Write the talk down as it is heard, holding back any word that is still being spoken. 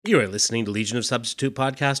You are listening to Legion of Substitute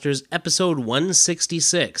Podcasters, episode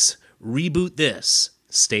 166, Reboot This,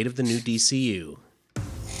 State of the New DCU.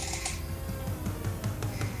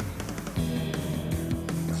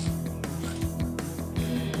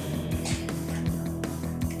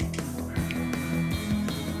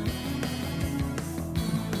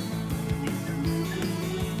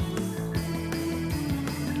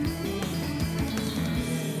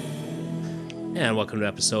 And welcome to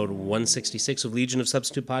episode 166 of Legion of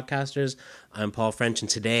Substitute Podcasters. I'm Paul French, and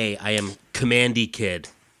today I am Commandy Kid.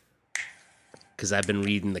 Because I've been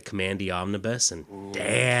reading the Commandy Omnibus, and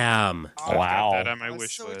damn. Oh, wow. That on my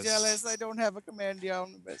wish so list. jealous I don't have a Commandy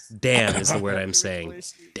Omnibus. Damn is the word I'm saying.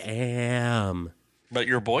 Damn. But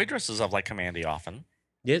your boy dresses up like Commandy often.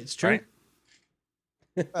 Yeah, it's true. Right?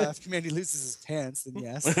 If Commandy loses his pants, then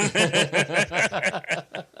yes.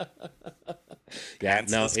 Yeah,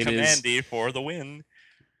 no, it Commandy for the win.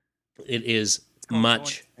 It is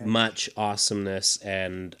much awesomeness,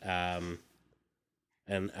 and I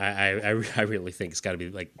really think it's got to be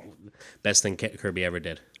like best thing Kirby ever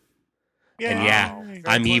did. Yeah, and yeah, Very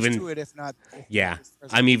I'm close even to it, if not, yeah,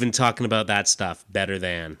 I'm even talking about that stuff better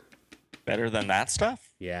than that stuff.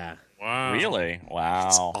 Yeah, Wow. Really? Wow.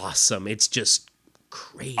 it's awesome. It's just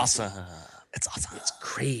crazy. Awesome. It's awesome. It's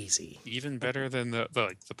crazy. Even better than the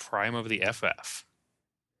prime of the FF.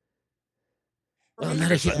 Well, I'm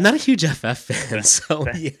not a huge FF fan, so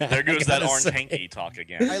yeah. There goes I that gotta orange say. hanky talk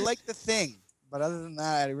again. I like the thing, but other than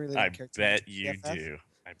that, I really don't I care. too bet much. you FF? do.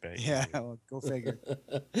 I bet Yeah, you do. well, go figure.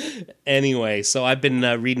 Anyway, so I've been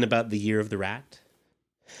reading about the Year of the Rat,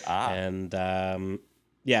 Ah, and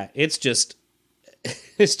yeah, it's just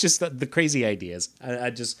the crazy ideas. I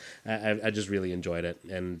just really enjoyed it,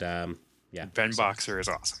 and yeah, Ben Boxer is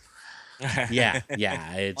awesome. yeah,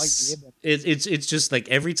 it's just like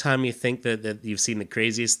every time you think that you've seen the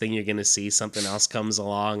craziest thing you're gonna see, something else comes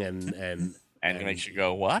along and and it makes you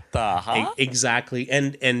go, what the huh? exactly.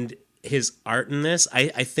 And his art in this,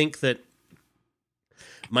 I think that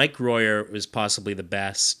Mike Royer was possibly the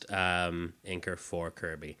best inker for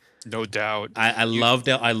Kirby. No doubt. I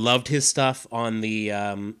loved his stuff on the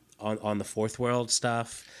on the Fourth World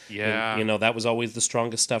stuff. Yeah. And, that was always the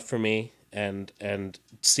strongest stuff for me. And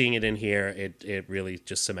seeing it in here, it really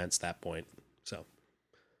just cements that point. So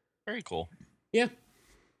Very cool. yeah.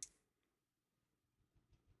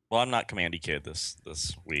 Well, I'm not Commandy Kid this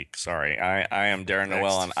week. Sorry. I am Darren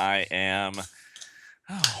Noel, and I am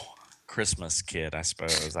Christmas Kid, I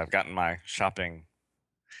suppose. I've gotten my shopping.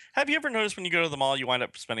 Have you ever noticed when you go to the mall, you wind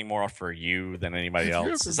up spending more for you than anybody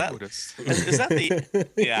else? Is that the?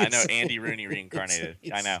 Yeah, I know. Andy Rooney reincarnated.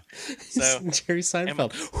 I know. So Jerry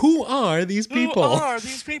Seinfeld. Who are these people? Who are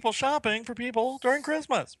these people shopping for people during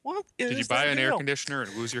Christmas? What is Did you buy the an air deal? conditioner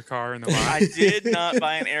and lose your car in the line? I did not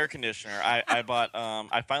buy an air conditioner. I bought.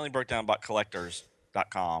 I finally broke down and bought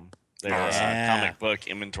collectors.com. Their comic book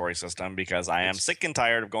inventory system, because I am sick and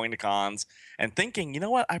tired of going to cons and thinking, you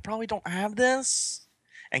know what, I probably don't have this.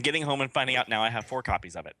 And getting home and finding out now I have 4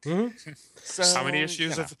 copies of it. Mm-hmm. So, How many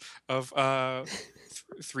issues of 5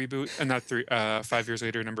 years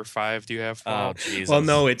later, number 5 do you have? Oh, Jesus. Well,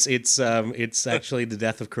 no, it's actually The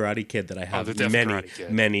Death of Karate Kid that I have The Death of Karate Kid.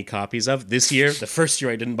 many copies of. This year, the first year,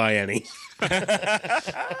 I didn't buy any.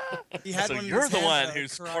 He had So one in you're his the hand, one a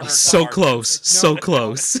who's Karate cornered So Karate. close, so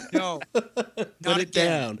close. No, Put it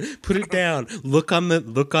down. Put it down. Look on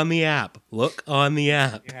the app. Look on the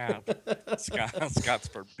app. Yeah, Scott's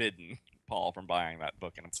forbidden Paul from buying that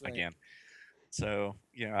book right. again. So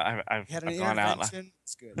I've He had an gone out. intervention.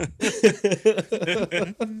 It's good.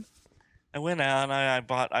 I went out and I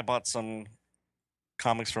bought some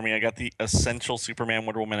comics for me. I got the Essential Superman,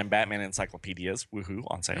 Wonder Woman, and Batman encyclopedias. Woohoo!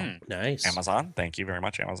 On sale. Nice. Amazon. Thank you very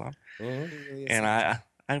much, Amazon. Mhm. And I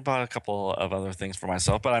bought a couple of other things for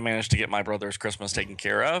myself, but I managed to get my brother's Christmas taken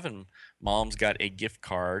care of, and Mom's got a gift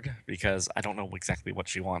card because I don't know exactly what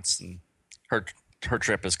she wants, and her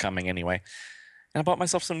trip is coming anyway. And I bought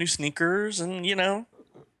myself some new sneakers, and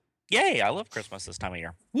yay! I love Christmas this time of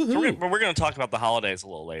year. So Woohoo. we're going to talk about the holidays a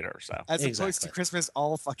little later. So As opposed to Exactly. Christmas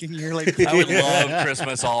all fucking year. Like I would love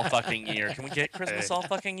Christmas all fucking year. Can we get Christmas all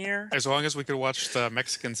fucking year? As long as we could watch the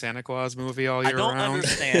Mexican Santa Claus movie all I year don't round.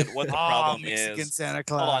 understand what the problem Mexican is. Santa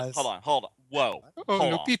Claus. Hold on. Whoa. Oh,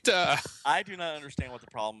 Hold on. Lupita. I do not understand what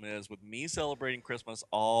the problem is with me celebrating Christmas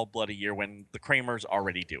all bloody year when the Kramers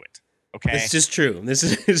already do it. Okay. This is true. This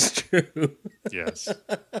is true. Yes.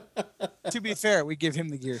 To be fair, we give him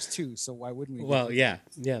the gears too, so why wouldn't we? Well, yeah.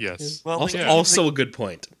 Yes. Well, Also, yeah. also a good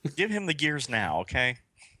point. Give him the gears now, okay?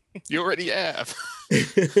 You already have.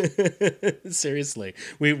 Seriously,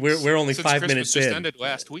 we're only Since 5 Christmas minutes just in. ended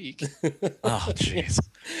last week. Oh, jeez.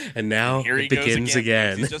 And now Here he it begins goes again.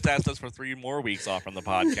 again. He's just asked us for 3 more weeks off from the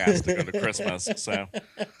podcast to go to Christmas. So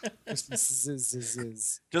Christmas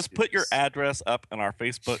is. just put your address up in our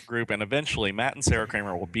Facebook group, and eventually Matt and Sarah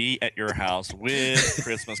Kramer will be at your house with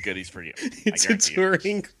Christmas goodies for you. It's a guarantee you.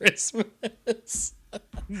 touring Christmas.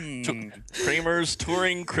 Kramer's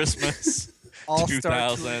Touring Christmas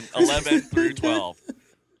All-Star 2011 through 12.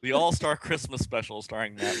 The All-Star Christmas Special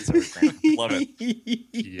starring Matt and Sarah Kramer. Love it.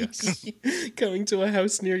 Yes. Coming to a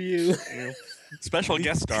house near you. Special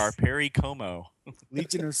guest star Perry Como.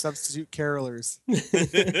 Legion of Substitute Carolers.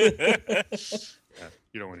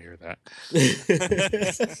 You don't want to hear that.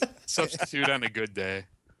 Substitute on a good day.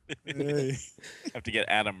 Have to get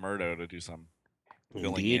Adam Murdo to do some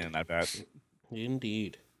filling Indeed. in, I bet.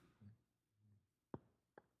 Indeed.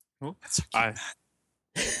 Oh,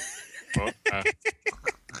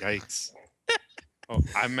 yikes. Oh,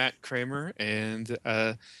 I'm Matt Kramer, and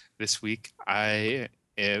this week I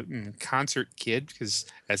am Concert Kid because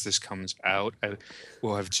as this comes out, I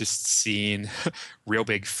will have just seen Real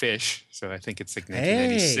Big Fish, so I think it's like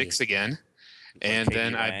 1996 again. And Katie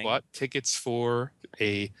then I Lang. bought tickets for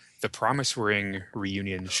The Promise Ring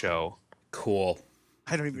reunion show. Cool.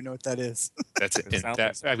 I don't even know what that is. That's it. It And sounds that,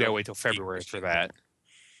 like some I've got to real wait till deep February for that.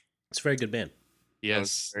 It's a very good band.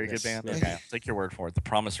 Yes. Very yes. good band. Yeah. Okay, I'll take your word for it. The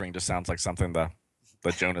Promise Ring just sounds like something the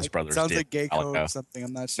Jonas Brothers Sounds did. like gay a while code ago. or something.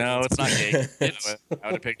 I'm not sure. No, it's not gay. It's- I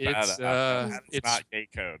would have picked that it's, up. It's it's- not gay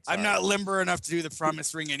code. I'm sorry. not limber enough to do the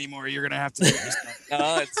promise ring anymore. You're gonna have to do it yourself.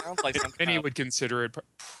 No, it sounds like some Many kind of- would consider it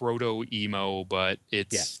proto emo, but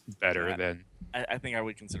it's better Yeah. than. I think I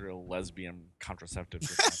would consider it a lesbian contraceptive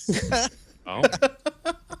device. Oh,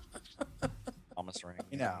 Promise Ring.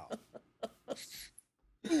 You know.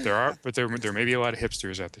 there may be a lot of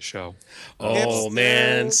hipsters at the show. Oh Hipsters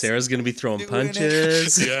man, Sarah's gonna be throwing doing it.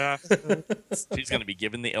 punches. Yeah, She's gonna be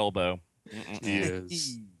given the elbow. he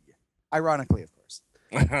is. Ironically, of course.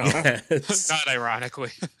 Yes. Not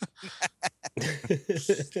ironically.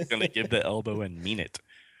 She's gonna give the elbow and mean it.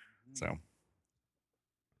 So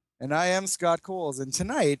And I am Scott Coles, and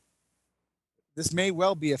tonight, this may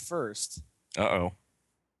well be a first. uh-oh.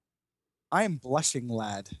 I am blushing,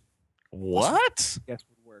 lad. What? Guess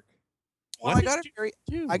would work. What Well, did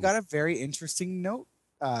I got a very interesting note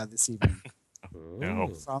this evening No.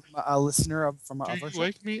 from a listener from Do our you show.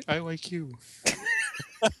 like me? I like you.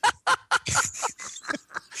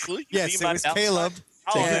 Will you Yes, be it my was outside Caleb.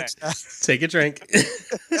 holiday? Take a drink.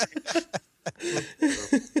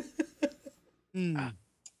 Hmm.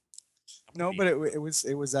 No, but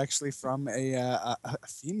it was actually from a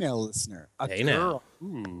female listener. A Hey now. girl.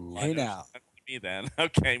 Ooh. Hey now. Me then.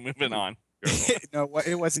 Okay, moving on. No,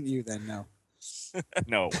 it wasn't you then. No.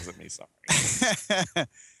 No, it wasn't me. Sorry.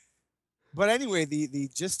 But anyway, the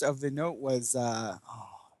gist of the note was, oh,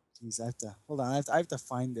 geez, I have to hold on. I have to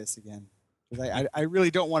find this again because I really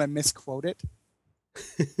don't want to misquote it.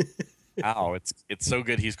 Ow, it's so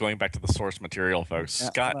good he's going back to the source material, folks. Yeah,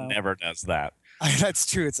 Scott well. never does that. That's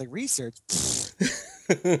true. It's like research.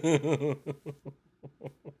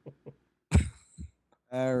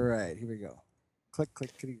 All right, here we go. Click,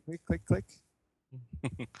 click, click, click, click, click.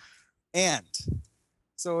 And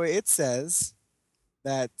so it says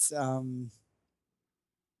that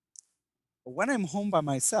when I'm home by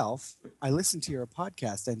myself, I listen to your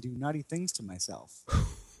podcast and do naughty things to myself.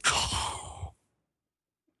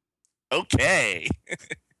 Okay.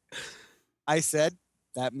 I said,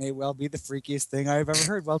 that may well be the freakiest thing I've ever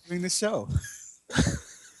heard while doing this show.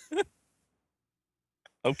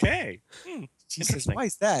 Okay. She says, Interesting. why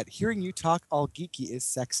is that? Hearing you talk all geeky is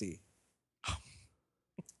sexy.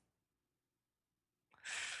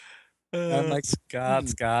 I'm like,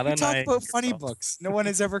 Scott's got We a talk night. about funny books. No one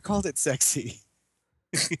has ever called it sexy.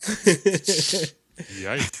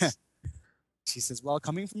 Yikes. She says, well,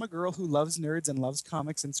 coming from a girl who loves nerds and loves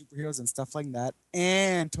comics and superheroes and stuff like that,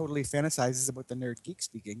 and totally fantasizes about the nerd geek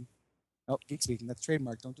speaking. Oh, geek speaking, that's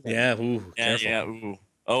trademark. Don't do that. Yeah, ooh, Yeah, careful. yeah. Ooh.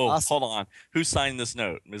 Oh, Awesome. hold on. Who signed this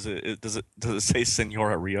note? Does it say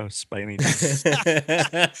Senora Rios by any chance?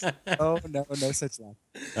 Oh, no such luck.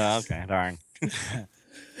 Okay, darn.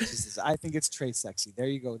 She says, I think it's Trey sexy. There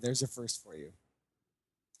you go. There's a first for you.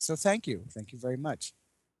 So thank you. Thank you very much.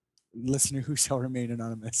 Listener who shall remain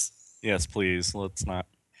anonymous. Yes, please. Let's not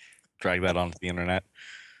drag that onto the internet.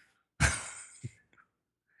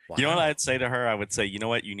 You know what Wow. I'd say to her? I would say, you know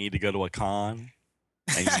what? You need to go to a con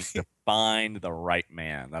and you need to find the right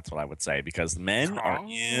man. That's what I would say because men are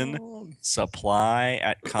in supply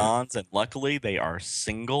at cons, and luckily they are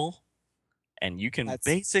single and you can That's-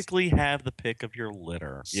 basically have the pick of your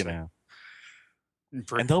litter, you So- know.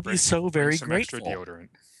 Bring- And they'll be bring- so bring very some extra grateful. deodorant.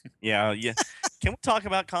 Yeah. Can we talk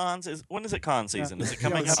about cons? When is it con season? Is it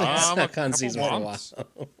coming Yeah, up? so- yet? a Con couple season for a months.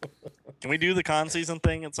 while. Can we do the con season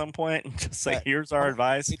thing at some point and just say, Right. here's our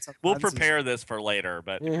advice? It's a We'll con season. prepare this for later,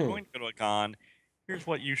 but if you're Mhm. going to go to a con, here's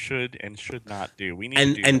what you should and should not do. We need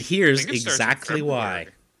And to do and that. here's I think it starts in exactly why.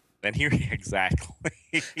 February. And here exactly.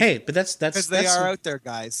 Hey, but that's Because they are out there,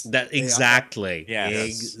 guys. that They are. exactly.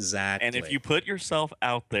 Yes. Exactly. And if you put yourself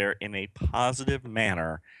out there in a positive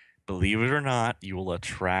manner, believe it or not, you will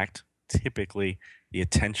attract typically the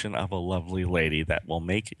attention of a lovely lady that will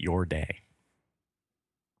make your day.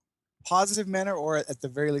 Positive manner, or at the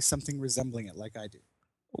very least, something resembling it, like I do.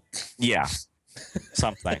 Yeah.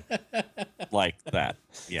 Something like that.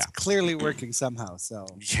 Yeah. It's clearly working somehow. So,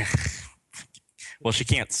 Yeah. Well, she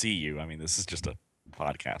can't see you. I mean, this is just a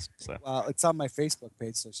podcast. So. well, it's on my Facebook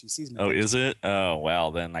page, so she sees me. Oh, is it? Oh,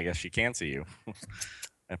 well, then I guess she can see you.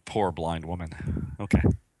 That poor blind woman. Okay.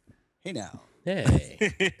 Hey now, hey.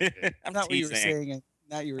 I'm not what you were teasing. saying.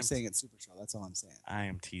 Not you were saying at Super Show. That's all I'm saying. I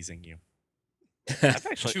am teasing you. I've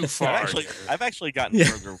actually, Too far, I've actually gotten Yeah.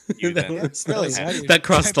 further with you that, than. was- Really, that, now you're that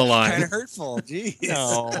crossed the Kind line. of hurtful. Jeez.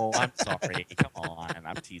 No, I'm sorry. Come on,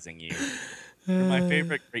 I'm teasing you. You're my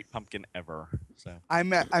favorite Great Pumpkin ever. So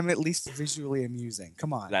I'm at least visually amusing.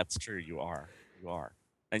 Come on. that's true. You are. You are.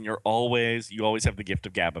 And you always have the gift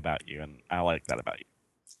of gab about you, and I like that about you.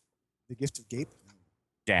 The gift of gape.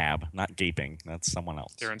 Gab, not gaping. That's someone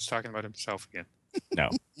else. Darren's talking about himself again. No,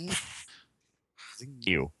 Zing.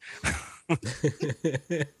 you.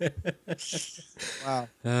 Wow.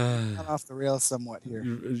 Uh, Gone off the rails somewhat here.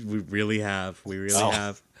 we really have. We really Oh.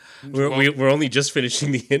 have. Well- We're only just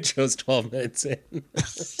finishing the intros 12 minutes in.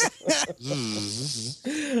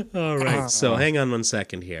 All right. So hang on one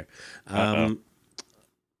second here. No.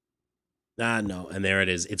 And there it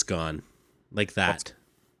is. It's gone. Like that.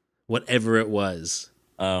 Whatever it was.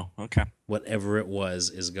 Oh, okay. Whatever it was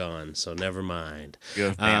is gone. So never mind. You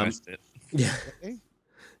have banished it. Yeah. Okay.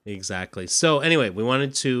 Exactly. So anyway, we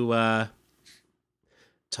wanted to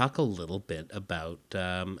talk a little bit about,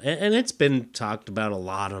 and it's been talked about a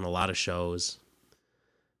lot on a lot of shows,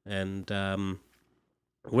 and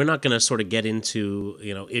we're not going to sort of get into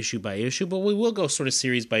issue by issue, but we will go sort of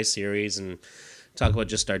series by series and talk about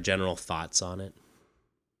just our general thoughts on it,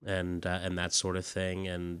 and that sort of thing,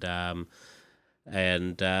 and at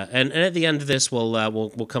the end of this, we'll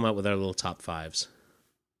come out with our little top fives.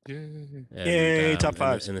 Yay. And, Yay, top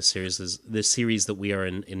fives. in the series that we are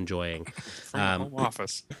enjoying. From the home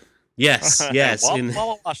office. Yes, yes.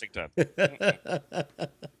 Walla Washington.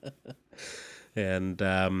 And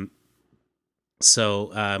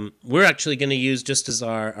so we're actually going to use just as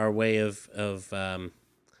our way of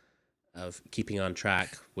keeping on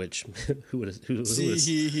track. Which who would have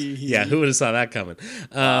saw that coming?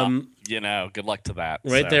 Good luck to that.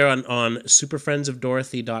 Right so. there on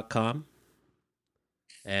superfriendsofdorothy.com.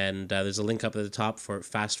 And there's a link up at the top for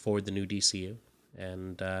Fast Forward the New DCU.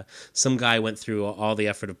 And some guy went through all the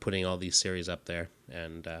effort of putting all these series up there.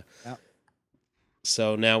 And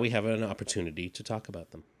so now we have an opportunity to talk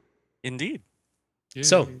about them. Indeed. Yay.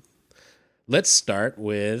 So let's start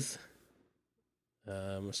with,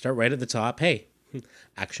 start right at the top. Hey,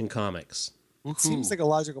 Action Comics. Seems like a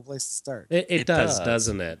logical place to start. It does, does.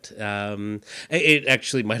 doesn't it? It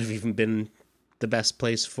actually might have even been the best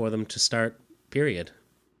place for them to start, period.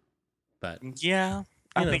 But Yeah,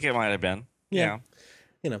 I You know. think it might have been. Yeah.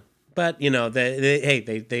 But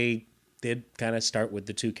they did kind of start with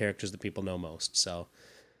the two characters that people know most. So,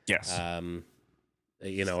 Yes. or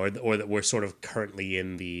that we're sort of currently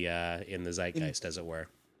in the zeitgeist, as it were.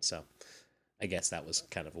 So, I guess that was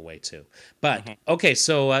kind of a way too. But okay,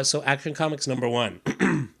 so Action Comics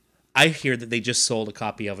 #1. I hear that they just sold a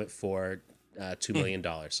copy of it for $2 million.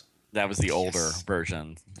 That was the older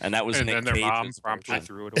version, and that was And Nick then their mom Cage's promptly version.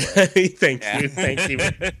 threw it away. Thank Yeah.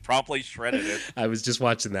 you. Promptly shredded it. I was just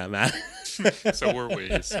watching that, Matt. So were we.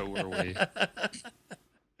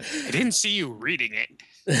 I didn't see you reading it.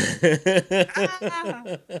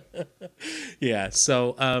 Yeah.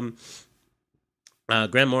 So,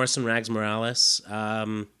 Grant Morrison, Rags Morales.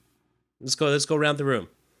 Let's go around the room.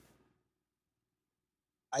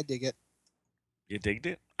 I dig it. You digged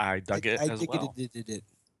it? I dug it I as dig well. it.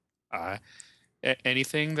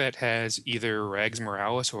 Anything that has either Rags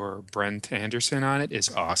Morales or Brent Anderson on it is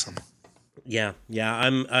awesome. Yeah.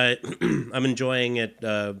 I'm I'm enjoying it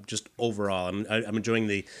just overall. I'm enjoying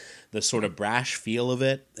the sort of brash feel of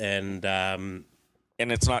it, and And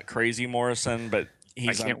it's not crazy Morrison, but I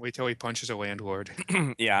he's can't wait till he punches a landlord.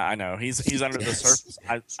 yeah, I know. He's under the Yes. surface.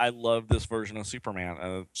 I love this version of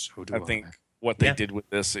Superman. So do I think what they Yeah. did with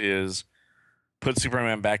this is put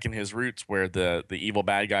Superman back in his roots, where the evil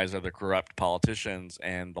bad guys are the corrupt politicians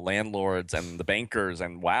and the landlords and the bankers.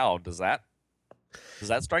 And wow, does that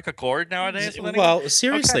strike a chord nowadays with anyone? Well,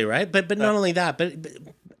 seriously, right? But not only that,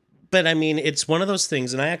 but I mean, it's one of those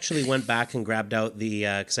things. And I actually went back and grabbed out the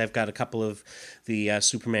because I've got a couple of the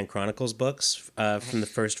Superman Chronicles books from the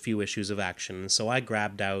first few issues of Action. So I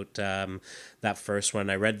grabbed out that first one.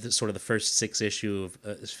 I read sort of the first six issues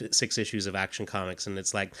of Action Comics, and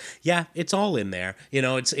it's like, yeah, it's all in there. You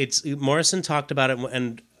know, it's Morrison talked about it,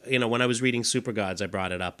 and you know, when I was reading Super Gods, I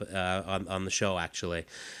brought it up on the show actually.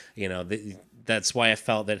 You know, that's why I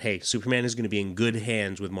felt that, hey, Superman is going to be in good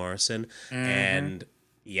hands with Morrison, and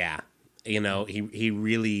yeah, you know, he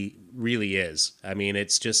really, really is. I mean,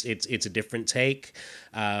 it's just it's a different take.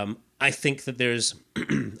 I think that there's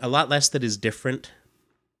a lot less that is different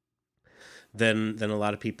than a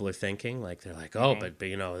lot of people are thinking. Like they're like, oh, but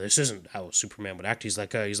you know, this isn't how Superman would act. He's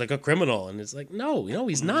like a criminal, and it's like, no,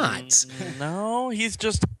 he's not. No, he's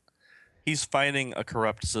fighting a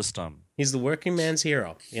corrupt system. He's the working man's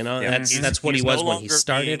hero. You know, Yeah, that's what he was no when he longer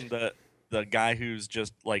started. being the guy who's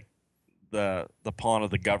just like the pawn of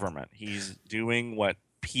the government. He's doing what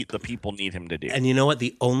the people need him to do. And you know what?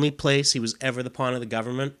 The only place he was ever the pawn of the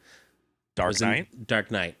government Dark Knight. Dark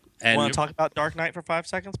Knight. And Want to talk about Dark Knight for 5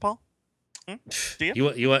 seconds, Paul? Do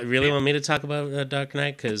you? You really want me to talk about Dark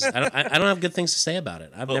Knight? Because I don't have good things to say about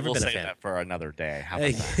it. I've never been a fan. We'll save that for another day. How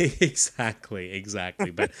about that? Exactly.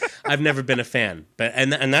 But I've never been a fan. But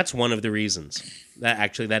and that's one of the reasons.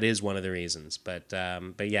 That is one of the reasons. But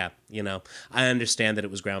yeah, you know, I understand that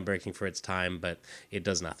it was groundbreaking for its time, but it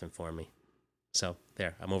does nothing for me. So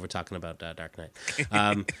there, I'm over talking about Dark Knight.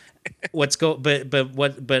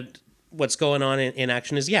 What's going on in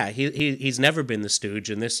Action is, yeah, he's never been the stooge,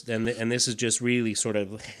 and this is just really sort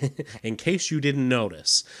of in case you didn't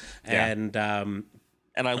notice. Yeah.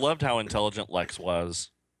 And I loved how intelligent Lex was.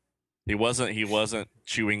 He wasn't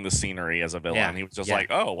chewing the scenery as a villain. Yeah. He was just Yeah. like,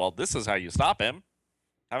 oh, well, this is how you stop him.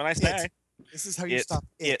 Have a nice day. This is how you stop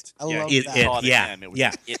it. I Yeah, love it- that. it- Saw it yeah, again. It was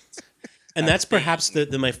yeah. it. and that's perhaps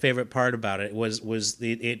the my favorite part about it was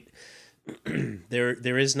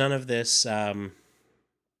there is none of this.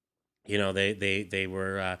 You know, they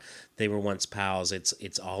were once pals.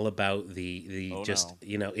 It's all about the Oh, just no.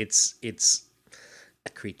 you know, it's a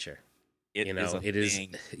creature. It You know, is a it is-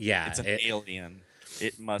 thing. yeah, It's an alien.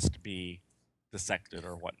 It must be dissected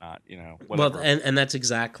or whatnot. You know. Well, Whatever. and that's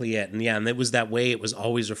exactly it. And yeah, and it was that way. It was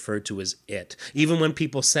always referred to as it. Even when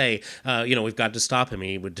people say, you know, we've got to stop him,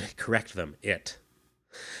 he would correct them, it.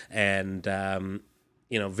 And,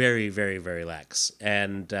 you know, very, very, very Lex.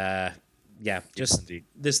 And, yeah, just Indeed.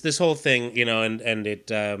 this whole thing, you know, and it,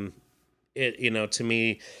 you know, to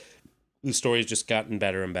me, the story's just gotten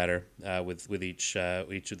better and better with each of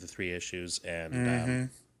the 3 issues. And,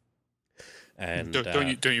 and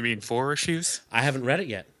Don't you mean 4 issues? I haven't read it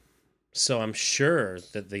yet, so I'm sure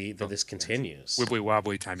that this continues. Wibbly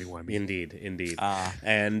wobbly, timey wimey. Indeed. Ah.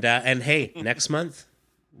 And hey, next month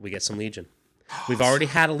we get some Legion. We've already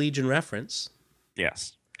had a Legion reference.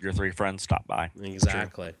 Yes. Your 3 friends stopped by.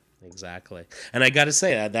 Exactly. And I got to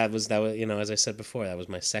say that was you know, as I said before, that was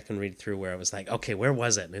my second read through where I was like, okay, where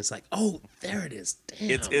was it? And it's like, oh, there it is.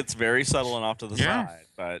 Damn. It's very subtle and off to the Yeah. side,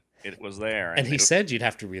 but it was there. and he said you'd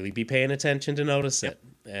have to really be paying attention to notice it,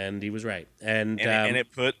 and he was right. And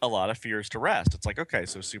it put a lot of fears to rest. It's like, okay,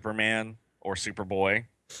 so Superman or Superboy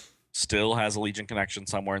still has a Legion connection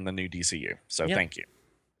somewhere in the new DCU. So Yep. thank you.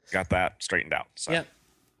 Got that straightened out. So. yeah.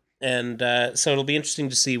 And so it'll be interesting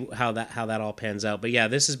to see how that all pans out. But yeah,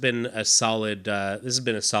 this has been a solid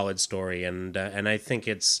story, and I think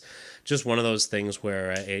it's just one of those things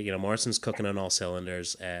where you know, Morrison's cooking on all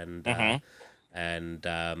cylinders, and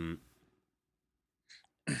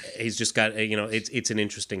he's just got you know, it's an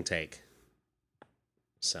interesting take.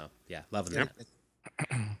 So yeah, loving that.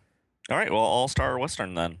 All right, well, All-Star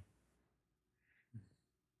Western then.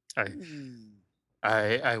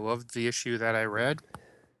 I loved the issue that I read,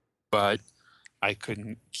 but I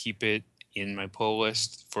couldn't keep it in my pull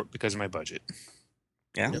list because of my budget.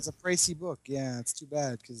 Yeah. It's a pricey book. Yeah, it's too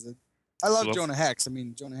bad because I love Well- Jonah Hex. I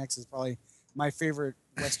mean, Jonah Hex is probably my favorite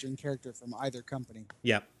Western character from either company.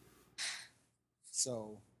 Yep.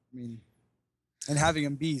 So, I mean, and having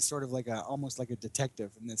him be sort of like almost like a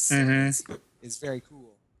detective in this Mhm. series is very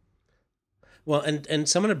cool. Well, and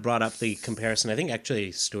someone had brought up the comparison. I think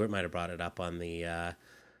actually Stuart might have brought it up on the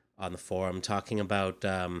forum, talking about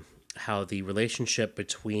how the relationship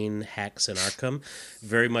between Hex and Arkham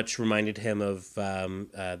very much reminded him of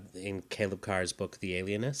in Caleb Carr's book The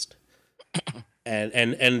Alienist,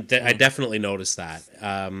 and I definitely noticed that.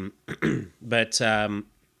 But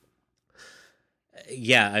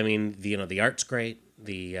yeah, I mean, the art's great,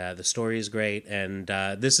 the story is great, and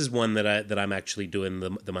this is one that I'm actually doing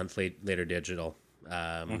the month later digital.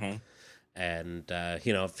 And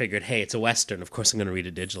figured, hey, it's a Western. Of course, I'm going to read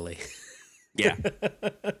it digitally. Yeah.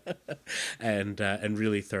 and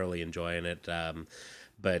really thoroughly enjoying it.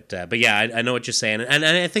 But yeah, I know what you're saying, and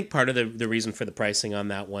I think part of the reason for the pricing on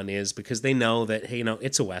that one is because they know that, hey,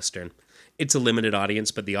 it's a Western, it's a limited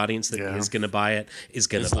audience, but the audience that is going to buy it is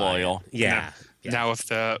going to buy loyal. it. Yeah. Now, if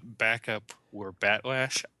the backup were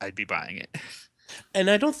Batlash, I'd be buying it. And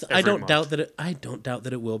I don't month. doubt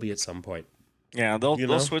that it will be at some point. Yeah,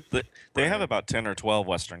 they'll switch. They have about 10 or 12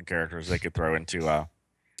 Western characters they could throw into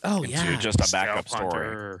just a backup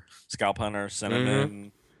story. Scalp Hunter,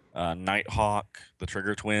 Cinnamon, Nighthawk, the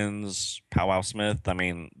Trigger Twins, Powwow Smith. I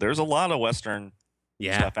mean, there's a lot of Western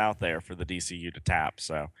stuff out there for the DCU to tap.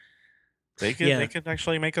 So they could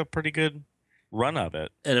actually make a pretty good run of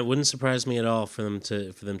it. And it wouldn't surprise me at all for them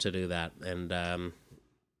to do that. And I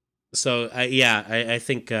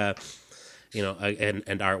think and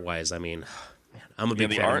art wise, I mean, man, I'm a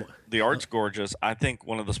big fan. The art's gorgeous. I think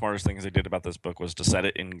one of the smartest things they did about this book was to set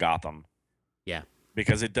it in Gotham. Yeah.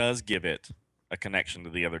 Because it does give it a connection to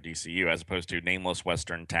the other DCU as opposed to Nameless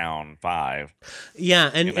Western Town 5. Yeah,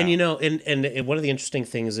 and one of the interesting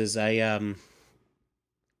things is they had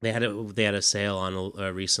a sale on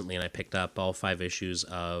recently, and I picked up all 5 issues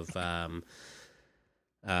of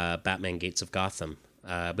Batman Gates of Gotham.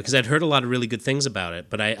 Because I'd heard a lot of really good things about it,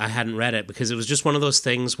 but I hadn't read it because it was just one of those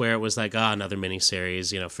things where it was like, another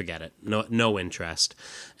miniseries, forget it, no interest.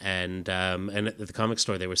 And at the comic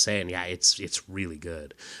store they were saying, yeah, it's really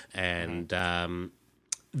good, and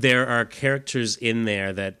there are characters in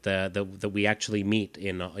there that we actually meet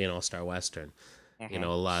in All Star Western. A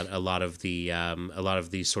lot of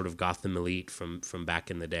the sort of Gotham elite from back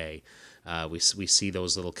in the day. We see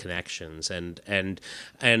those little connections, and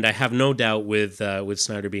I have no doubt with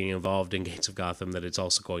Snyder being involved in Gates of Gotham that it's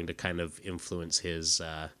also going to kind of influence his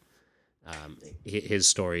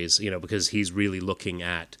stories, because he's really looking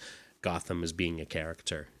at Gotham as being a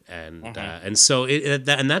character, and so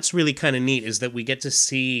that's really kind of neat, is that we get to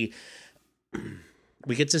see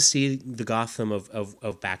the Gotham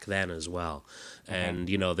of back then as well, and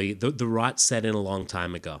the rot set in a long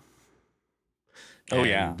time ago.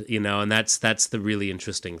 And that's the really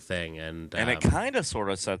interesting thing, and it kind of sort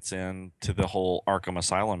of sets in to the whole Arkham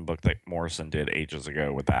Asylum book that Morrison did ages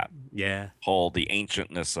ago with that. Yeah, the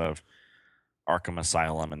ancientness of Arkham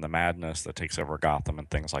Asylum and the madness that takes over Gotham and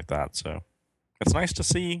things like that. So it's nice to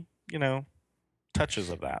see, touches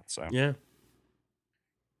of that. So yeah.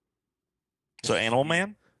 So Animal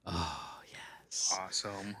Man. Oh yes,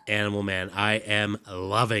 awesome. Animal Man. I am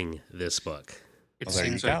loving this book. It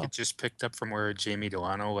seems like it just picked up from where Jamie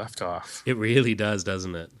Delano left off. It really does,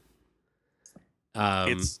 doesn't it?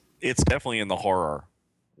 It's definitely in the horror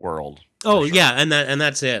world. Oh sure. Yeah, and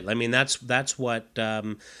that's it. I mean, that's what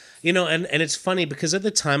and it's funny because at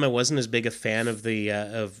the time I wasn't as big a fan of the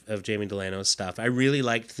of Jamie Delano's stuff. I really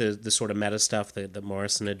liked the sort of meta stuff that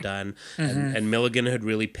Morrison had done, and Milligan had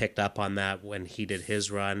really picked up on that when he did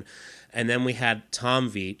his run, and then we had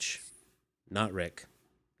Tom Veitch, not Rick,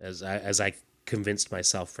 as I convinced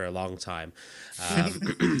myself for a long time.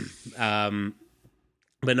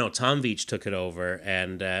 But no, Tom Veitch took it over,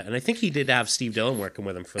 and I think he did have Steve Dillon working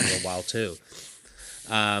with him for a little while too.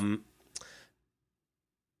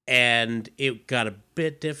 And it got a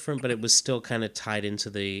bit different, but it was still kind of tied into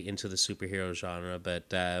the superhero genre.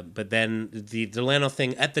 But then the Delano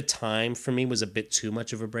thing at the time for me was a bit too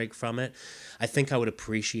much of a break from it. I think I would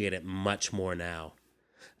appreciate it much more now.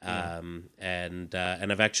 And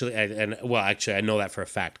I've actually I know that for a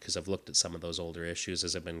fact because I've looked at some of those older issues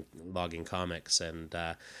as I've been logging comics and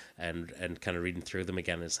kind of reading through them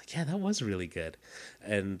again. It's like, yeah, that was really good,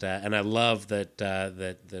 and I love that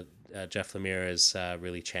Jeff Lemire is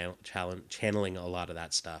really channeling a lot of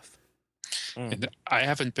that stuff. And I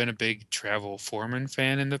haven't been a big Travel Foreman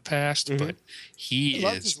fan in the past, but he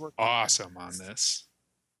is awesome on this.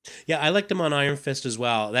 Yeah, I liked him on Iron Fist as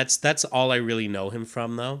well. That's all I really know him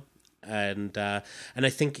from, though, and I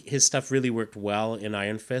think his stuff really worked well in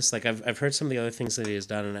Iron Fist. Like I've heard some of the other things that he has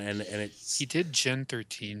done, and it's he did Gen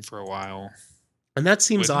 13 for a while, and that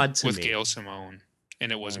seems odd to me with Gail Simone,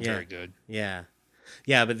 and it wasn't very good. Yeah,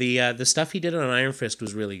 but the stuff he did on Iron Fist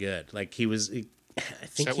was really good. Like I think is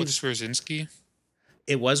that with Straczynski?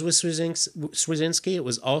 It was with Straczynski. It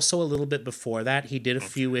was also a little bit before that. He did a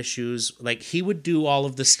few issues. Like he would do all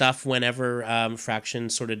of the stuff whenever Fraction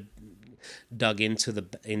sort of dug into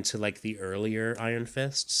like the earlier Iron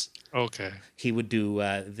Fists, Okay. he would do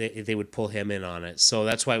they would pull him in on it. So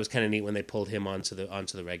that's why it was kind of neat when they pulled him onto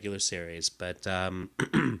the regular series. But I'm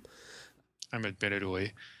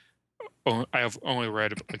admittedly, I have only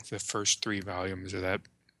read like the first 3 volumes of that.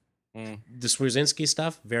 the Swarzynski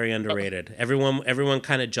stuff, very underrated. Everyone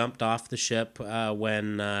kind of jumped off the ship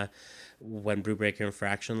when Brewbreaker and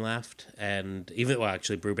Fraction left, and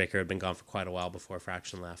actually Brewbreaker had been gone for quite a while before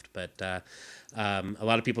Fraction left, but a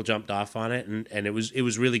lot of people jumped off on it, and it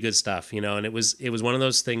was really good stuff, and it was one of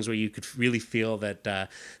those things where you could really feel that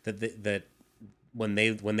when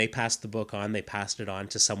they passed the book on, they passed it on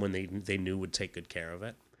to someone they knew would take good care of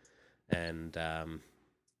it, and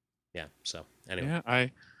so anyway. Yeah,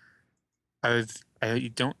 I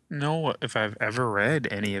don't know if I've ever read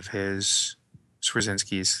any of his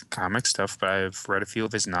Swarzynski's comic stuff, but I've read a few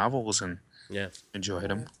of his novels and enjoyed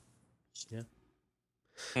them. Yeah.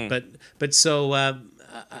 But so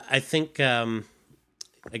I think again,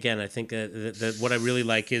 I think that what I really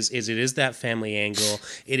like is it is that family angle.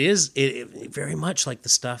 It is very much like the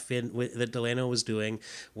stuff that Delano was doing,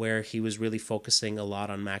 where he was really focusing a lot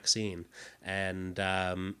on Maxine, and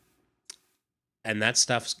that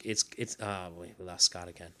stuff's it's wait, we lost Scott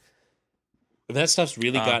again. That stuff's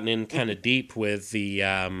really gotten in kind of deep with the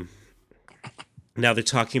now they're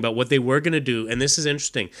talking about what they were going to do, and this is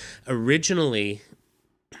interesting. Originally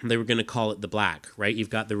they were going to call it the black, right? You've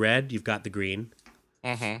got the red, you've got the green.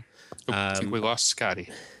 I think we lost Scotty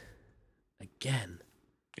Again.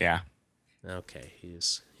 Yeah. Okay,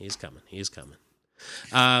 he's coming.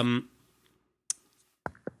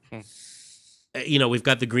 We've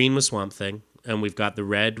got the green with Swamp Thing, and we've got the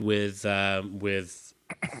red with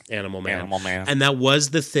Animal Man. And that was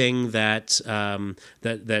the thing that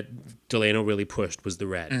that Delano really pushed, was the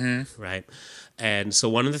red, right? And so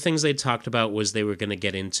one of the things they talked about was they were going to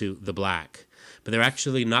get into the black, but they're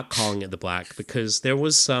actually not calling it the black because there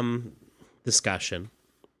was some discussion,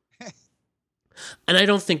 and I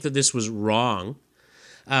don't think that this was wrong.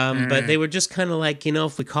 But they were just kind of like,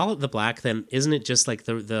 if we call it the black, then isn't it just like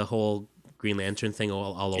the whole Green Lantern thing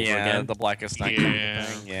all over again? Yeah, the Blackest Night thing.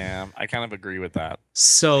 Yeah, I kind of agree with that.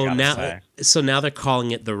 So now they're calling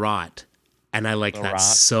it the Rot, and I like that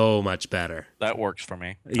so much better. That works for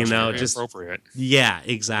me. Just appropriate. Yeah,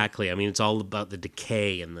 exactly. I mean, it's all about the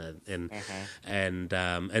decay and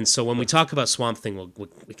so when we talk about Swamp Thing,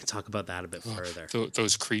 we can talk about that a bit further.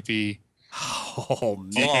 Those creepy,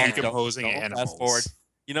 decomposing animals. Fast forward.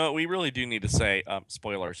 You know what? We really do need to say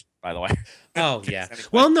spoilers, by the way. Oh yeah.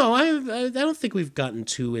 Well, no, I don't think we've gotten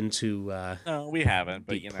too into. No, we haven't.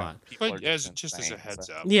 But plot. People But are just as a heads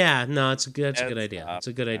up. Yeah, no, that's a good idea. It's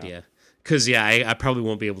a good idea. Because I probably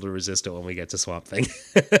won't be able to resist it when we get to Swamp Thing.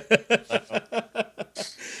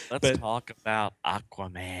 Let's talk about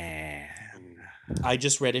Aquaman. I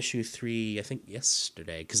just read issue 3, I think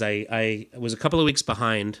yesterday, because I was a couple of weeks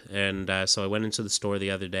behind, and so I went into the store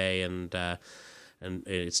the other day, and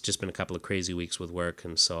it's just been a couple of crazy weeks with work,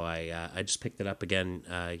 and so I just picked it up again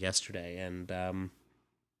yesterday, and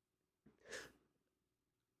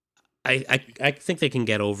I think they can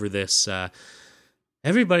get over this.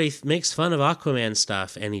 Everybody makes fun of Aquaman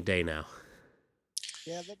stuff any day now.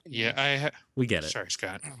 Yeah, we get it. Sorry,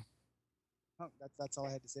 Scott. Oh, that's all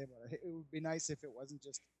I had to say about it. It would be nice if it wasn't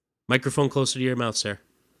just. Microphone closer to your mouth, sir.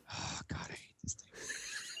 Oh God, I hate this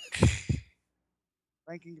thing.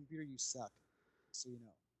 Ranking computer, you suck. So you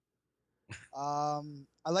know.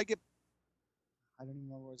 I like it. I don't even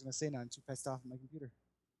know what I was gonna say now. I'm too pissed off at my computer.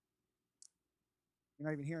 You're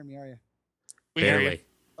not even hearing me, are you? Barely.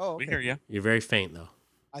 Oh, okay. We hear you. You're very faint, though.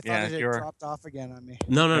 I thought it had dropped off again on me.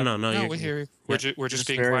 No. No, we hear you. We're just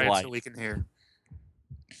being very quiet light. so we can hear.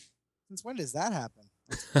 Since when does that happen?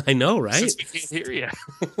 I know, right? Since we can't hear you.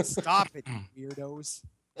 Stop it, you weirdos.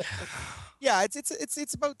 Yeah,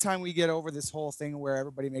 it's about time we get over this whole thing where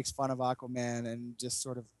everybody makes fun of Aquaman and just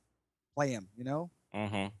sort of play him.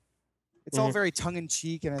 It's all very tongue in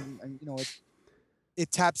cheek, and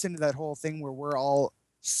it taps into that whole thing where we're all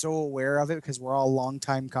so aware of it because we're all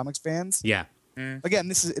longtime comics fans. Yeah. Again,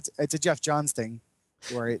 it's a Jeff Johns thing,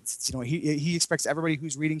 where it's he expects everybody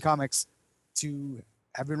who's reading comics to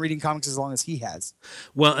have been reading comics as long as he has.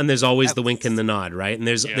 Well, and there's always the wink and the nod, right? And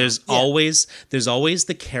there's always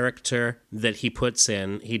the character that he puts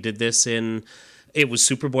in. He did this in it was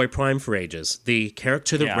Superboy Prime for ages, the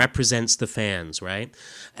character that Yeah. represents the fans, right?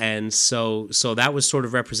 And so that was sort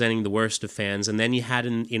of representing the worst of fans. And then you had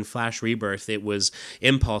in Flash Rebirth, it was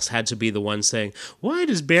Impulse had to be the one saying, "Why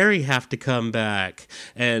does Barry have to come back?"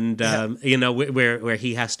 And you know, where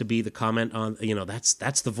he has to be the comment on, you know,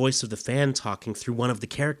 that's the voice of the fan talking through one of the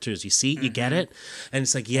characters. You see, you get it, and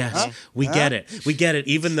it's like, yes, we get it,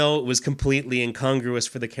 even though it was completely incongruous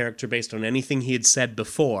for the character based on anything he had said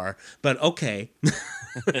before. But okay.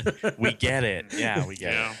 We get it. Yeah, we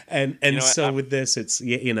get it. And You know what, so with this, it's,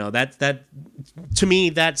 you know, that to me,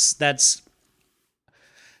 that's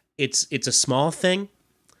it's a small thing,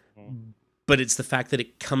 but it's the fact that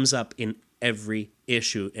it comes up in every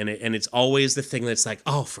issue, and it's always the thing that's like,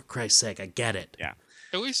 oh, for Christ's sake, I get it. Yeah.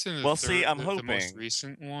 At least in the Well, see, I'm the hoping most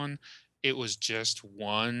recent one, it was just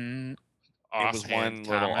one it was offhand one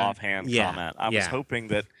little comment. offhand Yeah, comment. I was yeah. hoping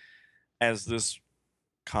that as this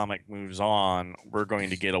comic moves on, we're going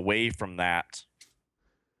to get away from that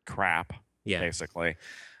crap, Yeah. basically.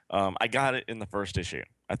 I got it in the first issue.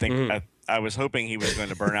 I think Mhm. I was hoping he was going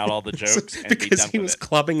to burn out all the jokes and be because done he with was it.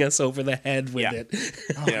 clubbing us over the head with Yeah. it.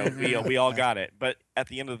 You know, we all got it. But at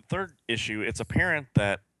the end of the third issue, it's apparent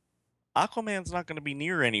that Aquaman's not going to be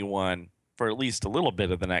near anyone for at least a little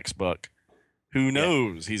bit of the next book. Who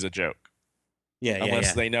knows he's a joke?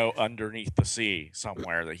 Unless they know underneath the sea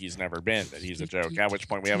somewhere that he's never been, that he's a joke, at which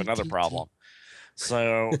point we have another problem.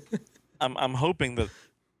 So I'm hoping that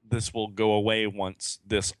this will go away once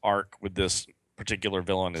this arc with this particular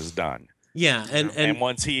villain is done. Yeah, And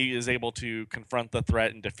once he is able to confront the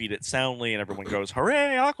threat and defeat it soundly and everyone goes,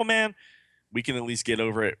 hooray, Aquaman, we can at least get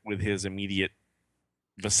over it with his immediate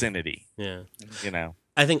vicinity. yeah. You know?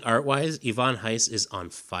 I think art-wise, Yvonne Heiss is on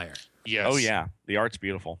fire. Yes. Oh, yeah. The art's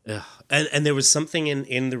beautiful. Ugh. And there was something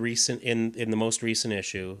in the most recent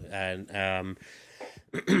issue, and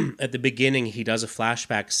at the beginning he does a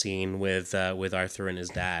flashback scene with Arthur and his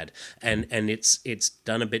dad, and it's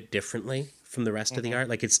done a bit differently from the rest of the art.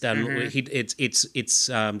 Like it's done, it's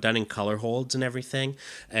done in color holds and everything,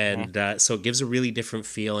 and so it gives a really different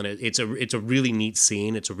feel, and it's a really neat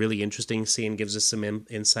scene. It's a really interesting scene. Gives us some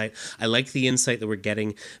insight. I like the insight that we're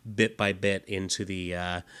getting bit by bit into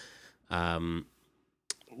the.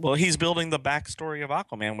 Well, he's building the backstory of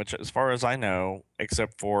Aquaman, which, as far as I know,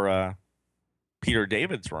 except for Peter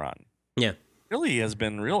David's run, really has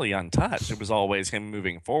been really untouched. It was always him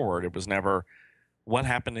moving forward. It was never what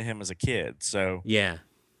happened to him as a kid. So yeah,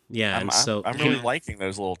 I'm really liking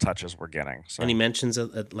those little touches we're getting. So. and he mentions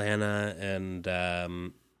Atlanta and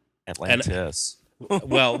Atlantis.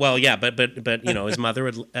 well, yeah, but you know, his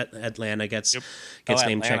mother Atlanta gets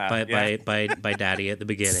name checked by Daddy at the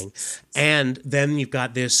beginning, and then you've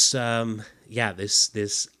got this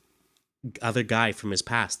this other guy from his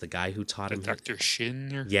past, the guy who taught him, Dr.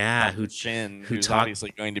 Shin. who's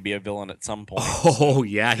obviously going to be a villain at some point. Oh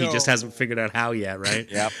yeah, he just hasn't figured out how yet, right?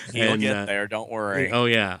 Yep, he'll get there. Don't worry. Oh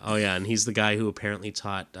yeah, and he's the guy who apparently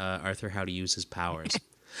taught Arthur how to use his powers.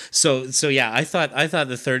 So yeah, I thought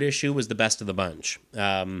the third issue was the best of the bunch.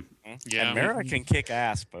 And Mara can kick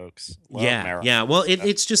ass, folks. Love Mara. Yeah. Well,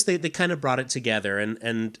 it's just they kind of brought it together,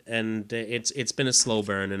 and it's been a slow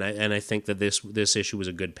burn, and I think that this issue was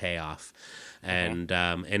a good payoff, and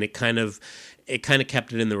it kind of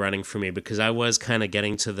kept it in the running for me, because I was kind of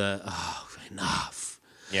getting to the enough.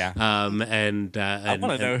 Yeah. I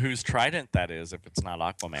want to know whose trident that is if it's not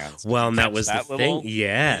Aquaman's. Well, and that was the thing.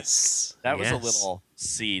 Yes. That was a little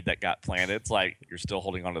seed that got planted. It's like, you're still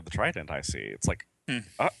holding on to the trident, I see. It's like,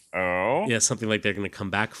 uh-oh. Yeah, something like they're going to come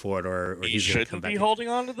back for it, or he's going to come shouldn't back. be holding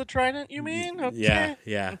on to the trident, you mean? Okay.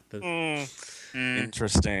 Yeah.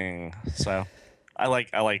 Interesting. So, I like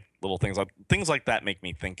little things. Things like that make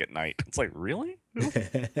me think at night. It's like, really?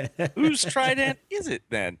 Whose trident is it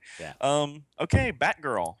then? Yeah. Okay,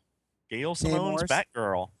 Batgirl. Gail Simone's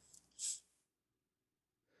Batgirl.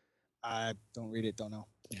 I don't read it. Don't know.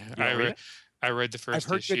 Yeah, I read the first I've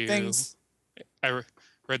heard issue. good things. I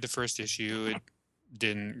read the first issue. It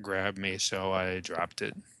didn't grab me, so I dropped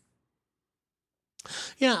it.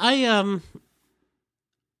 Yeah, I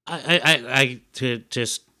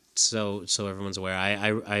just so everyone's aware,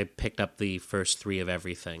 I picked up the first 3 of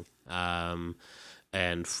everything,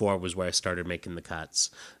 and 4 was where I started making the cuts,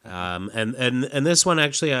 and this one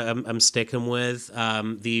actually I'm sticking with.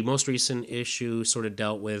 The most recent issue sort of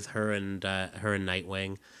dealt with her and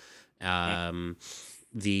Nightwing.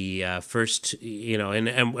 The first, you know,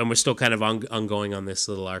 and we're still kind of ongoing on this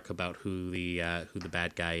little arc about who the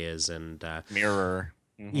bad guy is, and Mirror.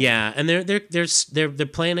 Yeah, and they're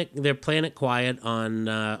playing it quiet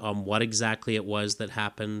on what exactly it was that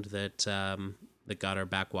happened that got her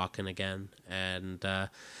back walking again, and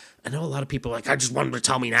I know a lot of people are like, I just want him to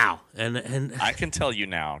tell me now. And I can tell you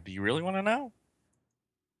now. Do you really want to know?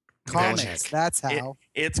 Comics. That's how.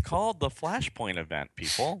 It's called the Flashpoint event,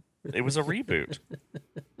 people. It was a reboot.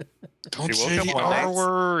 Don't She woke say up the one night. R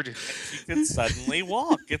word. She could suddenly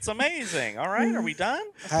walk. It's amazing. All right, are we done?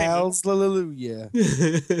 Okay, Hallelujah.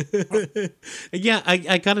 yeah,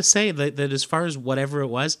 I gotta say that as far as whatever it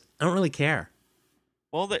was, I don't really care.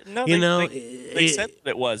 well, they It- said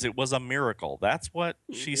that it was a miracle. That's what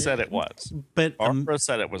she said it was. But Barbara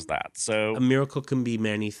said it was that. So a miracle can be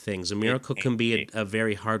many things. A miracle can be a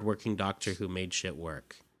very hardworking doctor who made shit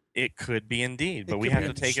work. it could be indeed, but we could have be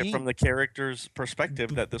to a take it machine. from the character's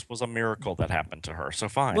perspective that this was a miracle that happened to her. So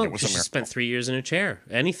fine, Well, it was a she miracle. spent 3 years in a chair.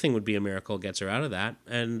 Anything would be a miracle gets her out of that.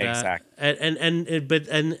 And Exactly.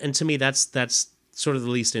 And to me, that's sort of the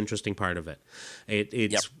least interesting part of it.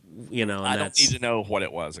 It's and I don't that's need to know what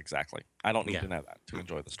it was exactly. I don't need Yeah. to know that to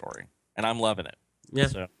enjoy the story, and I'm loving it. yeah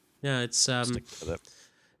So yeah. It's stick with it.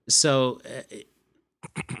 so.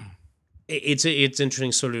 It's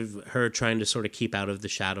interesting, sort of her trying to sort of keep out of the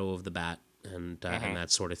shadow of the bat and that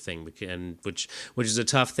sort of thing, and which is a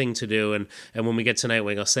tough thing to do. And when we get to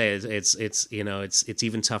Nightwing, I'll say it's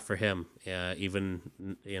even tough for him, even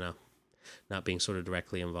not being sort of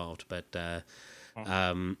directly involved. But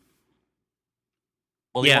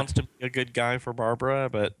Well, he yeah. wants to be a good guy for Barbara,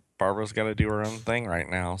 but Barbara's got to do her own thing right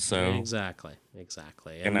now. So exactly, You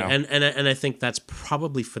and know. and I think that's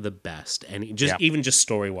probably for the best. And just even just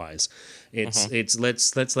story wise, it's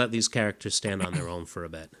let's let these characters stand on their own for a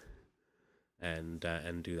bit, and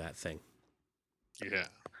do that thing. Yeah.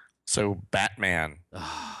 So Batman.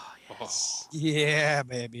 Oh yes. Yeah,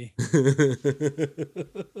 baby. I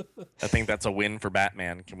think that's a win for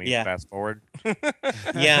Batman. Can we Yeah. fast forward?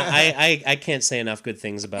 Yeah, I can't say enough good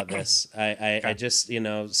things about this. I just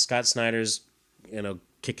Scott Snyder's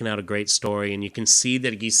kicking out a great story, and you can see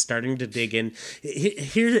that he's starting to dig in.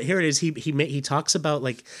 Here it is. He talks about,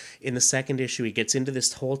 like, in the second issue, he gets into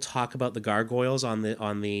this whole talk about the gargoyles on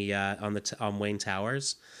Wayne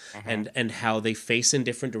Towers, and how they face in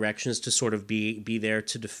different directions to sort of be there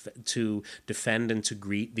to defend and to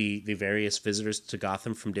greet the various visitors to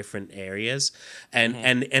Gotham from different areas, and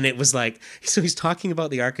it was like, so he's talking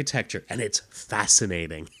about the architecture, and it's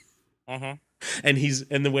fascinating. And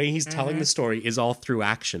the way he's telling the story is all through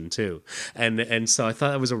action too, and so I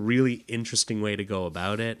thought that was a really interesting way to go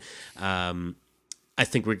about it. I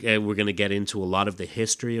think we're going to get into a lot of the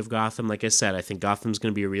history of Gotham. Like I said, I think Gotham's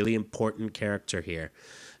going to be a really important character here,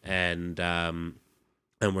 and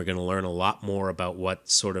we're going to learn a lot more about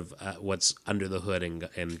what's under the hood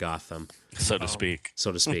in Gotham, So to speak.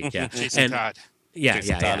 Yeah, Jason Todd. Yeah.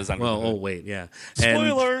 Todd is under Well, the hood. oh wait, yeah.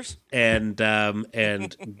 Spoilers. And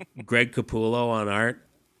Greg Capullo on art.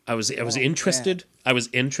 I was interested. I was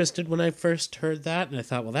interested when I first heard that, and I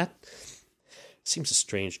thought, well, that seems a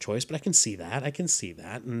strange choice, but I can see that.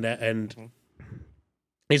 And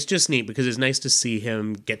it's just neat because it's nice to see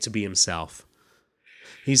him get to be himself.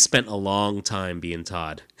 He's spent a long time being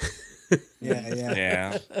Todd. Yeah.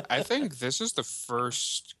 Yeah. I think this is the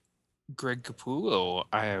first Greg Capullo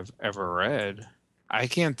I have ever read. I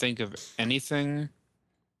can't think of anything.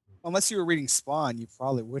 Unless you were reading Spawn, you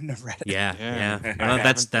probably wouldn't have read it. Yeah. Yeah. Well, I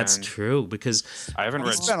that's haven't been. true because I haven't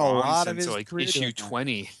read He's spent a Spawn lot of since his like career issue doing that.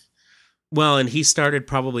 20. well, and he started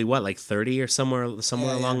probably like 30 or somewhere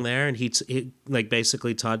Yeah. along there, and he like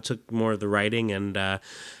basically Todd took more of the writing, and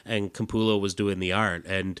Capullo was doing the art,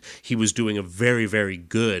 and he was doing a very, very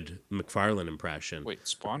good McFarlane impression. Wait,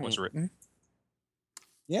 Spawn was written?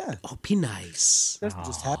 Yeah. Oh, be nice. It doesn't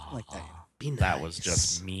just happen like that. Be nice. That was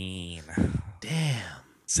just mean. damn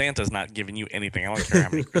Santa's not giving you anything. I don't care how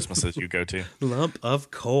many Christmases you go to. lump of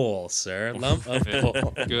coal, sir. Lump of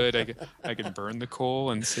coal. Good. I can burn the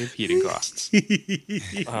coal and save heating costs.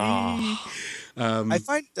 Oh, I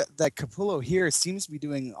find that Capullo here seems to be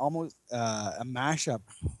doing almost a mashup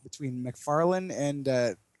between McFarlane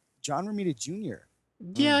and John Romita Jr.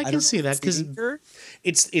 Yeah, I I can don't know see if that it's the because inker.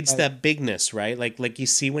 it's that bigness, right? Like you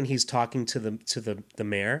see when he's talking to the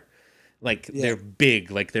mayor, like they're big,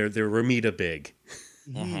 like they're Ramita big.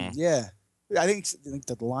 Yeah, I think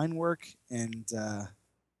the line work and I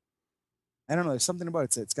don't know. There's something about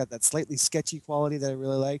it. It's got that slightly sketchy quality that I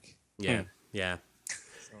really like. Yeah. So, yeah,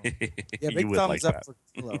 You big would thumbs like up that. for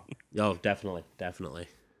Capullo. Oh, definitely.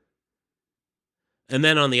 And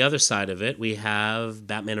then on the other side of it, we have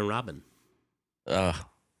Batman and Robin.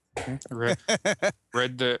 Read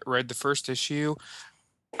the first issue.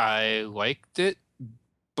 I liked it,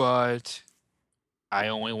 but I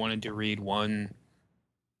only wanted to read one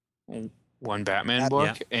one Batman Yeah.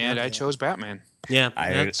 book, and Yeah. I chose Batman. Yeah,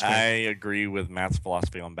 I that's fair. I agree with Matt's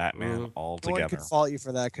philosophy on Batman Mhm. No one altogether. could fault you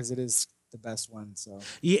for that because it is the best one. So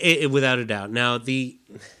Yeah, without a doubt. Now,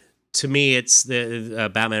 to me, it's the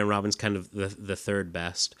Batman and Robin's kind of the third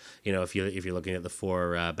best. You know, if you're looking at the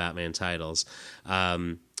four Batman titles,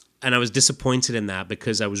 and I was disappointed in that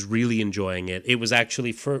because I was really enjoying it. It was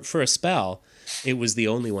actually for a spell, it was the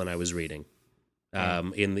only one I was reading.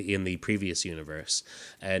 In the previous universe,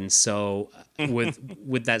 and so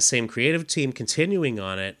with that same creative team continuing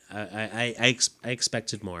on it, I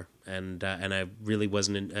expected more, and I really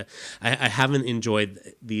wasn't. I haven't enjoyed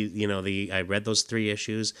I read those 3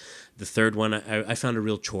 issues. The third one I found a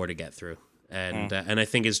real chore to get through. And I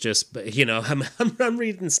think it's just I'm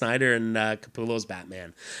reading Snyder and Capullo's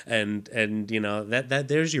Batman, and that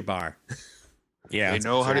there's your bar. Yeah, They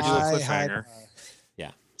know how to do a High cliffhanger. bar. Yeah.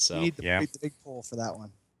 We So need the big pull for that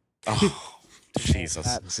one. Oh, Jesus.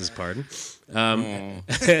 That- this is pardon. So,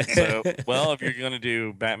 well, if you're gonna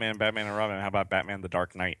do Batman, Batman and Robin, how about Batman: The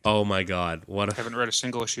Dark Knight? Oh my God! I haven't read a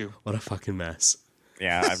single issue. What a fucking mess.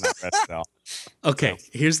 Yeah, I've not read it all. Okay,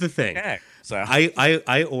 here's the thing. Okay, so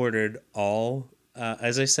I ordered all.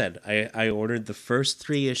 As I said, I ordered the first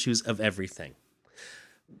 3 issues of everything.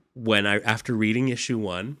 After reading issue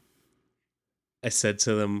 1, I said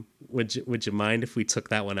to them, "Would you mind if we took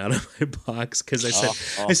that one out of my box?" Because I said,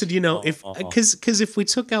 if we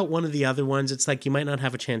took out one of the other ones, it's like you might not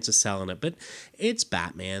have a chance of selling it, but it's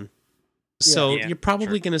Batman, so Yeah, you're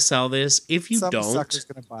probably going to sell this. If you Some don't, sucker's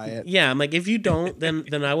gonna buy it. yeah, I'm like, if you don't,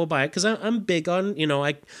 then I will buy it because I'm big on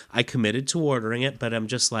I committed to ordering it, but I'm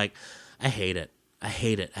just like, I hate it. I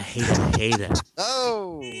hate it. I hate it. I hate it.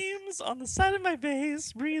 Oh, Names on the side of my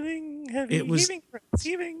face, breathing heavy, It was-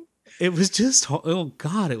 heaving. It was just, oh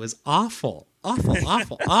God, it was awful.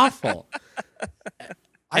 Awful.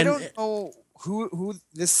 I And- don't know who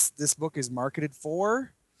this book is marketed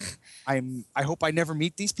for. I hope I never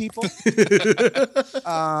meet these people.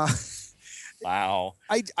 Wow.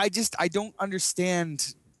 I don't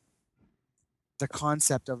understand the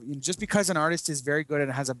concept of just because an artist is very good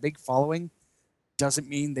and has a big following doesn't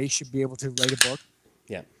mean they should be able to write a book.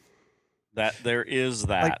 Yeah. That there is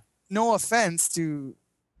that. Like, no offense to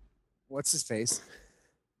what's his face.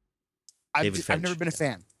 David I've Finch. never been a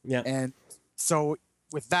fan. Yeah. And so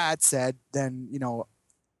with that said, then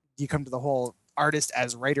you come to the whole artist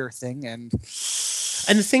as writer thing and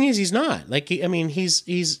the thing is, he's not like.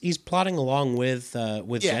 He's plotting along with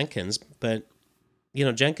Jenkins, but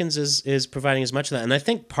Jenkins is providing as much of that, and I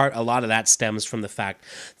think a lot of that stems from the fact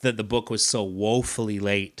that the book was so woefully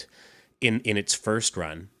late in its first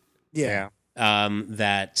run. yeah.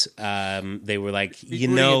 That they were like,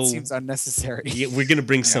 Rebooting it seems unnecessary. we're going to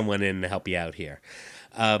bring someone in to help you out here.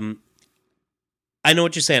 I know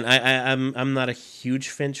what you're saying. I'm not a huge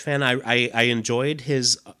Finch fan. I enjoyed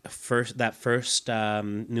his first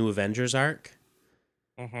New Avengers arc.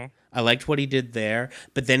 Mm-hmm. I liked what he did there,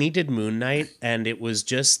 but then he did Moon Knight, and it was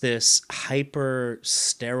just this hyper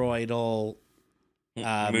steroidal,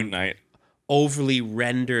 Moon Knight. overly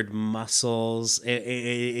rendered muscles.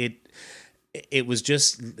 It was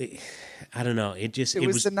just, I don't know. It was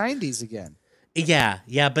the 90s again.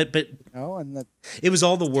 yeah, but And it was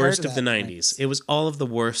all the tired worst of of the that 90s. It was all of the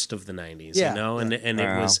worst of the 90s, Yeah, and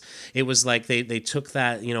Wow. it was like they took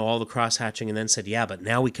that, all the cross hatching and then said, yeah, but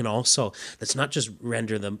now we can also, let's not just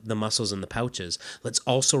render the muscles in the pouches. Let's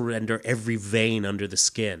also render every vein under the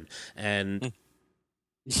skin. And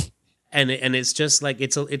and it's just like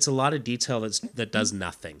it's a lot of detail that does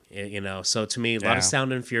nothing, So to me, a lot Yeah. of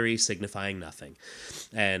sound and fury signifying nothing,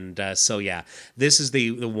 and so yeah, this is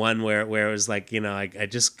the one where it was like I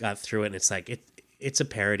just got through it, and it's like it's a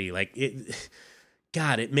parody, like it.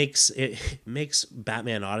 God, it makes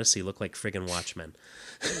Batman Odyssey look like friggin' Watchmen.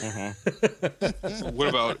 What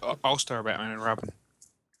about All-Star Batman and Robin?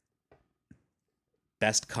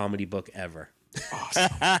 Best comedy book ever.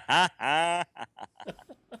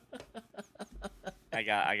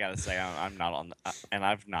 I gotta say I'm not on, and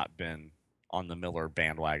I've not been on the Miller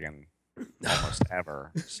bandwagon almost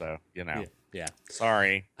ever. So Yeah.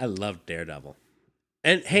 sorry. I loved Daredevil,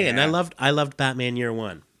 and hey, and I loved Batman Year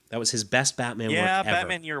One. That was his best Batman work ever.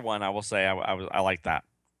 Batman Year One. I will say I like that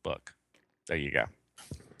book. There you go.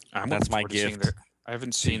 I'm That's looking my forward to seeing gift I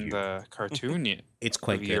haven't seen the cartoon yet. It's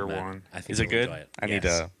quite of good, Year man. One. I think Is it you'll good? enjoy it. I need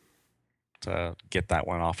Yes. to get that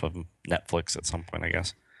one off of Netflix at some point, I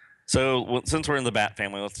guess. So since we're in the Bat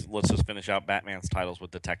family, let's just finish out Batman's titles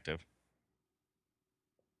with Detective.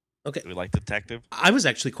 Okay. Do we like Detective? I was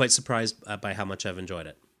actually quite surprised by how much I've enjoyed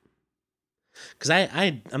it, because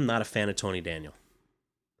I'm not a fan of Tony Daniel.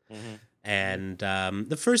 Mm-hmm. And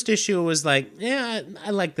the first issue was like, yeah,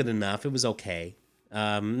 I liked it enough. It was okay.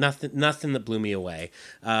 Nothing that blew me away.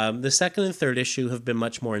 The second and third issue have been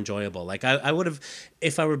much more enjoyable. Like I would have,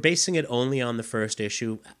 if I were basing it only on the first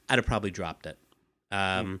issue, I'd have probably dropped it.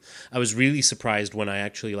 I was really surprised when I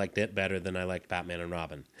actually liked it better than I liked Batman and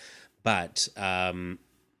Robin. But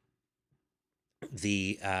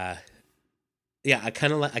yeah, I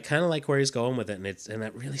kind of like where he's going with it, and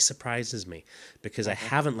that really surprises me because I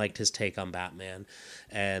haven't liked his take on Batman,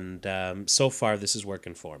 and so far this is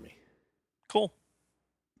working for me. Cool.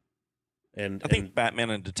 And I think Batman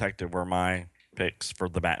and Detective were my picks for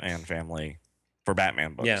the Batman family, for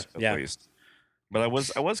Batman books at least. But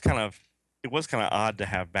it was kind of odd to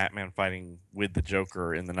have Batman fighting with the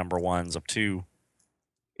Joker in the number ones of 2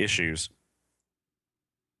 issues.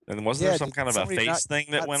 And wasn't there some kind of a face thing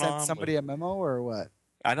that went on? Somebody a memo or what?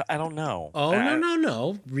 I don't know. Oh,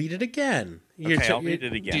 no. Read it again. I'll read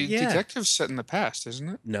it again. Detective's set in the past, isn't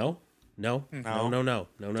it? No.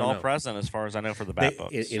 It's all present as far as I know for the Bat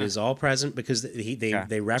books. It is all present because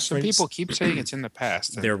they reference. Some people keep saying it's in the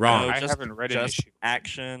past. They're wrong. I haven't read an issue.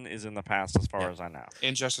 Action is in the past as far as I know.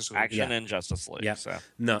 In Justice League. Action in Justice League. Yeah. So.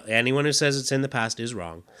 No, anyone who says it's in the past is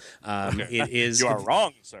wrong. It is. You are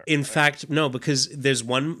wrong, sir. In fact, no, because there's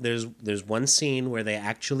one scene where they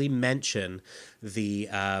actually mention the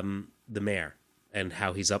mayor and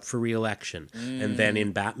how he's up for re-election, and then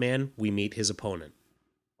in Batman we meet his opponent.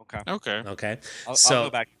 Okay. I'll go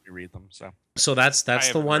back and read them. So that's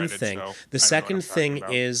the one thing. The second thing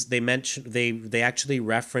is they mention they actually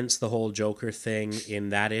reference the whole Joker thing in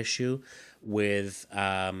that issue with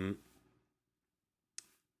in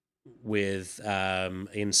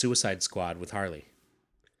Suicide Squad with Harley.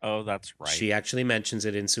 Oh, that's right. She actually mentions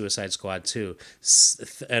it in Suicide Squad too.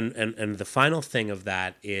 And the final thing of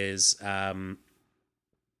that is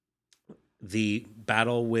the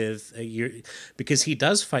battle with because he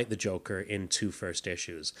does fight the Joker in 2 first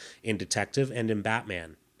issues, in Detective and in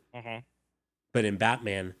Batman. But in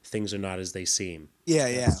Batman, things are not as they seem. Yeah.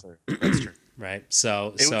 That's true. Right.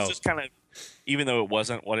 So it was just kind of, even though it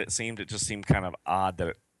wasn't what it seemed, it just seemed kind of odd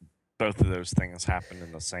that both of those things happened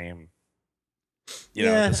in the same.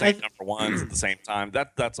 The same number ones at the same time.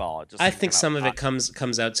 That's all. I think some of it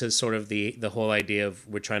comes out to sort of the whole idea of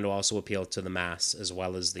we're trying to also appeal to the mass as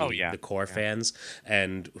well as the core fans.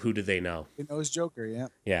 And who do they know? Who knows Joker?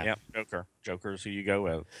 Yeah. Joker's who you go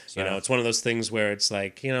with. So. It's one of those things where it's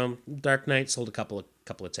like Dark Knight sold a couple of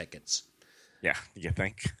tickets. Yeah, you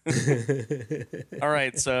think? All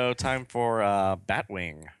right, so time for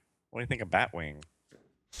Batwing. What do you think of Batwing?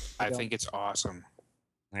 I think it's awesome.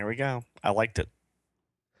 There we go. I liked it.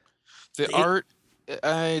 The art,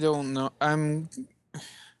 I don't know. I don't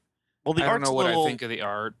know what I think of the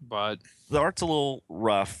art, but the art's a little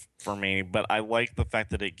rough for me. But I like the fact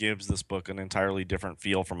that it gives this book an entirely different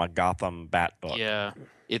feel from a Gotham Bat book. Yeah,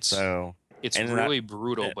 it's really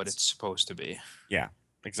brutal, but it's supposed to be. Yeah,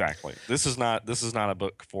 exactly. This is not a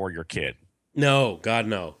book for your kid. No, God,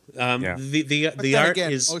 no. The art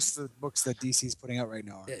again, is most of the books that DC's putting out right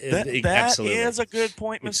now. That is a good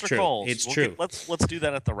point, Mr. Coles. It's true. Let's do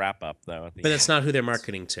that at the wrap up, though. But that's not who they're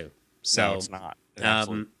marketing to. So no, it's not.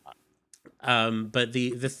 Absolutely not. But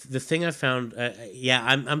the thing I found,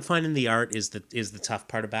 I'm finding the art is the tough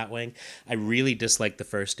part of Batwing. I really disliked the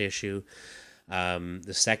first issue.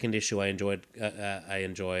 The second issue I enjoyed,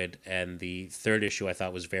 and the third issue I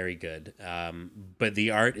thought was very good. But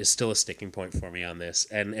the art is still a sticking point for me on this,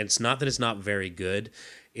 and it's not that it's not very good;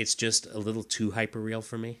 it's just a little too hyper real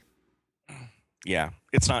for me. Yeah,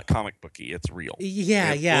 it's not comic booky; it's real.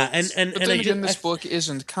 Yeah. And then again, this book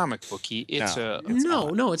isn't comic booky. It's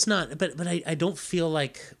no, it's not. But I don't feel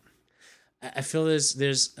like I feel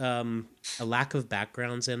there's a lack of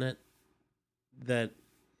backgrounds in it that.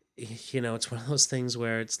 It's one of those things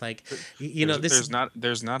where it's like, there's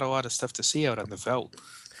not a lot of stuff to see out on the veldt.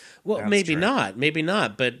 Well, that's maybe true.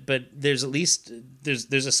 not, but there's at least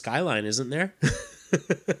there's a skyline, isn't there?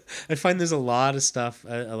 I find there's a lot of stuff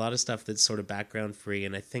that's sort of background free,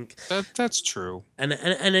 and I think that's true. And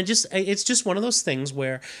it's just one of those things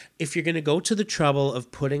where if you're going to go to the trouble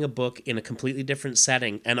of putting a book in a completely different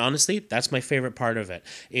setting, and honestly, that's my favorite part of it,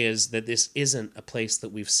 is that this isn't a place that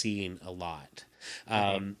we've seen a lot.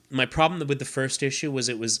 My problem with the first issue was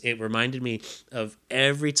it reminded me of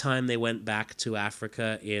every time they went back to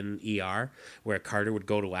Africa in ER, where Carter would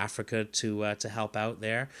go to Africa to help out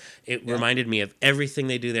there. It reminded me of everything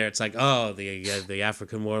they do there. It's like, the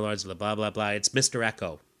African warlords, blah blah blah. It's Mr.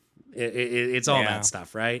 Echo. It's all that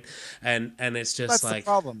stuff, right? And it's just that's the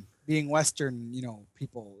problem. Being Western,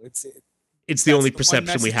 people, it's the That's only the one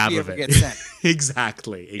perception we message have we of ever it. get sent.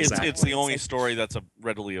 Exactly. It's the only story that's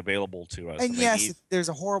readily available to us. And they yes, need- there's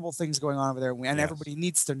a horrible things going on over there, and Yes. everybody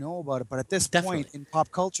needs to know about it. But at this Definitely. point in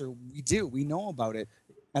pop culture, we know about it,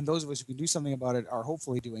 and those of us who can do something about it are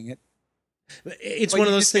hopefully doing it. It's But one you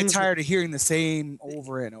of those just get things. tired of hearing the same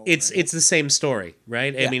over and over. It's and over. the same story,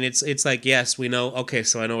 right? I Yeah. mean, it's like, yes, we know. Okay,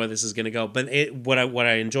 so I know where this is going to go. But what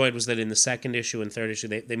I enjoyed was that in the second issue and third issue,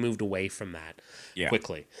 they moved away from that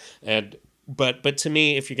quickly. And but to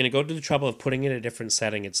me, if you're going to go to the trouble of putting it in a different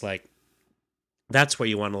setting, it's like that's where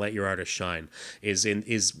you want to let your artist shine is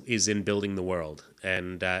in building the world.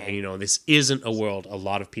 And this isn't a world a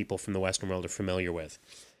lot of people from the Western world are familiar with.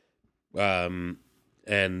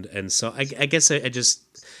 And so I guess I just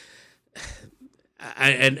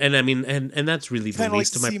I mean that's really the kind of like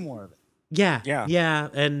least to of my see more of it. yeah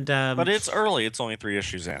and but it's early. It's only 3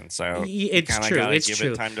 issues in, so it's you true. gotta It's give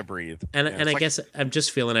true. it time to breathe. And Yeah, and I it's guess I'm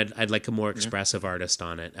just feeling I'd like a more expressive artist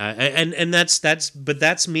on it. And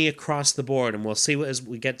that's me across the board. And we'll see as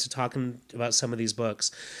we get to talking about some of these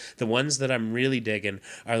books. The ones that I'm really digging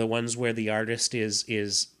are the ones where the artist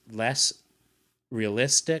is less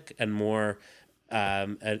realistic and more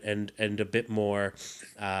and a bit more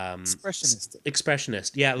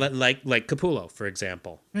expressionist. Yeah, like Capullo, for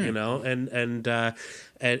example. You know, and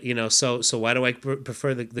so why do I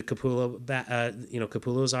prefer the Capullo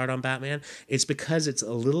Capullo's art on Batman? It's because it's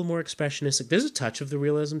a little more expressionistic. There's a touch of the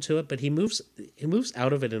realism to it, but he moves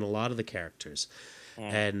out of it in a lot of the characters.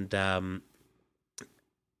 And I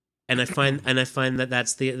find that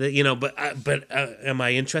that's but am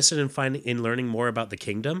I interested in learning more about the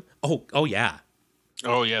Kingdom? Oh yeah.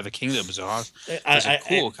 Oh yeah, the Kingdom is awesome. It's a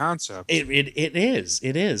cool concept. It is,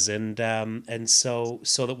 and so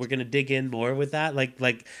that we're gonna dig in more with that.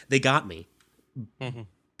 Like they got me,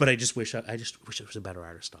 but I just wish it was a better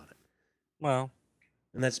artist on it. Well,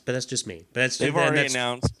 and that's just me. But they've already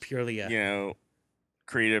announced purely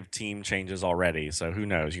creative team changes already. So who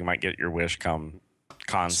knows? You might get your wish come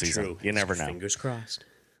con season. True. You never know. Fingers crossed.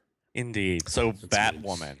 Indeed. So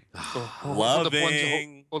Batwoman, Hold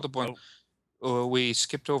up one. Oh, we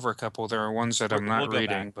skipped over a couple. There are ones that I'm not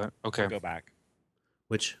reading, but okay. We'll go back.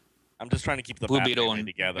 Which? I'm just trying to keep the Blue Bat Beetle family and-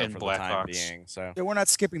 together and for Black the time Hawks. being. So Yeah, we're not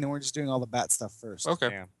skipping them. We're just doing all the bat stuff first. Okay.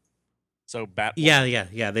 yeah. So Batwoman.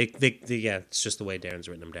 Yeah. They it's just the way Darren's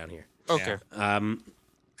written them down here. Okay.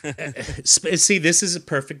 See, this is a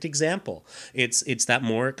perfect example. It's that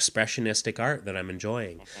more expressionistic art that I'm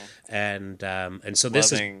enjoying, and so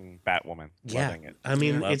this Loving Batwoman. Loving it. I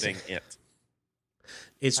mean, Loving it.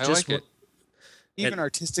 it's I just like it. Even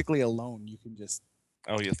artistically alone, you can just.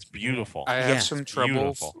 Oh, it's beautiful. I have some trouble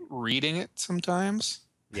beautiful. reading it sometimes.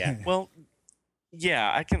 yeah. Well,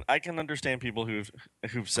 yeah, I can understand people who've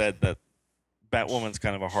said that Batwoman's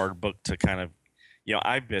kind of a hard book to kind of,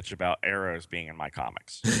 I bitch about arrows being in my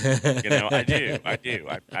comics. I do.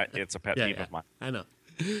 It's a pet peeve of mine. I know.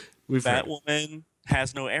 Batwoman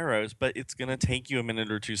has no arrows, but it's going to take you a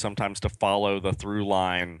minute or two sometimes to follow the through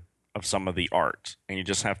line of some of the art, and you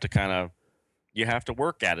just have to you have to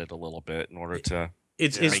work at it a little bit in order to.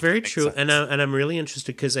 It's very true, and I'm really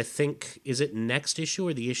interested because I think is it next issue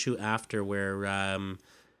or the issue after where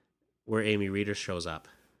Amy Reeder shows up.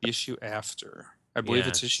 Issue after, I believe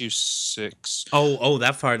it's issue 6. Oh,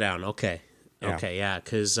 that far down. Okay. Yeah. Okay, yeah,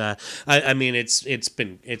 because I mean it's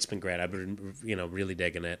been great. I've been really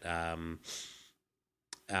digging it.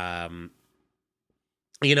 And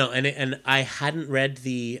I hadn't read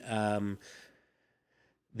the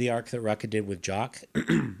arc that Rucka did with Jock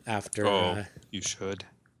after. You should.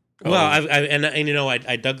 Well,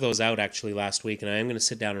 I dug those out actually last week, and I am going to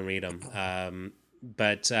sit down and read them.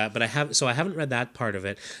 But I haven't read that part of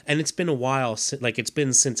it, and it's been a while it's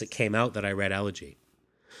been since it came out that I read Elegy,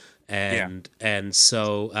 and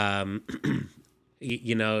so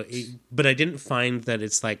but I didn't find that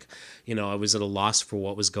it's I was at a loss for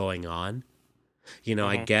what was going on.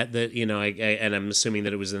 I get that, and I'm assuming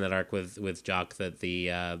that it was in that arc with Jock that the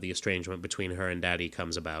estrangement between her and Daddy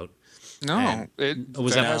comes about. No,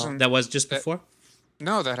 that was just before.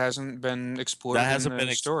 No, that hasn't been explored. That hasn't in been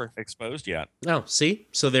the story exposed yet. Oh, see,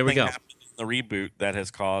 so there we go. The reboot that has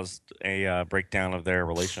caused a breakdown of their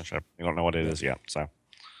relationship. We don't know what it is yet. So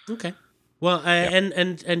okay. Well,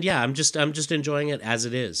 and yeah, I'm just enjoying it as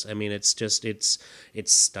it is. I mean, it's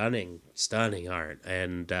stunning art,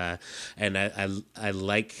 and I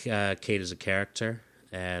like Kate as a character,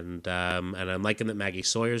 and I'm liking that Maggie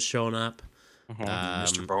Sawyer's showing up,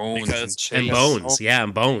 Mr. Bones and Bones,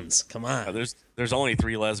 and Bones. Come on, there's only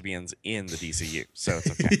 3 lesbians in the DCU, so it's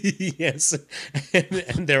okay. Yes,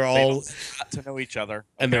 and they're all got to know each other,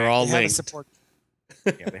 and they're all They have a linked. support.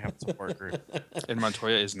 Yeah, they have a support group, and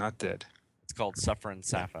Montoya is not dead. It's called Suffering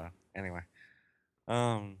Sappho. Anyway,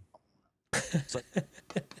 so,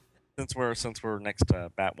 since we're next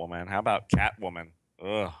to Batwoman, how about Catwoman?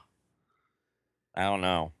 Ugh, I don't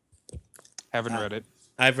know. Haven't read it.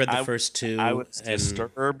 I've read the first two. I was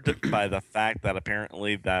disturbed by the fact that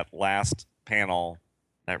apparently that last panel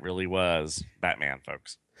that really was Batman,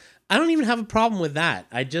 folks. I don't even have a problem with that.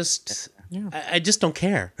 I just don't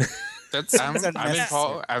care.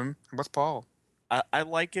 I'm with Paul. I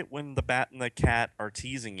like it when the bat and the cat are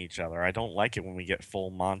teasing each other. I don't like it when we get full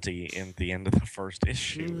Monty in the end of the first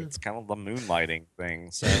issue. It's kind of the moonlighting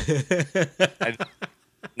thing. So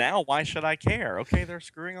now why should I care? Okay, they're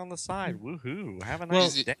screwing on the side. Woohoo! Have a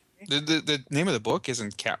nice day. The name of the book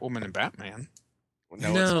isn't Catwoman and Batman.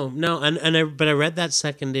 No, but I read that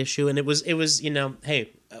second issue, and it was hey,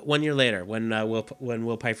 1 year later when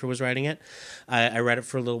Will Pfeiffer was writing it, I read it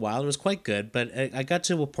for a little while. And it was quite good, but I got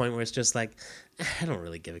to a point where it's just like I don't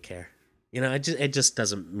really give a care. It just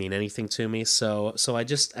doesn't mean anything to me. So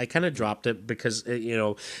I kind of dropped it because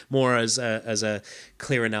more as a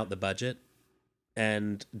clearing out the budget,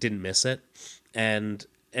 and didn't miss it, and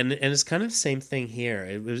it's kind of the same thing here.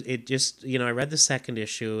 It just I read the second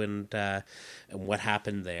issue and what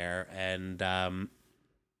happened there, and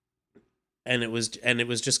it was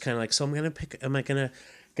just kind of like, so am I gonna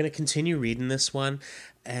continue reading this one?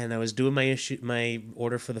 And I was doing my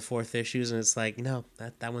order for the fourth issues, and it's like, no,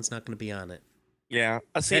 that one's not going to be on it. Yeah,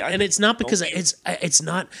 and it's not because it's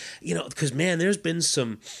not because man, there's been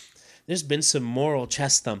some moral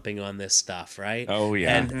chest thumping on this stuff, right? Oh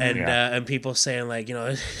yeah, and people saying like,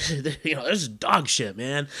 this is dog shit,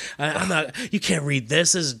 man. I'm not. You can't read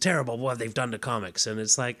this. This is terrible. What they've done to comics, and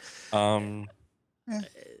it's like, I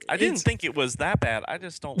didn't think it was that bad. I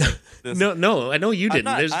just don't like this. No, I know you didn't.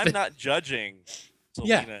 I'm not judging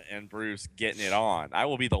Selena and Bruce getting it on. I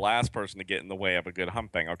will be the last person to get in the way of a good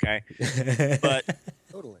humping. Okay, but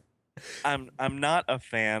Totally. I'm not a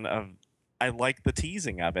fan of. I like the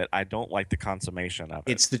teasing of it. I don't like the consummation of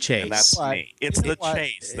it. It's the chase. And that's me. It's the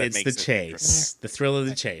chase that makes it. It's the chase. The thrill of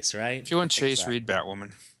the chase, right? If you want chase, read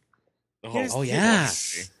Batwoman. Oh yeah.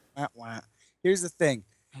 Here's the thing.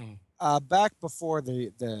 Back before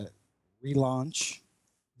the relaunch,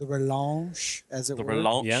 as it were. The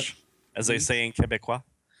relaunch, as they say in Quebecois.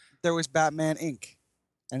 There was Batman Inc.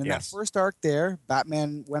 And in that first arc there,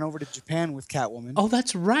 Batman went over to Japan with Catwoman. Oh,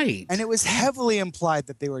 that's right. And it was heavily implied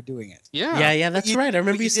that they were doing it. Yeah, that's right. I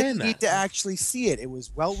remember you saying that. You didn't need to actually see it. It was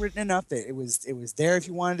well written enough that it was there if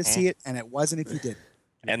you wanted to see it, and it wasn't if you didn't.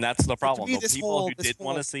 And that's the problem. Me, the people who did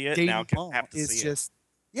want to see it now have to see it.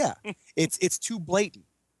 Yeah, it's too blatant.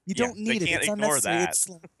 You don't need it. It's unnecessary.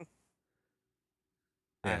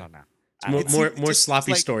 That. I don't know. More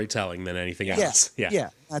sloppy storytelling than anything else. Yeah,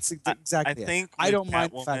 that's exactly it. I don't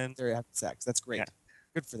mind the fact that they're having sex. That's great. Yeah.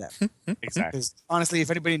 Good for them. Exactly. Because honestly,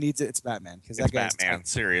 if anybody needs it, it's Batman. Because that guy's Batman.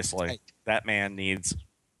 Seriously, that man needs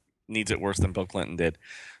it worse than Bill Clinton did.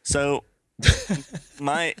 So,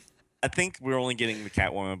 I think we're only getting the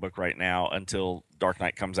Catwoman book right now until Dark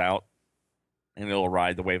Knight comes out, and it'll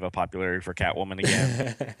ride the wave of popularity for Catwoman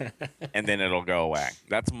again, and then it'll go away.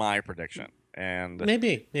 That's my prediction. And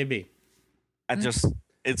maybe.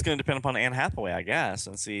 It's going to depend upon Anne Hathaway, I guess,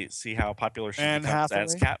 and see how popular she becomes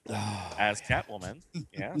as Catwoman.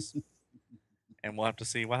 Yes, and we'll have to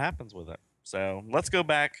see what happens with it. So let's go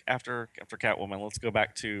back after Catwoman. Let's go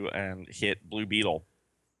back to and hit Blue Beetle.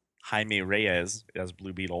 Jaime Reyes as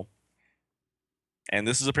Blue Beetle, and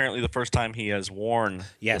this is apparently the first time he has worn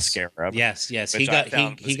the Scarab. Yes. He got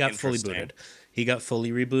fully booted. He got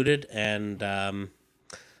fully rebooted, and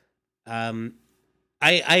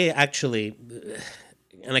I actually,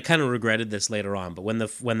 and I kind of regretted this later on, but when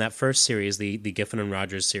that first series, the Giffen and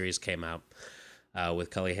Rogers series came out, with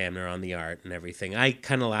Cully Hamner on the art and everything, I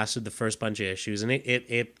kind of lasted the first bunch of issues, and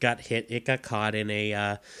it got caught in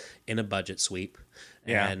a budget sweep,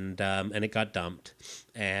 and it got dumped,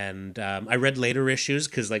 and I read later issues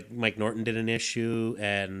because like Mike Norton did an issue,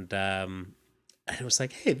 and it was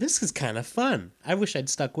like, hey, this is kind of fun. I wish I'd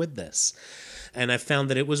stuck with this, and I found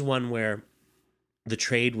that it was one where the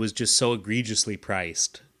trade was just so egregiously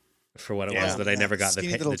priced for what it was that I never got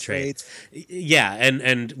the trade. Yeah,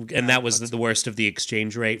 and that was the worst of the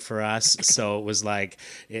exchange rate for us. So it was like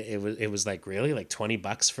it was like, really, like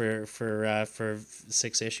 $20 for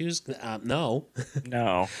 6 issues? No,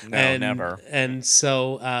 never. And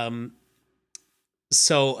so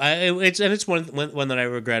it's one that I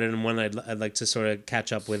regretted, and one I'd like to sort of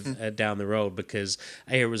catch up with down the road, because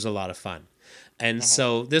I hear it was a lot of fun. And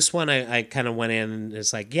so this one, I kind of went in and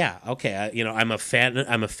it's like, yeah, okay, I'm a fan of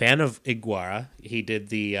Iguara. He did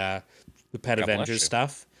the Pet Avengers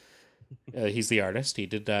stuff, He's the artist. He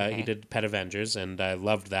did Pet Avengers, and I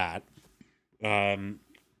loved that. And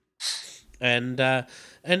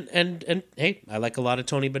hey, I like a lot of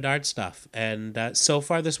Tony Bedard stuff, and so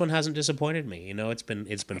far this one hasn't disappointed me. You know, it's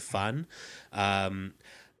been fun.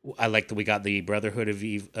 I like that we got the Brotherhood of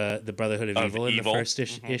Evil in the first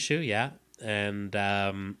issue, yeah, and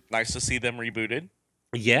nice to see them rebooted.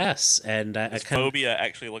 Yes, and Phobia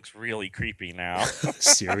actually looks really creepy now.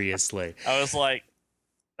 Seriously, I was like,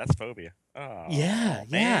 that's Phobia. Oh, yeah.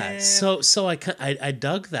 man. So I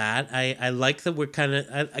dug that. I like that we're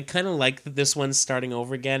I kind of like that this one's starting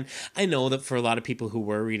over again. I know that for a lot of people who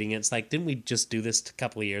were reading it, it's like, didn't we just do this a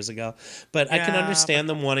couple of years ago? But I can understand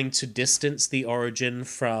them wanting to distance the origin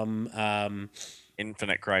from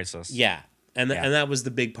Infinite Crisis. Yeah. And that was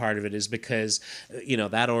the big part of it, is because, you know,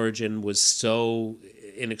 that origin was so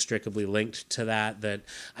inextricably linked to that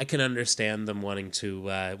I can understand them wanting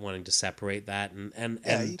to separate that and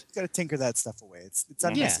you got to tinker that stuff away. It's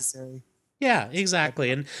unnecessary. Yeah,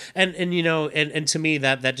 exactly. And you know, and to me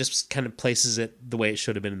that just kind of places it the way it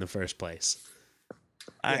should have been in the first place.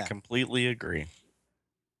 I completely agree.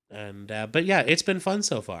 And but yeah, it's been fun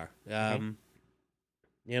so far.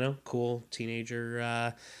 You know, cool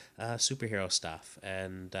teenager superhero stuff,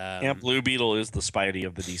 and Blue Beetle is the Spidey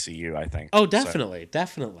of the DCU, I think. Oh, definitely.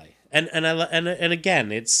 And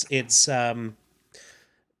again, it's you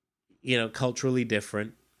know, culturally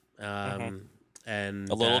different, and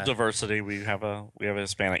a little diversity. We have a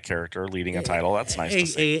Hispanic character leading a title. That's nice to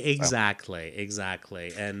see. Exactly,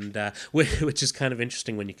 and which is kind of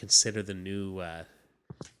interesting when you consider the new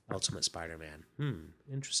Ultimate Spider-Man.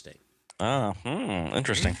 Interesting.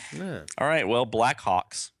 Interesting. Yeah. All right, well,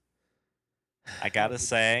 Blackhawks. I gotta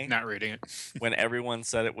say, not reading it. When everyone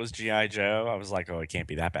said it was G.I. Joe, I was like, oh, it can't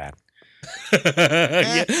be that bad.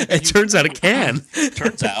 Yeah, it turns out it can.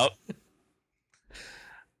 Turns out,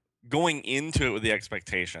 going into it with the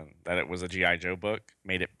expectation that it was a G.I. Joe book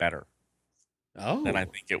made it better than I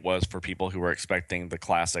think it was for people who were expecting the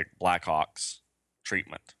classic Blackhawks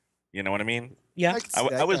treatment. You know what I mean? Yeah,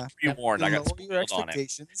 I was pre-warned. I got your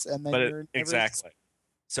expectations, on it. And then but exactly.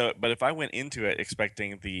 So, but if I went into it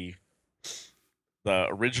expecting the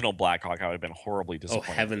original Blackhawk, I would have been horribly disappointed.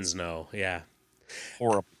 Oh heavens, no! Yeah,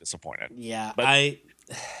 horribly disappointed. Yeah, but I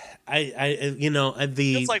you know,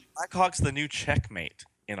 it's like Blackhawk's the new Checkmate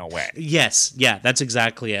in a way. Yes, yeah, that's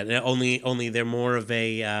exactly it. Only they're more of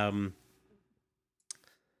a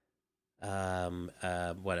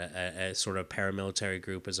a sort of paramilitary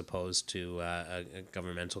group as opposed to a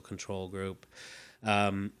governmental control group.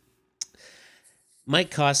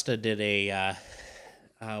 Mike Costa did a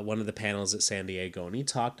one of the panels at San Diego, and he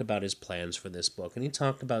talked about his plans for this book, and he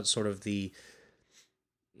talked about sort of the,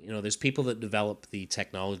 you know, there's people that develop the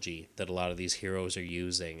technology that a lot of these heroes are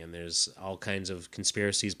using, and there's all kinds of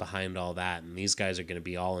conspiracies behind all that, and these guys are going to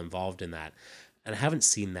be all involved in that, and I haven't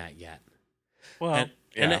seen that yet. Well,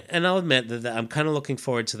 and I'll admit that I'm kind of looking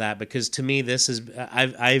forward to that, because to me this is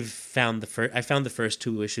I found the first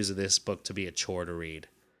two issues of this book to be a chore to read.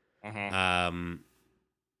 I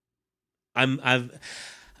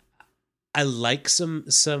like some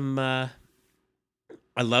I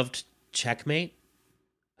loved Checkmate.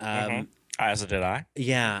 As did I.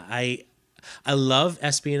 Yeah, I love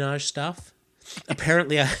espionage stuff.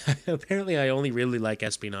 Apparently I only really like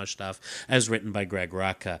espionage stuff as written by Greg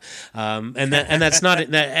Rucka, and that's not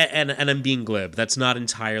and I'm being glib. That's not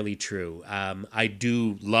entirely true. I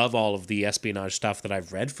do love all of the espionage stuff that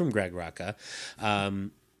I've read from Greg Rucka.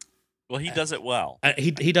 Well, he does it well.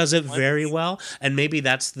 He does it very well, and maybe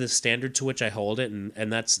that's the standard to which I hold it,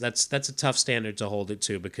 and that's a tough standard to hold it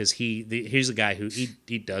to, because he's a guy who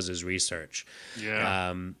he does his research.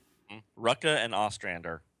 Yeah. Rucka and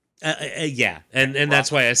Ostrander. Yeah, and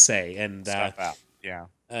that's why I say and stuff out. Yeah.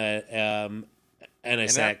 And I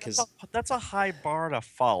say that because that's a high bar to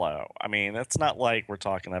follow. I mean, it's not like we're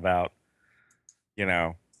talking about,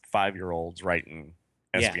 5-year-olds writing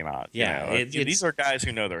espionage. Yeah. These are guys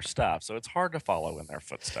who know their stuff, so it's hard to follow in their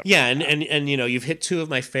footsteps. Yeah, and you've hit two of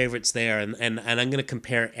my favorites there, and I'm going to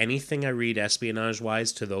compare anything I read espionage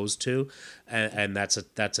wise to those two, and that's a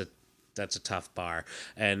tough bar,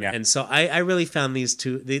 and so I really found these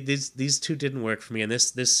two didn't work for me, and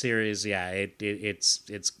this series,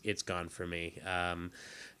 it's gone for me.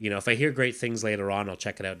 If I hear great things later on, I'll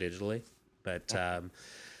check it out digitally, but I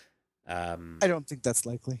don't think that's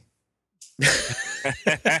likely.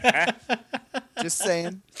 Just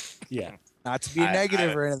saying. Yeah. Not to be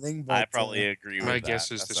negative or anything, but I probably agree with that. My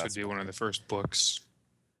guess is this would be one of the first books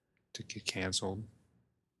to get canceled.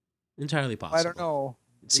 Entirely possible. I don't know.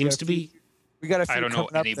 It seems to be. We got a few I don't know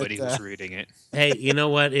coming up anybody that, who's reading it. Hey, you know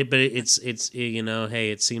what? It's you know,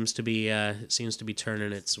 hey, it seems to be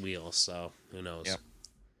turning its wheels. So who knows?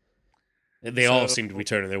 Yep. They all seem to be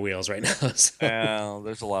turning their wheels right now. So.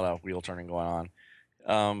 There's a lot of wheel turning going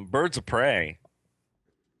on. Birds of Prey.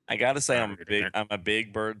 I gotta say, I'm a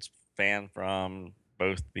big Birds fan from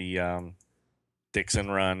both the Dixon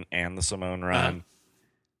run and the Simone run,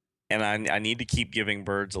 and I need to keep giving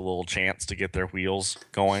Birds a little chance to get their wheels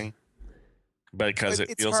going, because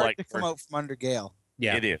it feels hard like to come out from under Gale.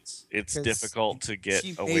 Yeah, it is. It's difficult to get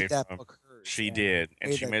she away made that from. book hers, She did,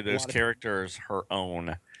 and she made those characters her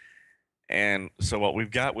own. And so what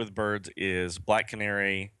we've got with Birds is Black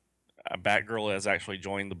Canary. Batgirl has actually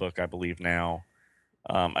joined the book, I believe now.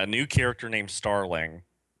 A new character named Starling,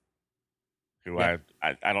 who I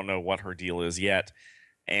don't know what her deal is yet,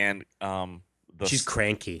 and she's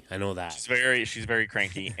cranky. I know that. She's very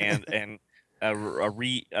cranky, and a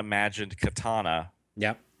reimagined Katana.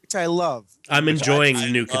 Yep. Which I love. I'm enjoying the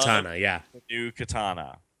new Katana. Yeah. New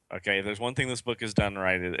Katana. Okay, if there's one thing this book has done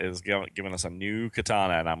right, it is giving us a new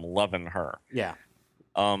Katana, and I'm loving her. Yeah.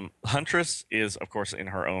 Huntress is, of course, in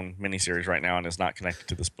her own miniseries right now and is not connected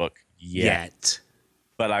to this book yet.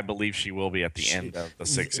 But I believe she will be at the end of the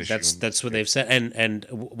 6th issue. That's what they've said, and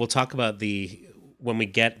we'll talk about when we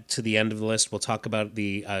get to the end of the list. We'll talk about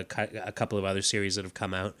a couple of other series that have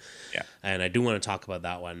come out. Yeah, and I do want to talk about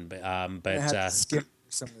that one, but I have to skip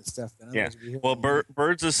some of the stuff. Then yeah. Well,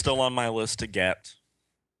 Birds is still on my list to get.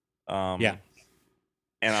 Yeah,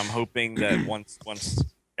 and I'm hoping that once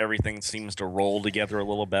everything seems to roll together a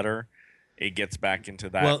little better, it gets back into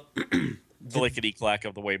that clickety clack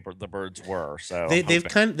of the way the Birds were. So they've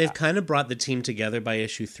kind of brought the team together by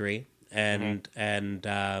issue 3, and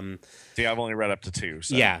see, I've only read up to 2.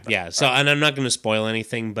 So yeah. So and I'm not going to spoil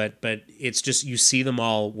anything, but it's just you see them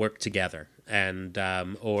all work together. And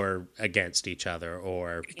or against each other,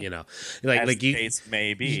 or like you case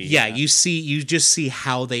may be. Yeah, you just see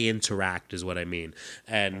how they interact is what I mean,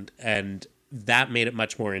 and that made it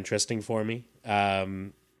much more interesting for me.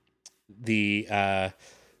 Saya's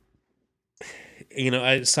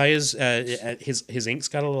his ink's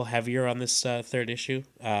got a little heavier on this 3rd issue.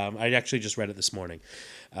 I actually just read it this morning.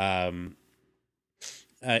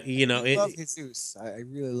 I love Jesus. I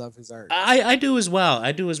really love his art. I do as well.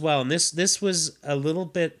 And this was a little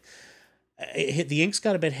bit. The ink's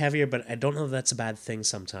got a bit heavier, but I don't know if that's a bad thing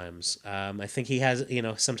sometimes. I think he has,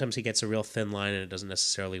 sometimes he gets a real thin line and it doesn't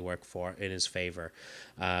necessarily work in his favor.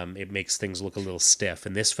 It makes things look a little stiff,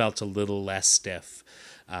 and this felt a little less stiff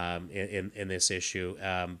in this issue.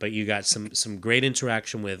 But you got some great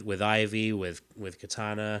interaction with Ivy, with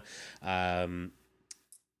Katana.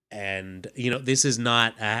 And this is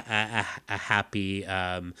not a happy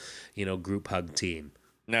group hug team.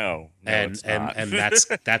 No, and it's not. and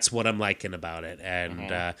that's what I'm liking about it.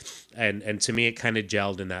 And and to me, it kind of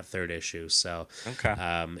gelled in that 3rd issue. So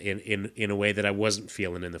in a way that I wasn't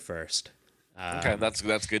feeling in the first. Okay,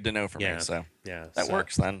 that's good to know for me. So that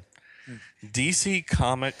works then. DC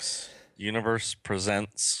Comics Universe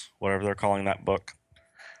Presents, whatever they're calling that book.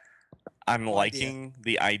 I'm liking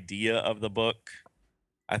the idea of the book.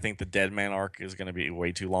 I think the Dead Man arc is going to be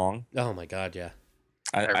way too long. Oh my god, yeah.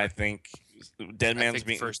 I think Dead Man's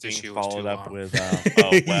being followed up with.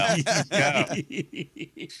 Oh well,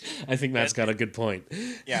 I think that's got a good point.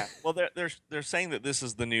 Yeah, well, they're saying that this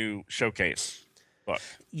is the new showcase book.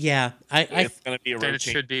 Yeah, it's going to be it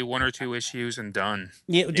should be 1 or 2 issues and done.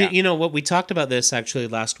 Yeah, you know what, we talked about this actually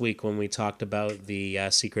last week when we talked about the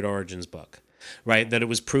Secret Origins book. Right, that it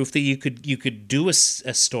was proof that you could do a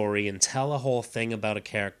story and tell a whole thing about a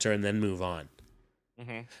character and then move on.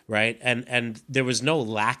 Mm-hmm. Right, and there was no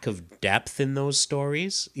lack of depth in those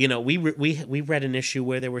stories. We read an issue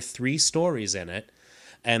where there were 3 stories in it,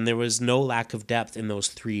 and there was no lack of depth in those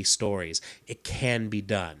 3 stories. It can be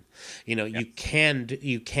done. You can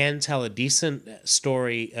tell a decent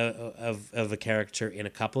story of a character in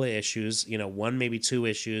a couple of issues, 1 maybe 2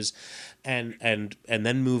 issues, and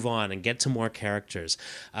then move on and get to more characters.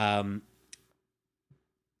 To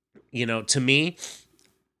me,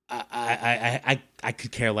 I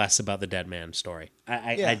could care less about the Dead Man story.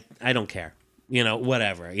 I don't care.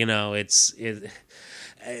 Whatever.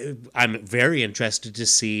 I'm very interested to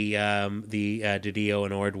see the Didio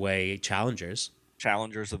and Ordway Challengers.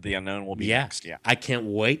 Challengers of the Unknown will be next. Yeah, I can't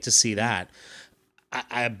wait to see that.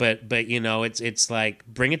 But it's like,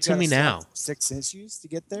 bring it to me now. 6 issues to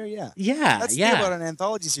get there. Yeah. That's the thing about an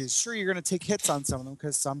anthology series. Sure, you're going to take hits on some of them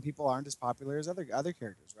because some people aren't as popular as other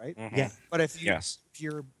characters, right? Mm-hmm. Yeah. But if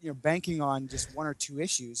you're banking on just 1 or 2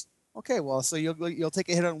 issues, Okay, well, so you'll take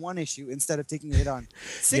a hit on one issue instead of taking a hit on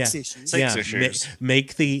six issues. Six issues.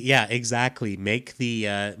 Make exactly. Make the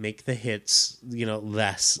hits,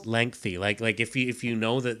 less lengthy. Like if you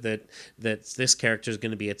know that this character is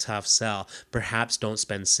going to be a tough sell, perhaps don't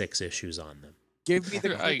spend 6 issues on them. Give me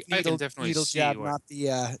the I quick can definitely needle see jab, what- not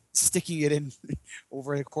the sticking it in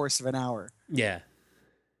over the course of an hour. Yeah.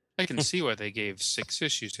 I can see why they gave 6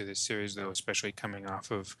 issues to this series, though, especially coming off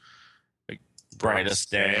of like Brightest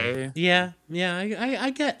Day. Yeah,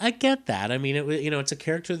 I get that. I mean, it's a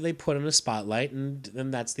character that they put in a spotlight, and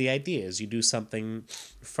that's the idea, is you do something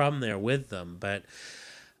from there with them. But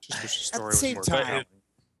Just wish the At story the was same more time- compelling.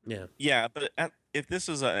 yeah, Yeah, but if this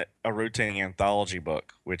is a rotating anthology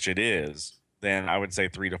book, which it is, then I would say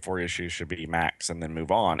 3 to 4 issues should be max, and then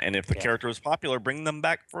move on. And if the character is popular, bring them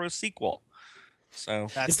back for a sequel. So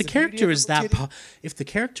That's if the beauty character of is that rotating- if the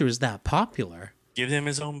character is that popular, give him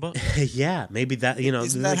his own book. yeah, maybe that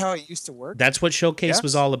Isn't that how it used to work? that's what Showcase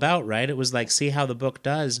was Yes. all about, right? It was like, see how the book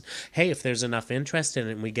does. Hey, if there's enough interest in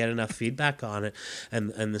it and we get enough feedback on it,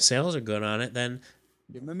 and the sales are good on it, then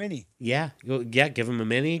Give them a mini. give them a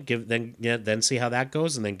mini. Then see how that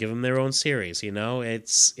goes, and then give them their own series.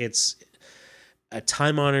 It's a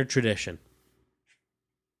time-honored tradition.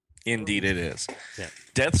 Indeed, it is. Yeah.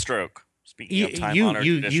 Deathstroke. Speaking of time You honored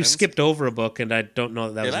you skipped over a book, and I don't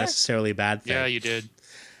know that was Did I? necessarily a bad thing. Yeah, you did.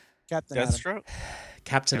 Captain Adam. Deathstroke.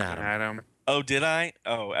 Captain Adam. Adam. Oh, did I?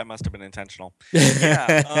 Oh, that must have been intentional.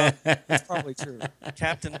 Yeah, That's probably true.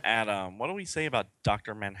 Captain Adam. What do we say about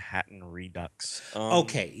Dr. Manhattan Redux?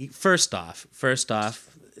 Okay, first off,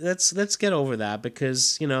 let's get over that,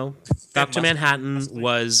 because Dr. Manhattan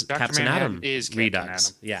was Dr. Captain Manhattan Adam is Captain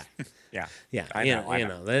Redux. Adam. Yeah, Yeah, yeah. I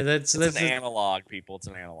know. That's it's an analog, people. It's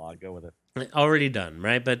an analog. Go with it. already done,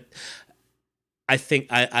 right? But I think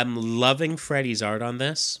I'm loving Freddie's art on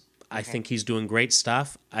this. I think he's doing great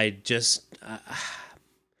stuff. I just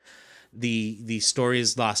the story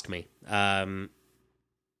has lost me.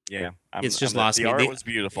 Yeah, It's just lost the me. art was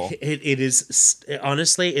beautiful. It is,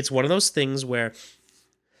 honestly, it's one of those things where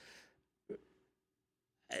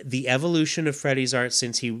the evolution of Freddie's art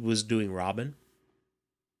since he was doing Robin.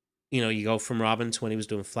 You go from Robin to when he was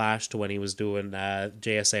doing Flash to when he was doing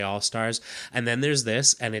JSA All Stars, and then there's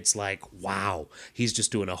this, and it's like, wow, he's just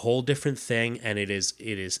doing a whole different thing, and it is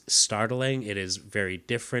startling. It is very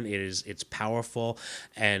different. It's powerful,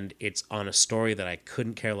 and it's on a story that I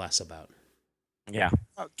couldn't care less about. Yeah,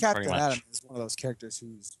 Captain much. Adam is one of those characters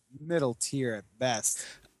who's middle tier at best.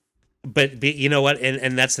 But you know what,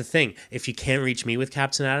 and that's the thing. If you can't reach me with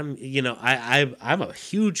Captain Adam, I'm a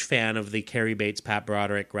huge fan of the Cary Bates, Pat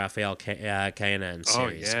Broderick, Raphael Kayanan Oh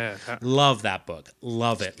series. yeah. Love that book.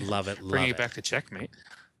 Love it. Bringing it back to Checkmate.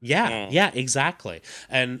 Yeah, exactly.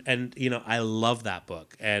 And I love that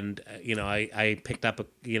book. And I picked up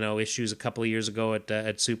issues a couple of years ago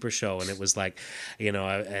at Super Show, and it was like,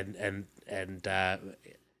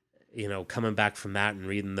 coming back from that and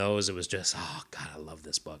reading those, it was just, oh God, I love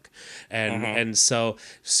this book. And so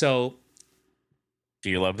do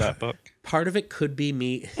you love that book? part of it could be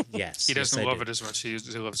me. Yes. He doesn't yes, I love do. it as much as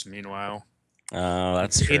he loves Meanwhile. Oh,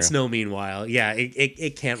 that's true. It's no Meanwhile. Yeah,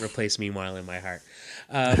 it can't replace Meanwhile in my heart.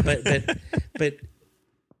 But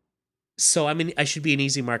so I mean, I should be an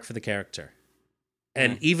easy mark for the character.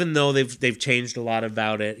 And even though they've changed a lot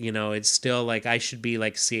about it, it's still like I should be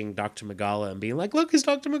like seeing Dr. Magala and being like, look, it's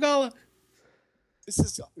Dr. Magala.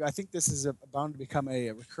 I think this is bound to become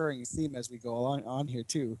a recurring theme as we go along on here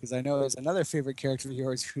too, because I know there's another favorite character of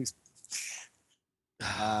yours who's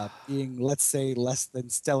being, let's say, less than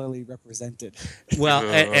stellarly represented. Well,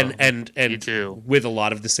 and Me too. with a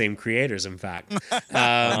lot of the same creators, in fact. We'll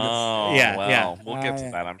get to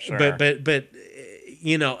that, I'm sure.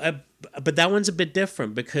 But that one's a bit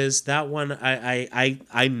different, because that one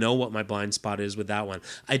I know what my blind spot is with that one.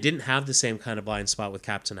 I didn't have the same kind of blind spot with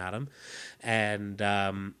Captain Adam, and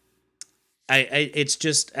it's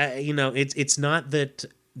just it's not that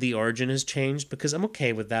the origin has changed, because I'm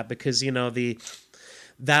okay with that, because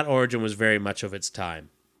that origin was very much of its time.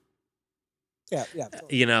 Yeah.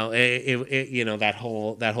 That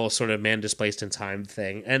whole sort of man displaced in time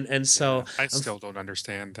thing, and so I still don't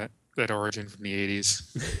understand that origin from the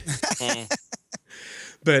 80s.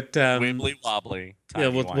 but Wibbly wobbly. yeah,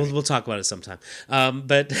 we'll talk about it sometime.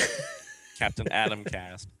 But Captain Adam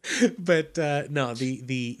cast. but no,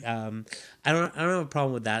 the I don't have a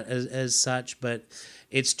problem with that as such, but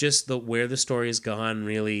it's just where the story has gone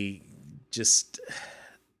really just.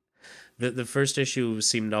 The first issue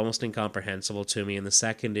seemed almost incomprehensible to me, and the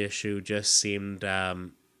second issue just seemed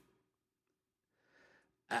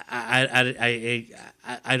I'm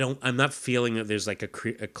not feeling that there's like a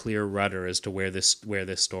clear rudder as to where this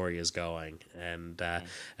story is going,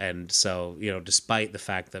 and so despite the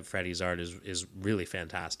fact that Freddie's art is really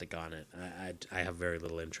fantastic on it, I have very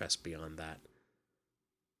little interest beyond that.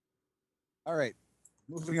 All right,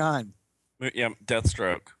 moving on. Yeah,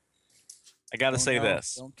 Deathstroke. I got to say know.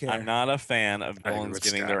 this. Don't care. I'm not a fan of I agree villains with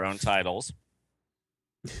getting Scott. their own titles.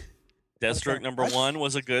 Deathstroke Okay. number 1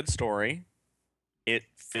 was a good story. It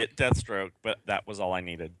fit Deathstroke, but that was all I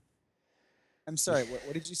needed. I'm sorry.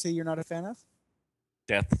 What did you say you're not a fan of?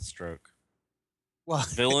 Deathstroke. Well,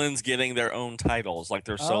 Villains getting their own titles, like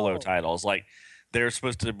their solo Oh. titles. Like they're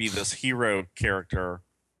supposed to be this hero character,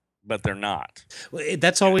 but they're not. Well,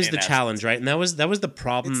 that's always In the essence. challenge, right? And that was the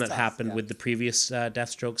problem It's that tough, happened yeah. with the previous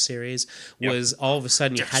Deathstroke series. Yep. Was all of a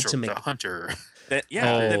sudden you had to Deathstroke make. the Hunter. That,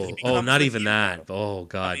 that he Oh, becomes not a even hero. that. Oh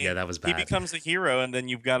God, I mean, yeah, that was He bad. becomes a hero, and then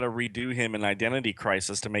you've got to redo him in Identity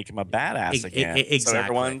Crisis to make him a badass again. So exactly.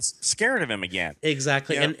 everyone's scared of him again.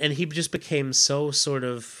 Exactly, Yeah. and he just became so sort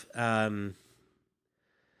of.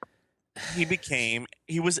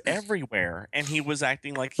 He was everywhere, and he was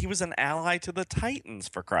acting like he was an ally to the Titans,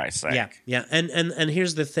 for Christ's sake. Yeah, and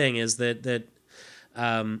here's the thing: is that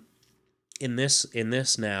in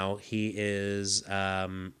this now he is.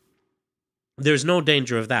 There's no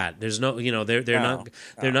danger of that. There's no,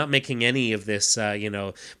 they're not making any of this.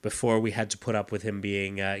 Before we had to put up with him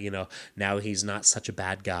being, now he's not such a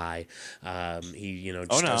bad guy. He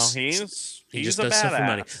He's just a does stuff for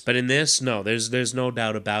money. badass. But in this, no, there's no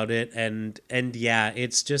doubt about it. And yeah,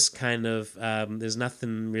 it's just kind of there's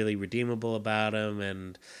nothing really redeemable about him,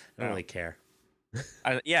 and I don't really care.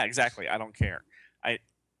 Yeah, exactly. I don't care.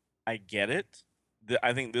 I get it.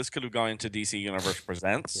 I think this could have gone into DC Universe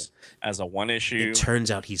Presents as a one issue. It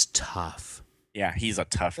turns out he's tough. Yeah, he's a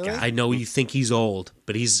tough Really? guy. I know you think he's old,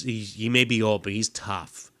 but he may be old, but he's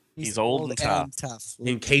tough. He's old and tough.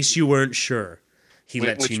 In case you weren't sure, he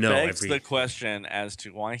lets Which you know begs every. the question as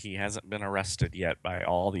to why he hasn't been arrested yet by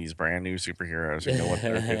all these brand new superheroes who know what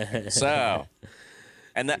they're doing. So,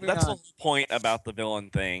 and that's the whole point about the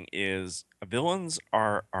villain thing is villains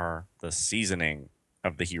are the seasoning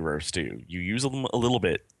of the hero stew. You use them a little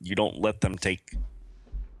bit. You don't let them take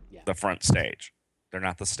the front stage. They're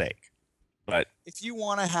not the steak. But If you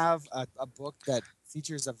want to have a book that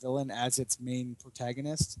features a villain as its main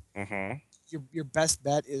protagonist, your best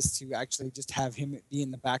bet is to actually just have him be in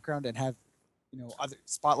the background and have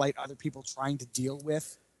spotlight other people trying to deal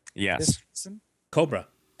with this person Cobra.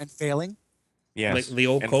 and failing. yes, Like the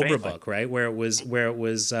old and Cobra failing. book, right? Where it was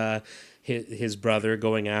his brother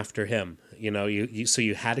going after him. So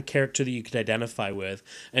you had a character that you could identify with,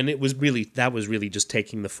 and that was really just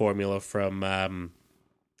taking the formula from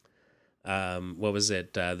what was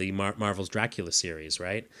it? The Marvel's Dracula series,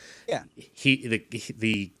 right? Yeah.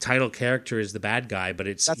 The title character is the bad guy, but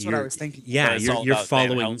That's what I was thinking. Yeah, But it's all you're about Van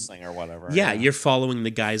following. Helsing or whatever. Yeah, you're following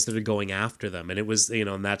the guys that are going after them, and it was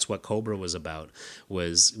and that's what Cobra was about.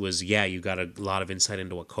 Was you got a lot of insight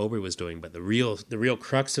into what Cobra was doing, but the real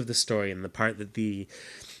crux of the story and the part that the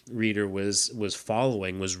reader was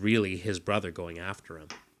following was really his brother going after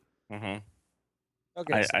him.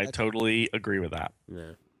 Okay, I totally agree with that.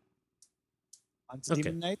 Yeah. On to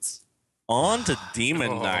Demon Knights. On to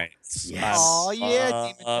Demon Knights. Yes. Oh yeah,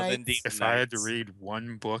 Demon Loving Knights. Demon If I had to Knights. read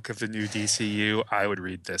one book of the new DCU, I would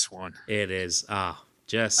read this one. It is.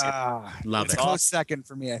 Just love It's it. a close second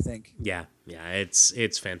for me, I think. Yeah,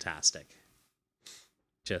 it's fantastic.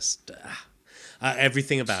 Just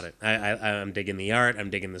everything about it. I'm digging the art. I'm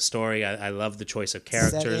digging the story. I love the choice of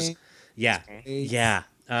characters. Setting. Yeah.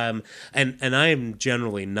 And I am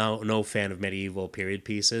generally no fan of medieval period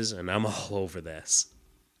pieces, and I'm all over this.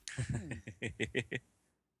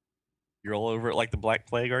 You're all over it like the Black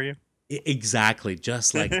Plague, are you? Exactly,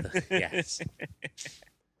 just like yes.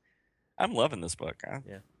 I'm loving this book.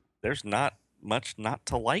 Yeah. There's not much not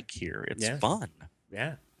to like here. It's fun.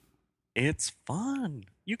 Yeah. It's fun.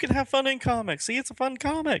 You can have fun in comics. See, it's a fun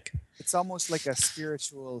comic. It's almost like a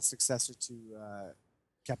spiritual successor to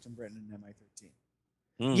Captain Britain and MI13.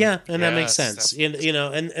 Yeah, and that makes Yes, sense.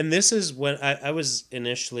 And this is when I was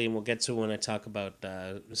initially, and we'll get to when I talk about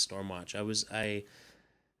Stormwatch. I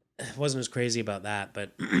wasn't as crazy about that,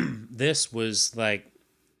 but this was like,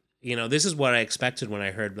 this is what I expected when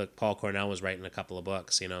I heard that Paul Cornell was writing a couple of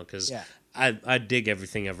books. Because I dig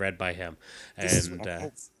everything I've read by him, This is and what I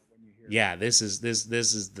hope for when you hear it. this is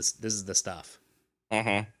the stuff.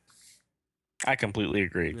 I completely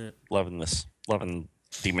agree. Yeah. Loving this. Loving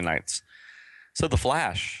Demon Knights. So the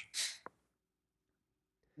Flash.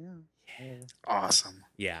 Yeah. Awesome.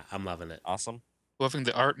 Yeah, I'm loving it. Awesome. Loving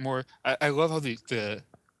the art more. I love how the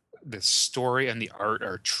the story and the art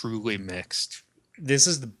are truly mixed. This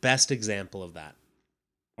is the best example of that.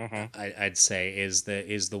 Mm-hmm. I'd say is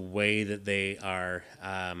the way that they're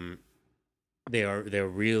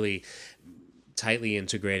really tightly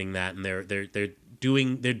integrating that, and they're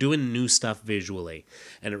doing new stuff visually,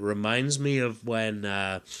 and it reminds me of when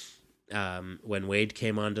Wade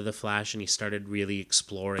came onto the Flash and he started really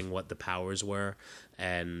exploring what the powers were,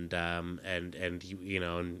 and he,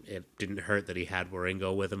 and it didn't hurt that he had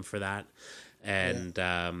Waringo with him for that, and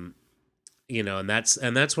and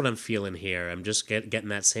that's what I'm feeling here. I'm just getting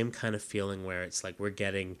that same kind of feeling where it's like we're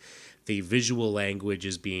getting the visual language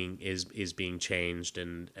is being changed,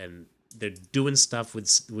 and they're doing stuff with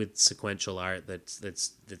sequential art that's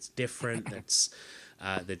different,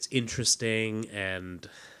 that's interesting, and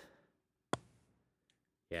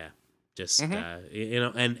just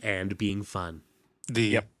and being fun.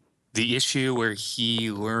 The issue where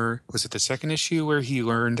he learned, was it the second issue where he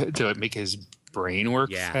learned to make his brain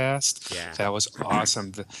work fast? Yeah. That was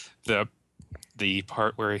awesome. The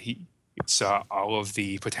part where he saw all of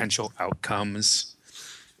the potential outcomes.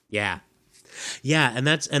 Yeah, and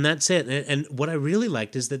that's it. And what I really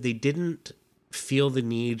liked is that they didn't feel the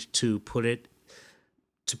need to put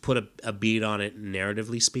a beat on it,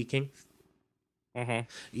 narratively speaking.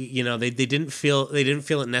 Mm-hmm. They didn't feel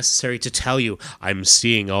it necessary to tell you I'm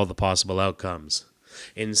seeing all the possible outcomes.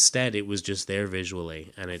 Instead, it was just there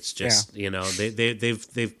visually, and it's just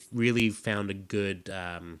they've really found a good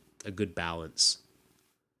balance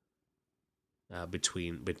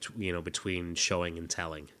between showing and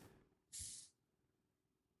telling.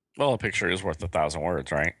 Well, a picture is worth 1,000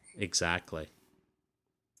 words, right? Exactly.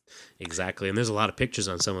 And there's a lot of pictures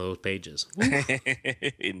on some of those pages.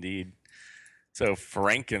 Indeed. So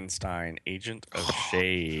Frankenstein, Agent of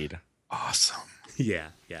Shade. Awesome. Yeah,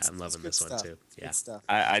 I'm loving this one too. Yeah. Good stuff.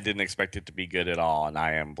 I didn't expect it to be good at all, and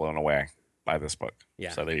I am blown away by this book.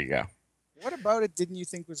 Yeah. So there you go. What about it didn't you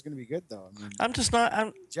think was going to be good, though? I mean, I'm just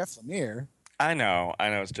not. Jeff Lemire. I know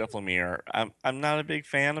it's Jeff Lemire. I'm not a big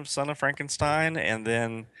fan of Son of Frankenstein, and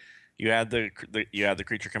then you add the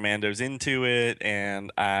Creature Commandos into it,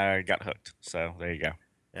 and I got hooked. So there you go.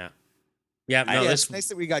 Yeah. No, it's nice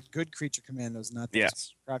that we got good Creature Commandos, not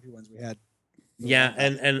those crappy ones we had. Yeah,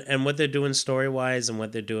 and what they're doing story wise and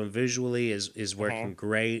what they're doing visually is working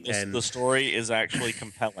great. And the story is actually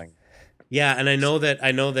compelling. Yeah, and I know that.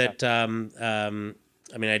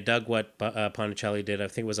 I mean, I dug what Ponticelli did. I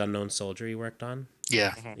think it was Unknown Soldier he worked on.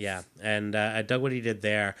 Yeah. Yeah, and I dug what he did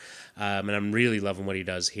there, and I'm really loving what he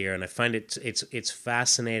does here. And I find it's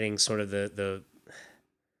fascinating, sort of the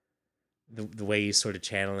way he's sort of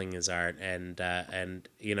channeling his art, and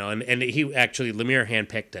he actually Lemire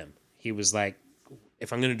handpicked him. He was like,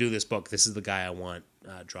 if I'm going to do this book, this is the guy I want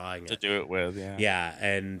drawing it. To do it with, yeah. Yeah,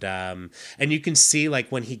 and you can see, like,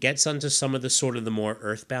 when he gets onto some of the sort of the more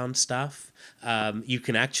earthbound stuff, you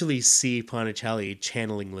can actually see Ponticelli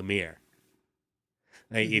channeling Lemire.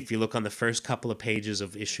 Like, if you look on the first couple of pages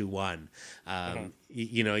of issue 1,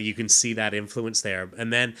 you can see that influence there,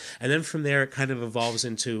 and then from there it kind of evolves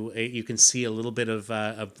into you can see a little bit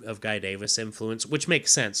of Guy Davis influence, which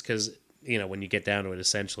makes sense because when you get down to it,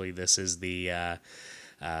 essentially this is the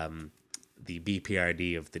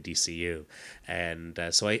BPRD of the DCU, and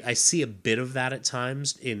so I see a bit of that at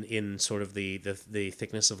times in sort of the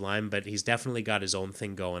thickness of line, but he's definitely got his own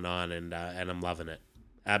thing going on, and I'm loving it,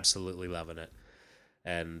 absolutely loving it.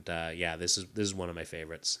 And this is one of my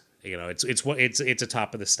favorites. It's a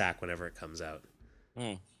top of the stack whenever it comes out.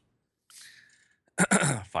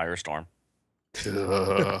 Firestorm.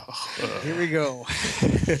 Here we go.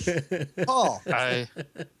 Paul,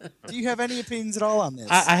 do you have any opinions at all on this?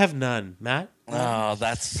 I have none. Matt? Oh,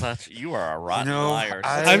 you are a rotten liar.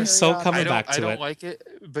 I'm so coming back to it. I don't like it,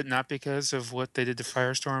 but not because of what they did to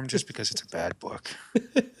Firestorm, just because it's a bad book.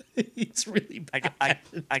 It's really bad.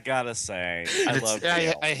 I gotta say, I love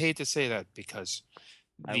Gale. I hate to say that because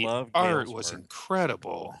the love art Gale's was work.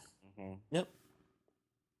 incredible. Mm-hmm. Yep.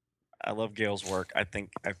 I love Gale's work. I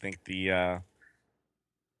think the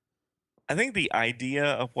idea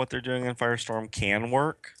of what they're doing in Firestorm can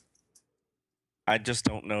work. I just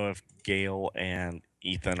don't know if Gale and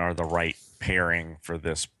Ethan are the right pairing for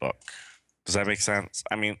this book. Does that make sense?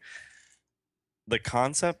 I mean, the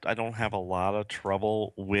concept I don't have a lot of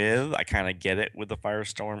trouble with. I kind of get it with the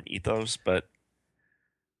Firestorm ethos, but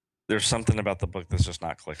there's something about the book that's just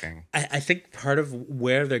not clicking. I think part of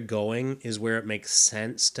where they're going is where it makes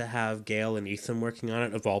sense to have Gale and Ethan working on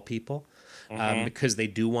it, of all people. Because they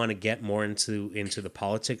do want to get more into the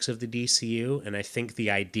politics of the DCU, and I think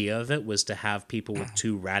the idea of it was to have people with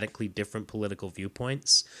two radically different political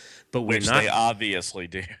viewpoints, but Which they obviously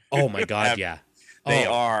do. Oh my God, yeah. They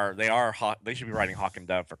are hawk. They should be writing Hawk and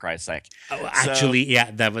Dove, for Christ's sake. Oh, actually,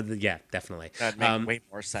 yeah, that would, yeah, definitely. That'd make way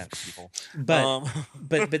more sense, people. But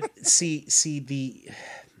see the,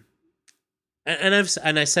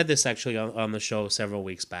 and I said this actually on the show several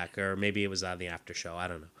weeks back, or maybe it was on the after show. I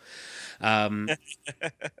don't know.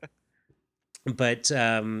 But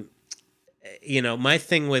my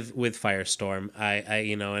thing with Firestorm, I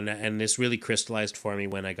and this really crystallized for me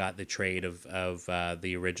when I got the trade of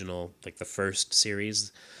the original, like the first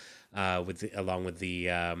series, along with the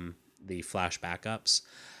Flash backups,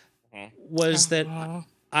 was that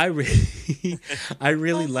I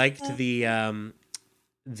really liked the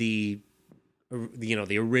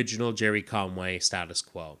original Jerry Conway status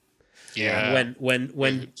quo. Yeah.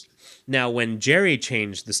 When Jerry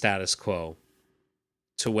changed the status quo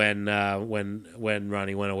to when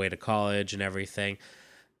Ronnie went away to college and everything,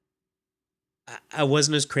 I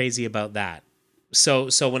wasn't as crazy about that. So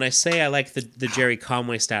when I say I like the Jerry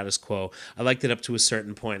Conway status quo, I liked it up to a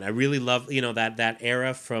certain point. I really love that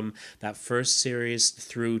era from that first series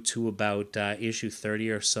through to about issue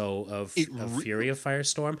 30 or so of Fury of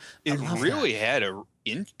Firestorm. It really had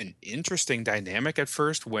an interesting dynamic at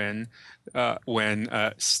first when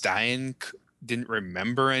Stein didn't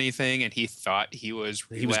remember anything and he thought he was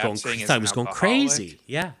going crazy.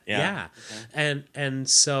 Yeah. And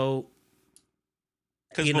so,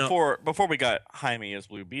 because before we got Jaime as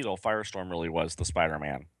Blue Beetle, Firestorm really was the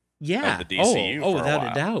Spider-Man. Yeah. Of the DCU for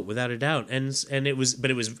without a doubt. And it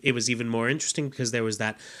was even more interesting because there was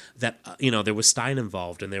that there was Stein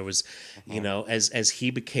involved, and there was as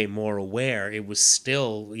he became more aware, it was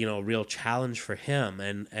still a real challenge for him,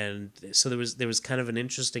 and so there was kind of an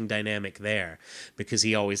interesting dynamic there because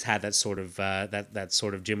he always had that sort of that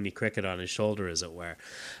sort of Jiminy Cricket on his shoulder, as it were.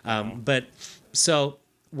 But so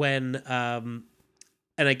when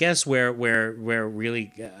and I guess where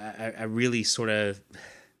really I really sort of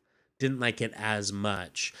didn't like it as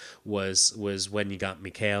much was when you got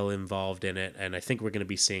Mikhail involved in it, and I think we're going to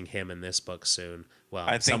be seeing him in this book soon. Well,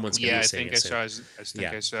 someone's going to be seeing it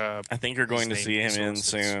soon. I think you're going to see him in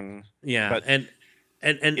soon. Yeah, but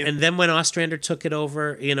and then when Ostrander took it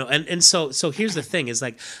over, and so here's the thing: is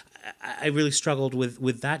like I really struggled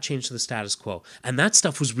with that change to the status quo, and that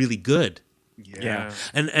stuff was really good. Yeah.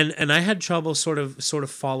 And I had trouble sort of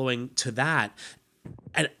following to that.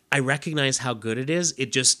 And I recognize how good it is.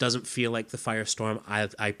 It just doesn't feel like the Firestorm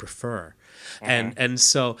I prefer. And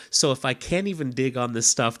so if I can't even dig on this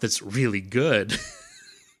stuff that's really good,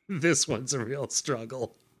 this one's a real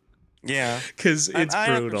struggle. Yeah. Because it's brutal.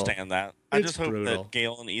 I understand that. I just hope that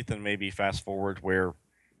Gale and Ethan maybe fast forward where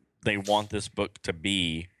they want this book to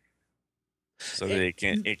be, so that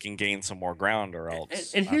it can gain some more ground, or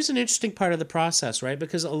else. And here's an interesting part of the process, right?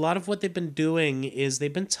 Because a lot of what they've been doing is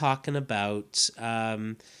they've been talking about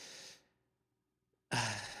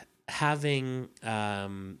having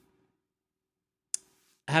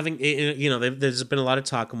there's been a lot of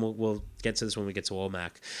talk, and we'll get to this when we get to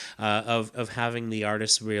Womack, of having the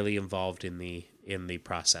artists really involved in the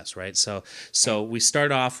process, right? So we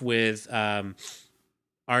start off with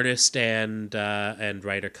artist and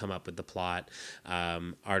writer come up with the plot.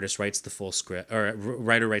 Artist writes the full script, or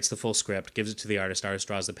writer writes the full script, gives it to the artist. Artist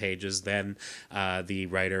draws the pages. Then the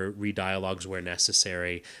writer redialogues where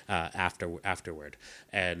necessary afterward.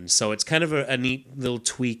 And so it's kind of a neat little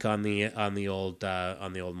tweak on the old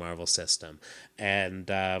Marvel system. And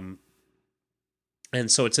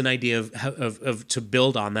so it's an idea of to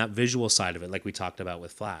build on that visual side of it, like we talked about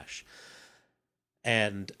with Flash.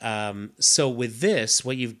 And so with this,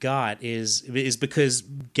 what you've got is because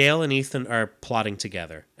Gale and Ethan are plotting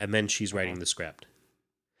together, and then she's writing the script,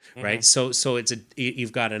 right? So it's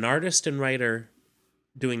you've got an artist and writer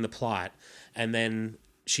doing the plot, and then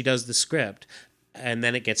she does the script, and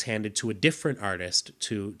then it gets handed to a different artist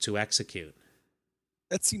to execute.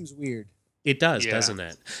 That seems weird. It does, doesn't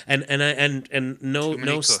it? And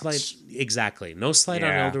no slight, exactly, no slight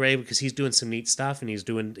on El Rey, because he's doing some neat stuff, and he's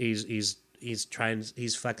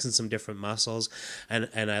flexing some different muscles, and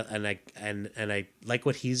I like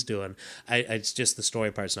what he's doing. It's just the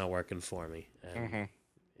story part's not working for me.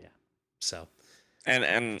 Yeah. So.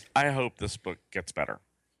 And I hope this book gets better,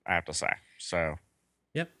 I have to say. So.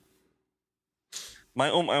 Yep. My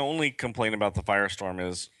only complaint about the Firestorm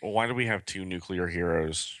is, why do we have two nuclear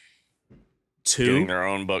heroes getting their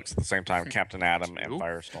own books at the same time, Captain Atom and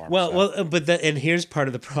Firestorm? And here's part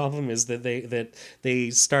of the problem is that they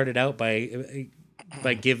started out by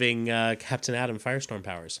giving Captain Atom Firestorm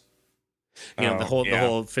powers.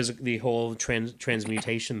 The whole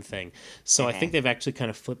transmutation thing. So I think they've actually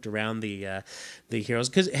kind of flipped around the heroes,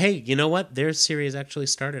 because hey, you know what? Their series actually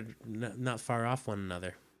started not far off one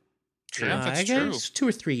another. Yeah, that's I true. guess 2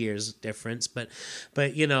 or 3 years difference, but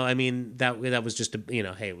I mean that was just a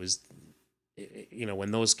hey, it was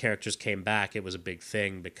when those characters came back, it was a big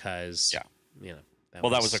thing because that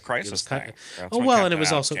was a crisis thing. Oh well, and it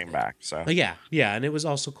was also came back. So yeah, and it was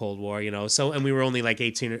also Cold War, So and we were only like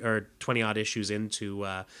 18 or 20 odd issues into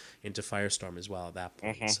Firestorm as well at that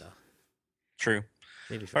point. So true.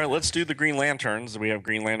 Maybe all right, let's do the Green Lanterns. We have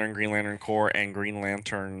Green Lantern Corps, and Green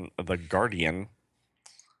Lantern the Guardian.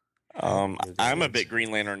 I'm a bit Green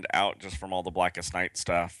Lanterned out just from all the Blackest Night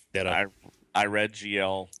stuff. I read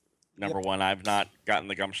GL #1. I've not gotten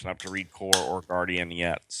the gumption up to read Corps or Guardian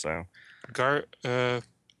yet. So,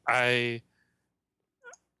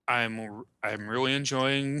 I'm really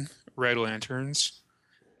enjoying Red Lanterns,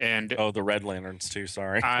 and the Red Lanterns too.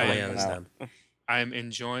 Sorry, I'm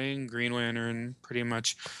enjoying Green Lantern pretty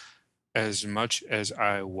much as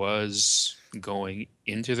I was going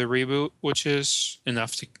into the reboot, which is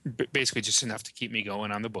basically just enough to keep me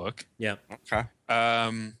going on the book. Yeah. Okay.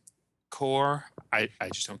 Core, I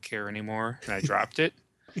just don't care anymore, and I dropped it.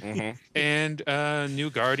 Mm-hmm. And New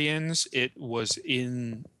Guardians, it was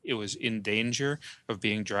in danger of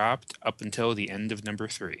being dropped up until the end of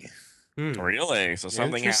 #3. Really? So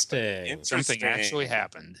something happened. Something actually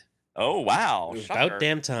happened. Oh wow! About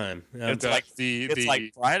damn time. It's like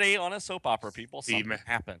like Friday on a soap opera. People, something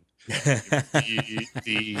happened. The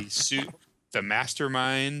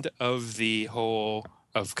mastermind of the whole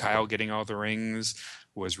of Kyle getting all the rings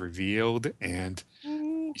was revealed, and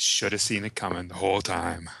you should have seen it coming the whole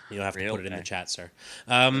time. You'll have to put it in the chat, sir.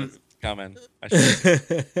 Coming.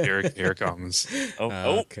 Here it comes. Wait.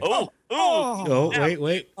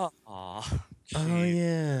 Oh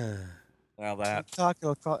yeah. Well, that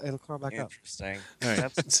it'll crawl back up. Interesting. All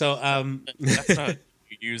right. So that's not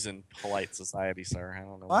used in polite society, sir. I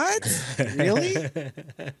don't know. What? Really?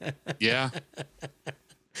 Yeah.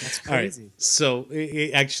 That's crazy. Right. So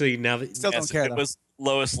actually, now that still don't care. It was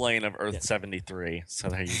Lois Lane of Earth 73. So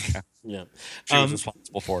there you go. Yeah. She was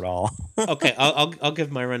responsible for it all. Okay, I'll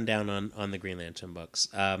give my rundown on the Green Lantern books.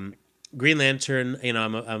 Green Lantern,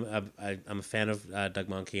 I'm a fan of Doug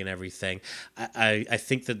Mahnke and everything. I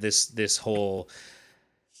think that this whole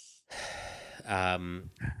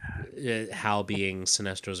Hal being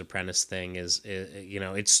Sinestro's apprentice thing is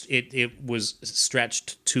it was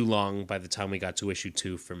stretched too long by the time we got to issue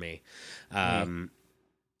 2 for me. And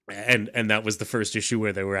that was the first issue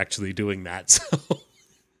where they were actually doing that.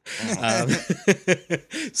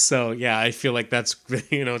 So yeah, I feel like that's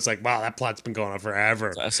it's like, wow, that plot's been going on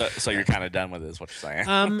forever. So you're kind of done with it, is what you're saying?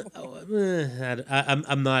 I'm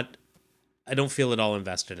not. I don't feel at all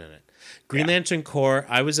invested in it. Green Lantern Corps,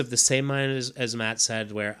 I was of the same mind as Matt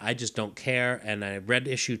said, where I just don't care. And I read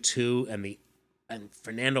issue 2, and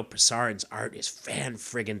Fernando Pizarro's art is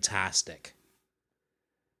fan-friggin-tastic.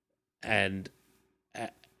 And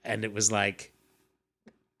it was like,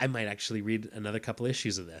 I might actually read another couple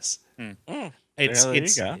issues of this.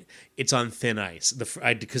 It's on thin ice.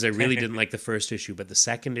 Because I really didn't like the first issue, but the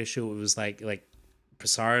second issue, it was like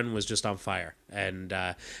Pizarro was just on fire, and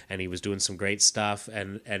he was doing some great stuff,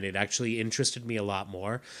 and it actually interested me a lot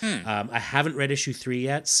more. I haven't read issue 3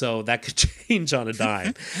 yet, so that could change on a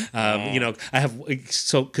dime. I have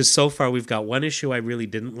because so far we've got one issue I really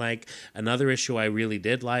didn't like, another issue I really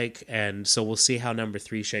did like, and so we'll see how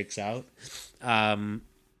 #3 shakes out.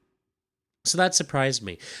 So that surprised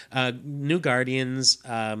me. New Guardians.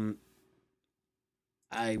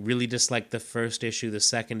 I really disliked the first issue. The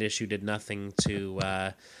second issue did nothing to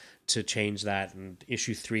change that, and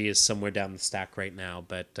issue 3 is somewhere down the stack right now.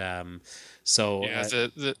 But now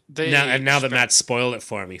that Matt spoiled it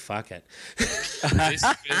for me, fuck it.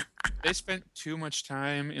 They spent too much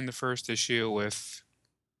time in the first issue with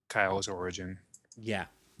Kyle's origin. Yeah.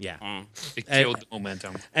 It killed the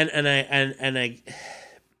momentum. And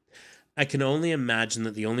I can only imagine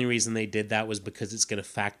that the only reason they did that was because it's going to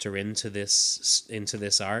factor into this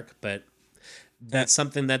arc, but that's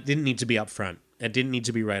something that didn't need to be up front. It didn't need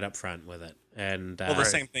to be right up front with it. And the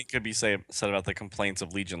same thing could be said about the complaints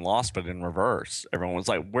of Legion Lost, but in reverse. Everyone was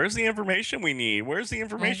like, "Where's the information we need? Where's the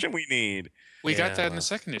information we need?" We got that in the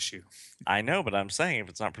second issue. I know, but I'm saying if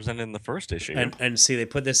it's not presented in the first issue, and see, they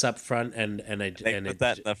put this up front, and put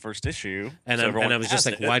that in the first issue, and I was just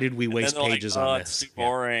like, why did we waste pages on this? It's too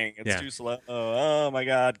boring. It's too slow. Oh my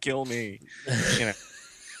God, kill me.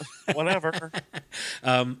 Whatever.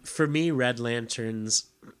 For me, Red Lanterns,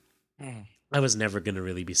 I was never going to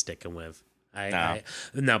really be sticking with. Now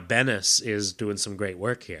Bennis is doing some great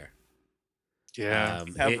work here. Yeah,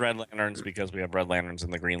 we have Red Lanterns because we have Red Lanterns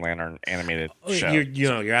in the Green Lantern animated show.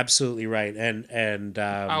 You're absolutely right, and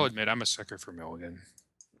I'll admit I'm a sucker for Milligan,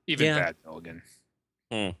 even bad Milligan.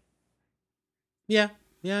 Yeah,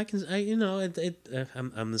 I can.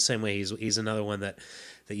 I'm the same way. He's another one that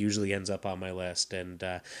usually ends up on my list, and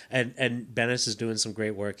Bennis is doing some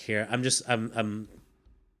great work here. I'm just not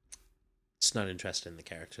interested in the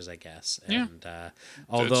characters, I guess. Yeah. And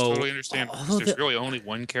It's totally understandable. There's really only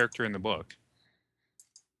one character in the book.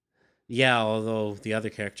 Yeah, although the other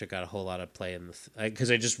character got a whole lot of play in the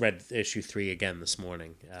because I just read issue 3 again this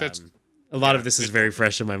morning. A lot of this is very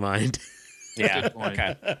fresh in my mind. Yeah.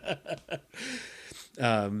 Okay.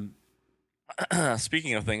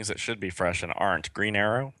 Speaking of things that should be fresh and aren't, Green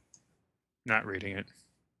Arrow. Not reading it.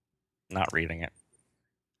 Not reading it.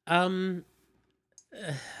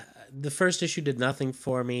 The first issue did nothing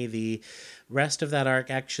for me. The rest of that arc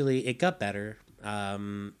actually it got better.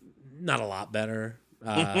 Not a lot better.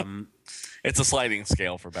 It's a sliding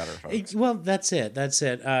scale for better, folks. Well, that's it.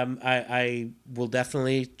 I will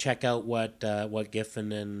definitely check out what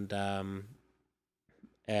Giffen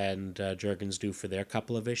and Jurgens do for their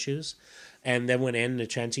couple of issues, and then when Ann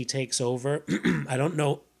Nocenti takes over, I don't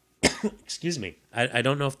know. Excuse me. I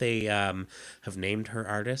don't know if they have named her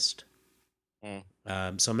artist. So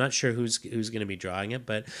I'm not sure who's going to be drawing it,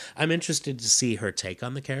 but I'm interested to see her take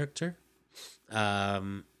on the character.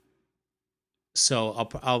 So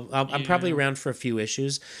I'm probably around for a few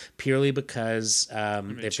issues, purely because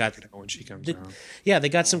they've got when she comes around. Yeah, they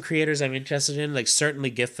got some creators I'm interested in, like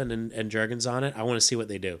certainly Giffen and Jurgens on it. I want to see what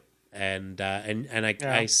they do, and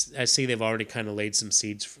I see they've already kind of laid some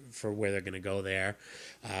seeds for where they're going to go there,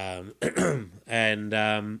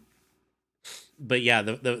 but yeah,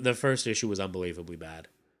 the first issue was unbelievably bad.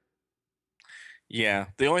 Yeah,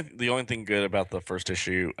 the only thing good about the first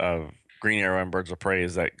issue of Green Arrow and Birds of Prey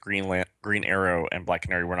is that Green Arrow and Black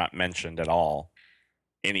Canary were not mentioned at all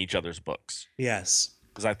in each other's books. Yes,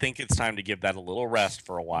 because I think it's time to give that a little rest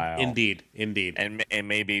for a while. Indeed, and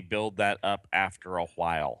maybe build that up after a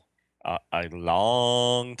while. A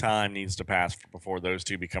long time needs to pass before those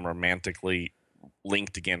two become romantically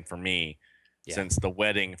linked again for me, since the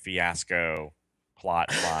wedding fiasco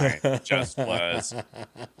plot line just was.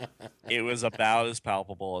 It was about as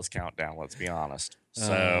palpable as Countdown, let's be honest.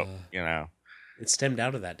 So, it stemmed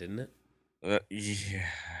out of that, didn't it?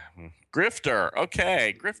 Yeah. Grifter.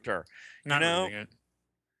 Okay, Grifter. Not reading it.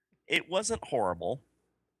 It wasn't horrible.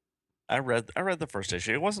 I read the first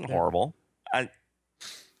issue. It wasn't horrible. I'm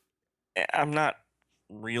not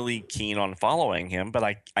really keen on following him,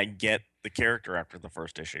 but I get the character after the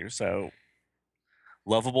first issue. So,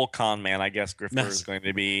 lovable con man, I guess Grifter is going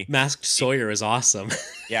to be. Masked Sawyer is awesome.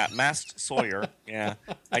 Yeah, Masked Sawyer. Yeah,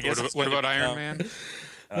 I guess. What about Iron Man?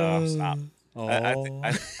 Stop. I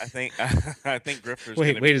think Grifter's.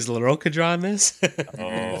 Wait, is LaRocca drawing this?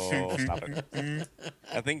 Oh, stop it!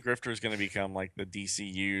 I think Grifter's going to become like the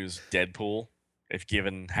DCU's Deadpool if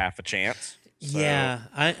given half a chance. So, yeah,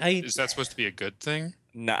 is that supposed to be a good thing?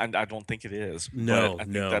 No, I don't think it is. No, I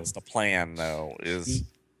think that's the plan, though.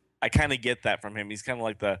 I kind of get that from him. He's kind of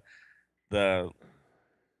like the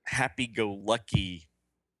happy-go-lucky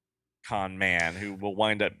con man who will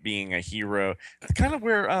wind up being a hero. It's kind of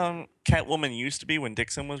where Catwoman used to be when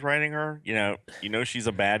Dixon was writing her. She's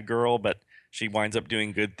a bad girl, but she winds up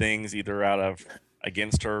doing good things either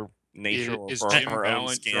against her nature or for her own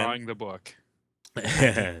skin. Drawing the book.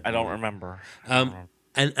 I don't remember. And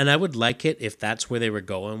I would like it if that's where they were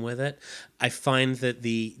going with it. I find that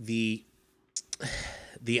the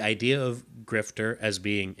idea of Grifter as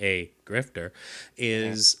being a grifter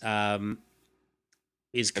is kind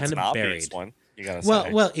of buried. One, you gotta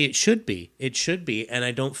say. Well, it should be, and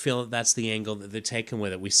I don't feel that's the angle that they're taking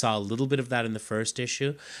with it. We saw a little bit of that in the first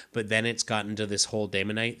issue, but then it's gotten to this whole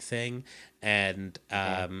Damonite thing, and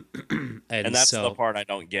that's the part I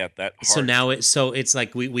don't get. So now it's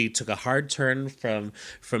like we took a hard turn from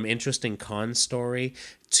interesting con story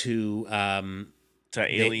to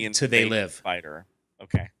Alien to They Live Fighter.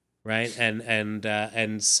 Okay. Right,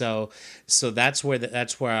 and so that's where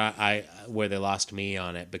where they lost me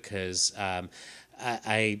on it, because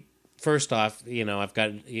I first off, I've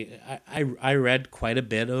got I read quite a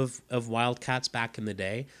bit of Wildcats back in the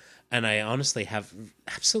day, and I honestly have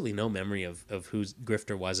absolutely no memory of who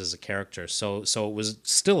Grifter was as a character. So it was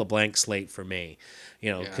still a blank slate for me,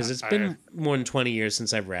 because it's been more than 20 years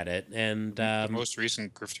since I've read it, and the most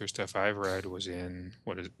recent Grifter stuff I've read was in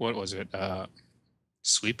what was it?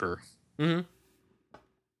 Sweeper. Mm-hmm.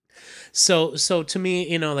 So to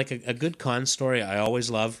me, like a good con story, I always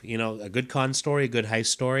love. A good con story, a good heist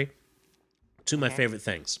story. Two of my favorite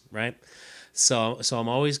things, right? So I'm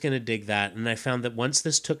always going to dig that, and I found that once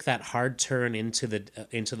this took that hard turn into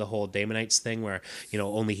the whole Damonites thing, where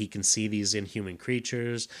only he can see these inhuman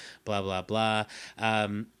creatures, blah blah blah.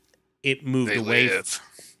 It moved away.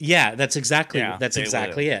 Yeah, that's exactly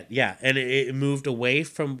they it. Yeah, and it moved away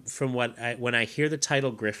from what when I hear the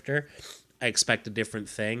title Grifter, I expect a different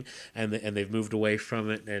thing, and they've moved away from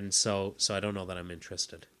it, and so I don't know that I'm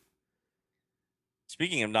interested.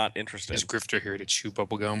 Speaking of not interested, Is Grifter here to chew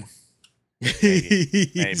bubblegum? Maybe.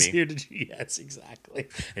 He's here to, yes, exactly,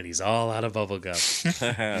 and he's all out of bubble gum.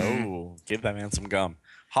 oh, give that man some gum.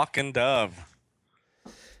 Hawk and Dove.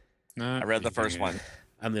 Not I read the reading first it. one.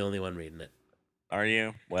 I'm the only one reading it. Are you?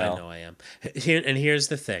 I Well, know I am. Here's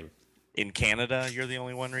the thing. in Canada, you're the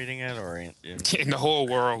only one reading it, or In the whole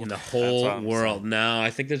world. In the what whole I'm world, saying. no, I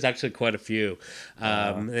think there's actually quite a few.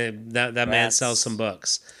 That man sells some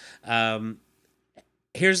books.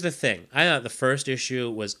 Here's the thing. I thought the first issue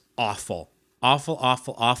was awful,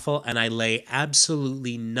 and I lay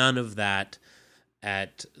absolutely none of that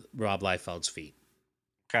at Rob Liefeld's feet.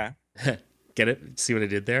 Okay. Get it? See what I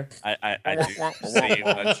did there? I do see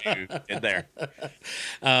what you did there.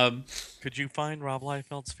 Could you find Rob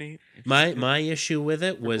Liefeld's feet? My issue with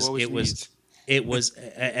it was Below his knees.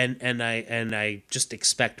 and I just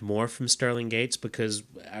expect more from Sterling Gates because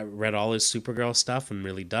I read all his Supergirl stuff and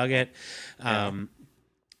really dug it.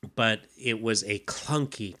 But it was a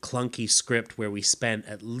clunky script where we spent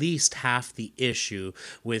at least half the issue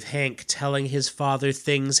with Hank telling his father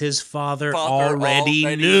things his father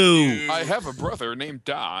already knew. I have a brother named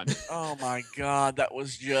Don. Oh my God, that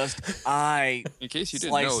was just In case you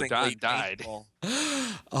didn't know, Don slicingly died. painful.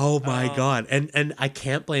 Oh my God. And I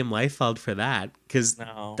can't blame Liefeld for that because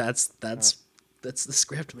No. that's the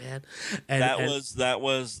script, man. And That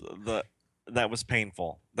was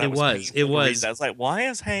painful. It was. Painful to read. I was like, why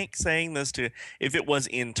is Hank saying this to? If it was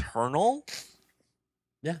internal,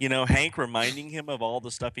 yeah, Hank reminding him of all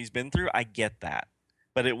the stuff he's been through, I get that.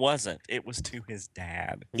 But it wasn't. It was to his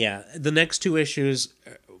dad. Yeah, the next two issues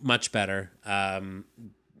are much better,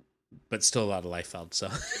 but still a lot of Liefeld. So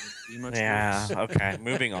Yeah. Okay.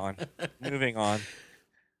 Moving on.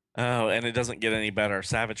 Oh, and it doesn't get any better.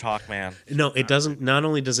 Savage Hawkman. no, it doesn't. Not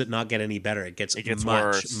only does it not get any better, it gets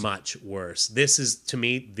worse. much worse. This is to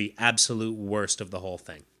me the absolute worst of the whole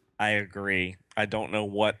thing. I agree. I don't know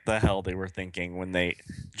what the hell they were thinking when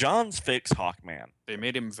John's fixed Hawkman. They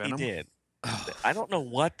made him Venom. He did. I don't know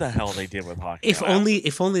what the hell they did with Hawkman.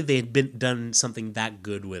 If only they had done something that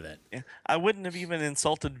good with it. Yeah, I wouldn't have even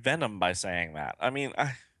insulted Venom by saying that. I mean,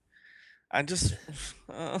 I just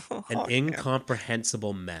an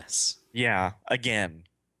incomprehensible mess. Yeah, again.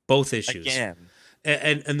 Both issues. Again.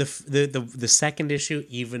 And the second issue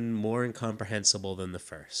even more incomprehensible than the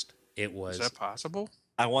first. It was. Is that possible?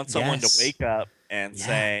 I want someone to wake up and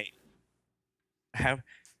say, have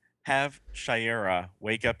Shaira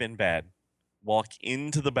wake up in bed, walk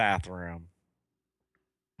into the bathroom,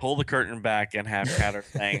 pull the curtain back, and have Catter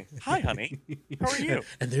saying, "Hi, honey, how are you?"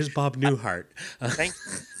 And there's Bob Newhart. Thank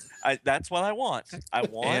you. That's what I want. I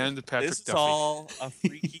want And Patrick this is Duffy. all a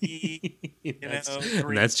freaky,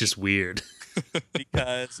 dream. That's just weird.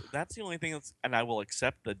 Because that's the only thing and I will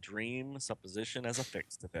accept the dream supposition as a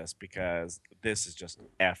fix to this because this is just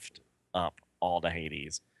effed up all to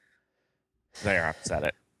Hades. There, I've said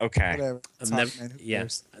it. Okay. Whatever. It's Hawkman, who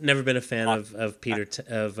cares? Never been a fan of Peter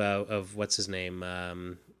of what's his name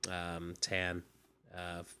Tan.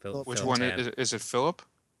 Which Philip one Tan. is it? Philip?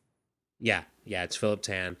 Yeah, it's Philip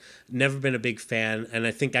Tan. Never been a big fan, and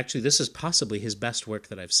I think actually this is possibly his best work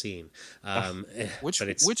that I've seen. Which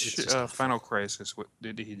just Final Crisis? What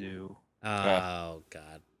did he do? Oh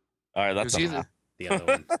God, All right, that's Was he enough. the other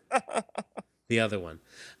one. The other one.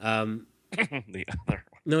 The other one.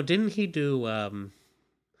 No, didn't he do?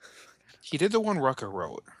 He did the one Rucker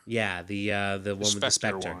wrote. Yeah, the one with the Spectre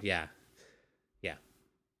Spectre. one. Yeah.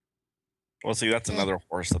 Well, see, that's another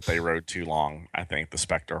horse that they rode too long. I think the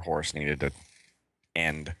Spectre horse needed to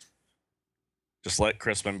end. Just let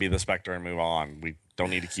Crispin be the Spectre and move on. We don't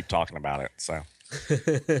need to keep talking about it. So,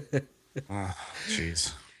 jeez.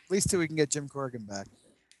 At least till we can get Jim Corrigan back.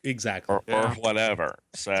 Exactly. Or whatever.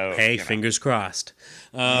 So, Hey, fingers crossed.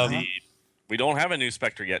 we don't have a new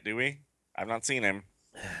Spectre yet, do we? I've not seen him.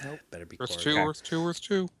 Nope. Better be Worth Corrigan. two, worth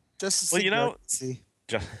two. Just see.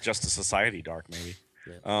 Justice Society Dark, maybe.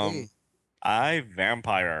 Yeah. Hey.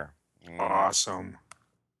 Vampire. Awesome.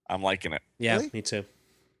 I'm liking it. Yeah, Really? me too.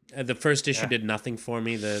 The first issue did nothing for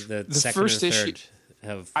me. The second first and issue- third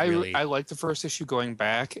have I really. I like the first issue going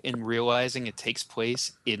back and realizing it takes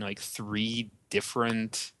place in like 3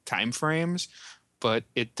 different time frames, but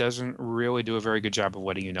it doesn't really do a very good job of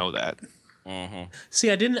letting you know that. Mm-hmm. See,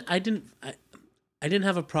 I didn't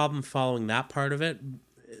have a problem following that part of it.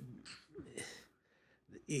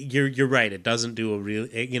 you're right. It doesn't do a real.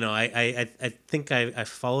 I think I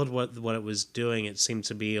followed what it was doing. It seemed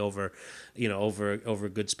to be over a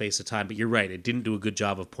good space of time. But you're right. It didn't do a good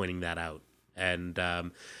job of pointing that out. And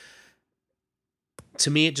to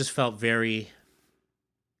me, it just felt very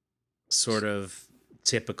sort of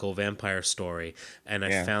typical vampire story, and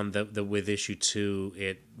I found that with issue 2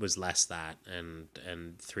 it was less that, and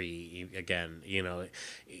 3 again,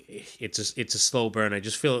 it's a slow burn. I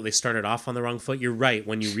just feel that they started off on the wrong foot. You're right.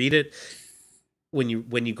 When you read it, when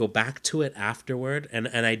you go back to it afterward, and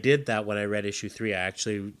I did that when I read issue 3. I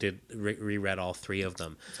actually did reread all 3 of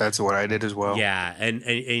them. That's what I did as well. Yeah,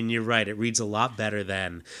 and you're right. It reads a lot better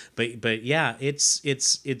then. But yeah, it's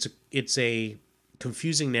a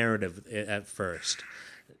confusing narrative at first.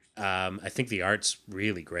 I think the art's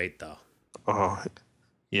really great though. Oh,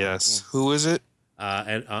 yes. Who is it?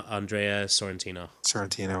 And Andrea Sorrentino.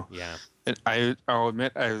 Yeah. And I'll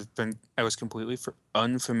admit I was completely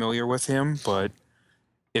unfamiliar with him, but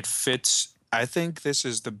it fits. I think this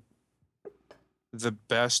is the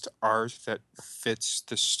best art that fits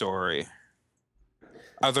the story.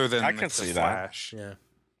 Other than I can see Flash. that. Yeah.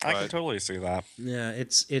 I can totally see that. Yeah,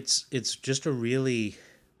 it's just a really.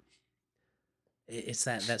 It's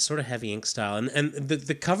that sort of heavy ink style, and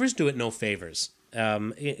the covers do it no favors.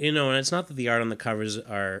 And it's not that the art on the covers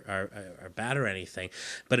are bad or anything,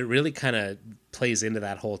 but it really kind of plays into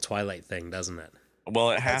that whole Twilight thing, doesn't it?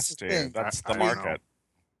 Well, it has That's the to. thing. That's the I market.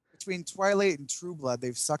 Between Twilight and True Blood,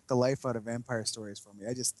 they've sucked the life out of vampire stories for me.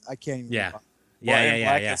 I can't even. Yeah.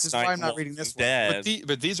 Yeah. This is why I'm not reading this one.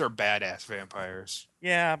 But these are badass vampires.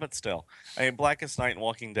 Yeah, but still, I mean, Blackest Night and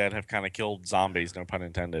Walking Dead have kind of killed zombies, no pun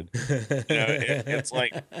intended. It's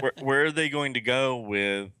like, where are they going to go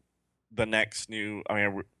with the next new? I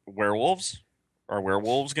mean, werewolves? Are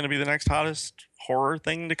werewolves going to be the next hottest horror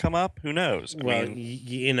thing to come up? Who knows? Well,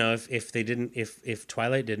 if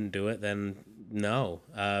Twilight didn't do it, then no.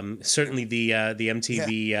 Certainly the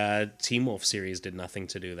MTV Teen Wolf series did nothing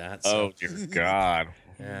to do that. So. Oh dear God!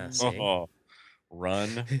 Yeah.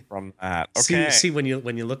 Run from that. Okay. See when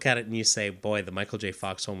you look at it and you say, "Boy, the Michael J.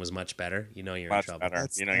 Fox one was much better." You're in trouble. Better.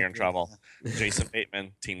 You're in trouble. Jason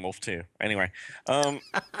Bateman, Teen Wolf 2. Anyway,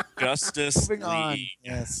 Justice League.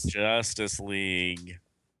 Yes. Justice League.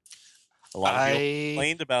 A lot of people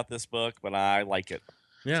complained about this book, but I like it.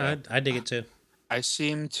 Yeah, I dig it too. I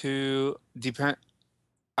seem to depend.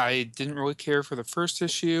 I didn't really care for the first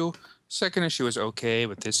issue. Second issue was okay,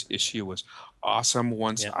 but this issue was awesome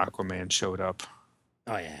once Aquaman showed up.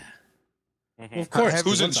 Oh yeah. Mm-hmm. Well, of course.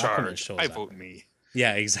 Who's in Aquaman charge? I up. vote me.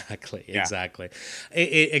 Yeah, exactly.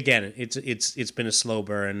 Again, it's been a slow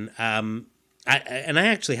burn. I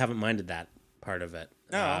actually haven't minded that part of it.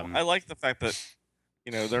 No, I like the fact that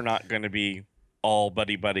they're not going to be all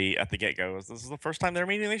buddy at the get go. This is the first time they're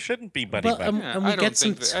meeting. They shouldn't be buddy. And we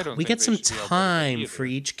get some time for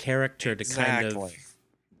each character to kind of.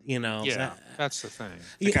 That's the thing.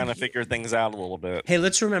 To kind of figure things out a little bit. Hey,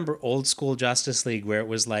 let's remember old school Justice League where it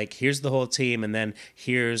was like, here's the whole team, and then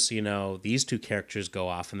here's these 2 characters go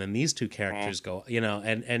off, and then these 2 characters go,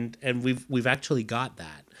 and we've actually got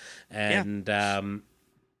that, and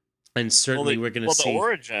certainly we're going to see. Well, the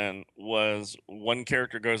origin was one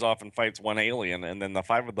character goes off and fights one alien, and then the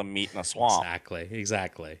 5 of them meet in a swamp.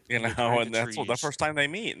 Exactly. And that's the first time they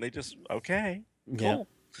meet, and they just cool.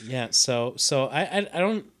 Yeah. So I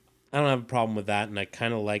don't have a problem with that, and I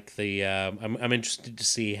kind of like the. I'm interested to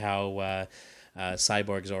see how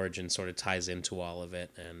Cyborg's origin sort of ties into all of it,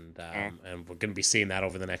 and we're going to be seeing that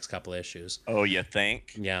over the next couple of issues. Oh, you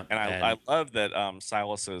think? Yeah. And I love that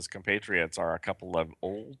Silas's compatriots are a couple of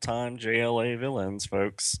old-time JLA villains,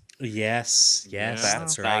 folks. Yes,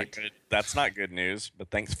 that's right. That's not good news, but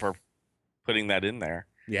thanks for putting that in there.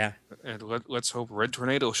 Yeah. And let's hope Red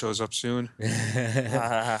Tornado shows up soon.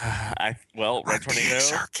 Red Tornado.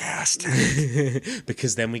 Sarcastic.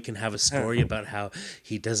 Because then we can have a story about how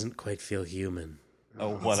he doesn't quite feel human.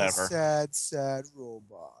 Oh, whatever. Sad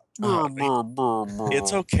robot.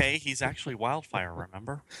 It's okay. He's actually Wildfire,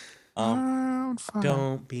 remember?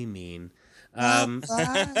 Don't be mean.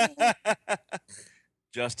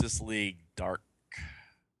 Justice League Dark.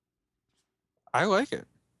 I like it.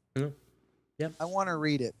 Yep. I want to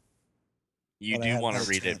read it. You do want to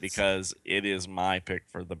read it because it is my pick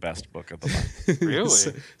for the best book of the month.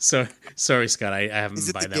 Really? Sorry, Scott. I haven't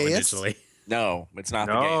been by that one digitally. No, it's not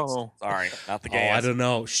the games. Sorry, not the games. I don't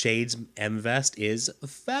know. Shades M-Vest is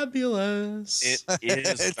fabulous. It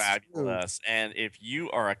is fabulous. And if you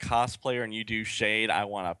are a cosplayer and you do Shade, I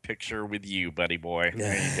want a picture with you, buddy boy.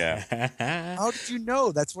 There you go. How did you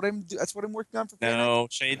know? That's what I'm working on for. No,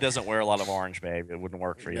 Shade doesn't wear a lot of orange, babe. It wouldn't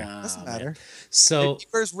work for you. Doesn't matter. So he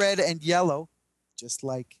wears red and yellow. just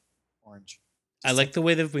like Orange. I like the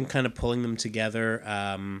way they've been kind of pulling them together.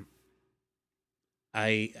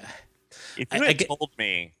 If you had told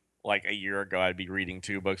me like a year ago I'd be reading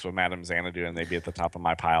 2 books with Madame Xanadu and they'd be at the top of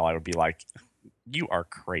my pile, I would be like, you are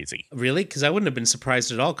crazy. Really? Because I wouldn't have been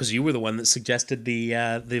surprised at all, because you were the one that suggested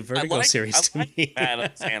the Vertigo series to me.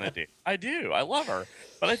 Madame Xanadu. I do. I love her.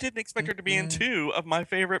 But I didn't expect her to be in 2 of my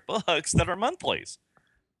favorite books that are monthlies.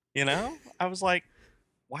 You know? I was like,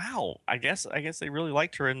 wow, I guess they really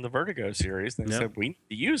liked her in the Vertigo series. They said, we need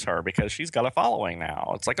to use her because she's got a following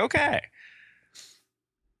now. It's like, okay.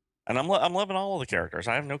 And I'm loving all of the characters.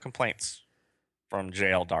 I have no complaints from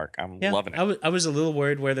JL Dark. I'm loving it. I was a little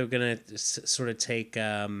worried where they're going to sort of take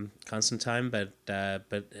Constantine, but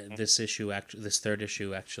this third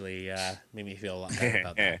issue actually made me feel a lot better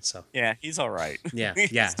about that. So yeah, he's all right. Yeah,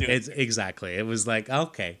 it's exactly. It was like,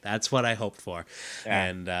 okay, that's what I hoped for,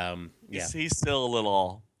 and he's still a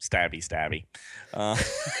little stabby.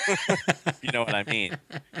 You know what I mean,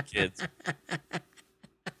 kids.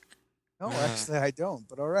 No, actually, I don't.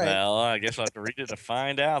 But all right. Well, I guess I'll have to read it to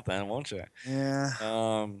find out then, won't you?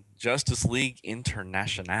 Yeah. Justice League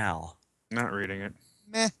International. Not reading it.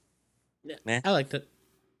 Meh. I liked it.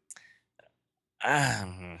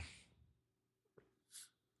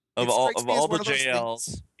 Of all the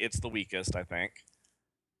JLs, it's the weakest, I think.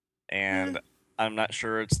 And I'm not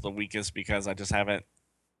sure it's the weakest because I just haven't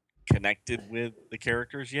connected with the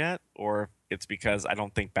characters yet, or it's because I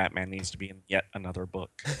don't think Batman needs to be in yet another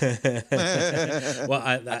book.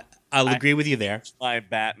 Well, I'll agree with you there. My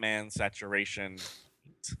Batman saturation.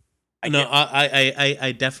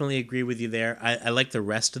 I definitely agree with you there. I like the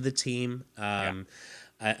rest of the team.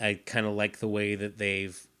 I kind of like the way that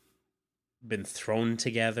they've been thrown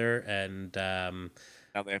together, and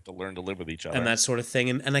now they have to learn to live with each other and that sort of thing.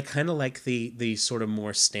 And I kind of like the sort of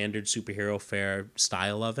more standard superhero fare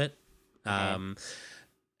style of it.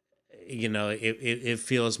 You know, it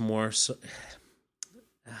feels more.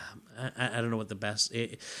 I don't know what the best.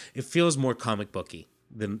 It feels more comic booky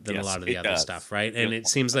than a lot of the other stuff, right? And it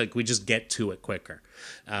seems like we just get to it quicker.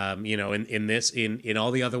 You know, in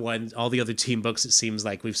all the other ones, all the other team books, it seems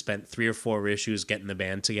like we've spent 3 or 4 issues getting the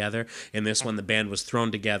band together. In this one, the band was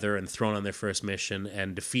thrown together and thrown on their first mission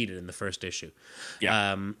and defeated in the first issue.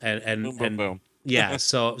 Yeah. Boom. Yeah.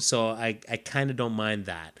 So I kind of don't mind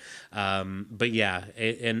that. But yeah,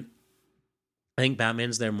 and I think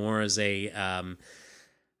Batman's there more as a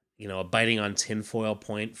you know, a biting on tinfoil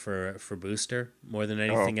point for Booster more than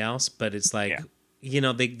anything else. But it's like, you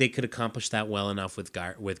know, they could accomplish that well enough with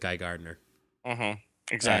Guy Gardner.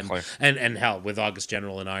 Exactly. And hell, with August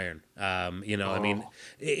General and Iron. You know, I mean,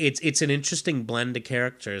 it's an interesting blend of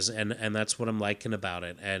characters, and that's what I'm liking about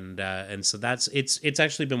it. And so that's it's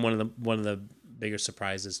actually been one of the bigger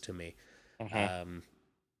surprises to me.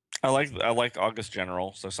 I like August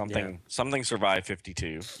General, so something survived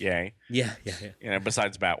 52. Yay. Yeah. You know,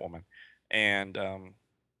 besides Batwoman. And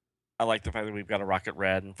I like the fact that we've got a Rocket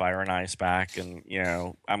Red and Fire and Ice back, and you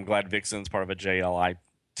know, I'm glad Vixen's part of a JLI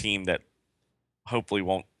team that hopefully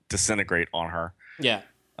won't disintegrate on her. Yeah.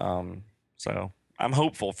 So I'm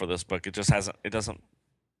hopeful for this book. It's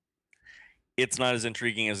not as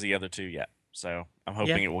intriguing as the other 2 yet. So I'm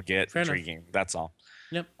hoping it will get intriguing. Enough. That's all.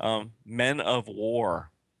 Yep. Men of War.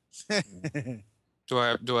 Do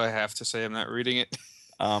I have to say I'm not reading it?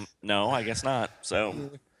 No, I guess not. So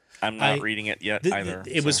I'm not reading it yet either.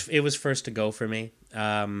 It was first to go for me.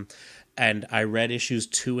 And I read issues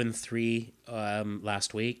 2 and 3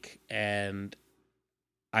 last week, and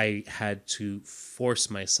I had to force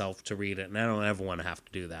myself to read it, and I don't ever want to have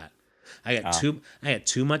to do that. I got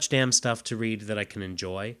too much damn stuff to read that I can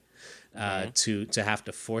enjoy. To have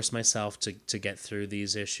to force myself to get through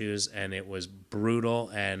these issues, and it was brutal,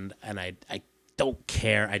 and I don't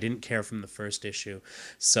care. I didn't care from the first issue.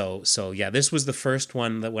 So yeah, this was the first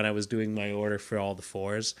one that when I was doing my order for all the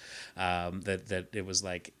 4s, that it was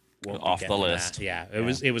like off the list. That. Yeah,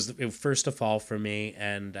 it was first to fall for me,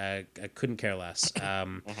 and I couldn't care less.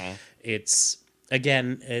 It's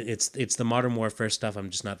again, it's the Modern Warfare stuff. I'm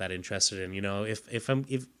just not that interested in. You know,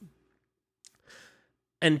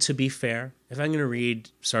 and to be fair, if I'm going to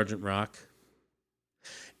read Sergeant Rock,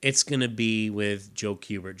 it's going to be with Joe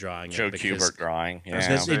Kubert drawing it. Joe Kubert drawing,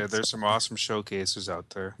 There's some awesome showcases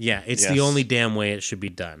out there. Yeah, it's the only damn way it should be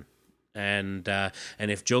done. And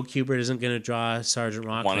if Joe Kubert isn't going to draw Sergeant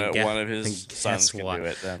Rock, one of his sons can do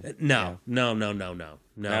it. Then No. You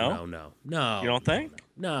don't think?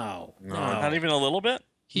 No. Not even a little bit.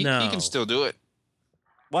 He can still do it.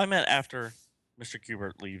 Well, I meant after Mr.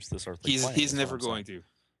 Kubert leaves this earthly plane. He's never going to.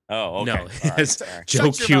 Oh, okay. No, Sorry. it's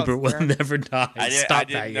Joe Shut your mouth, Kubert will Aaron. never die. I Stop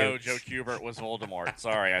didn't that, know you. Joe Kubert was Voldemort.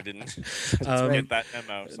 Sorry, I didn't Um, get that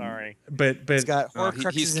memo. Sorry. But He's got He- he's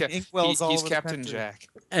Horcruxes and Cap- inkwells all he's over the Captain country. Jack.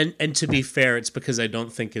 and to be fair, it's because I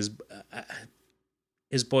don't think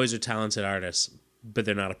his boys are talented artists, but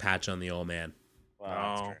they're not a patch on the old man. Well,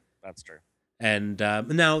 No. that's true. And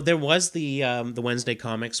now there was the Wednesday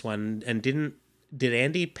Comics one, and did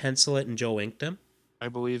Andy pencil it and Joe inked him? I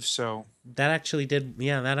believe so. That actually did.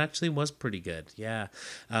 Yeah, that actually was pretty good. Yeah,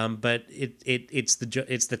 but it's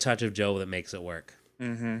the touch of Joe that makes it work.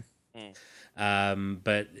 Mm-hmm.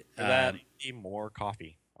 But For that, need more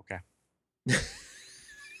coffee. Okay.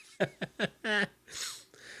 all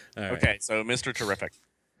right. Okay, so Mr. Terrific.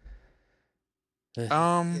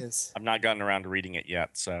 Yes. I've not gotten around to reading it yet,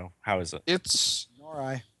 so how is it? It's Nor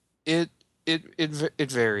I. it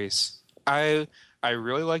varies. I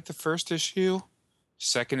really like the first issue.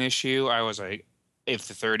 Second issue, I was like, if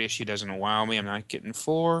the third issue doesn't wow me, I'm not getting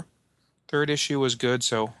 4. Third issue was good,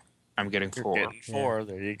 so I'm getting You're 4. getting 4.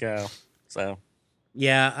 There you go. So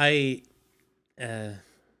Yeah,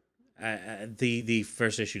 the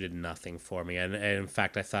first issue did nothing for me, and in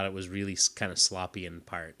fact, I thought it was really kind of sloppy in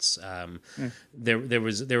parts. There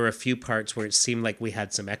were a few parts where it seemed like we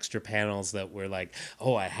had some extra panels that were like,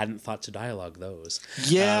 oh, I hadn't thought to dialogue those.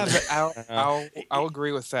 Yeah, I'll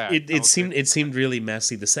agree with that. It seemed really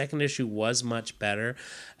messy. The second issue was much better,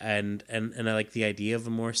 and I like the idea of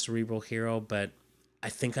a more cerebral hero, but I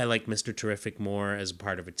think I like Mr. Terrific more as a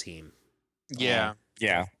part of a team. Yeah.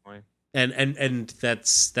 yeah. Definitely. And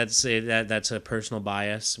that's a personal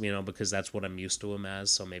bias, because that's what I'm used to him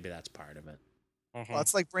as. So maybe that's part of it. Mhm. Well,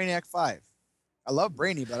 it's like Brainiac 5. I love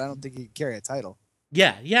Brainy, but I don't think he can carry a title.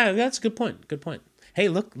 Yeah, that's a good point. Good point. Hey,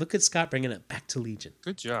 look at Scott bringing it back to Legion.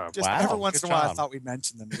 Good job. Just Wow, every once good in a while, I job. thought we'd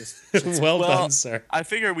mention them. Just well Well, done, sir. I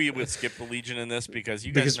figure we would skip the Legion in this because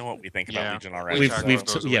you guys Because- know what we think Yeah. about Legion already. We We've talk we've about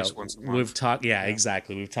those at least once a month. we've talked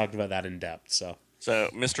exactly. We've talked about that in depth. So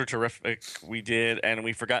Mr. Terrific, we did, and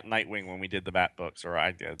we forgot Nightwing when we did the Bat books, or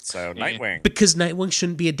I did. So Yeah. Nightwing. Because Nightwing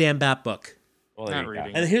shouldn't be a damn Bat book. Well, there Not you go.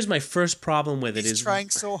 reading. And here's my first problem with it he's is trying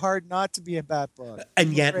so hard not to be a Bat book.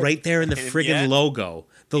 and yet right there in the And friggin' yet, logo,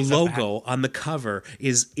 the he's a logo on the cover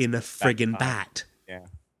is in a friggin' bat. Yeah.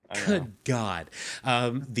 I know. Good God.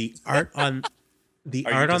 The art on the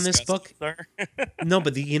Are you art on this disgusted, book. sir? No,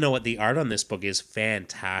 but you know what? The art on this book is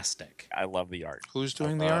fantastic. I love the art. Who's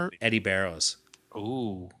doing I the love art? Eddie Barrows.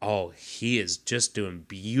 Ooh. Oh, he is just doing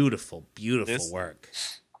beautiful, beautiful This- work.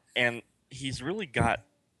 And he's really got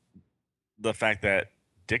the fact that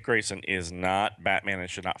Dick Grayson is not Batman and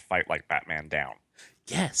should not fight like Batman down.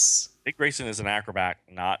 Yes. Dick Grayson is an acrobat,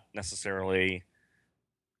 not necessarily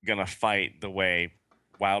gonna fight the way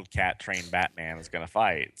Wildcat trained Batman is gonna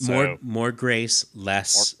fight. So More grace, more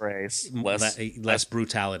less grace, less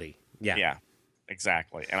brutality. Yeah. yeah,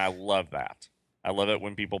 exactly. And I love that. I love it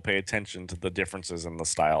when people pay attention to the differences in the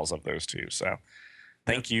styles of those two. So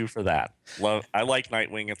thank you for that. I like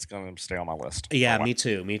Nightwing. It's gonna stay on my list. Yeah, For a me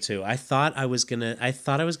too. Me too. I thought I was gonna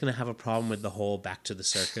have a problem with the whole back to the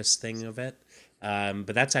circus thing of it, but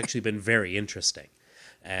that's actually been very interesting.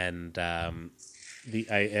 And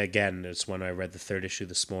it's when I read the third issue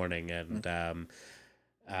this morning, and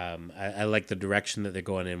I like the direction that they're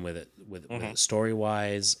going in with it, with it story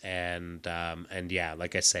wise, and yeah,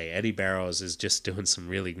 like I say, Eddie Barrows is just doing some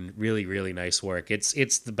really, really, really nice work.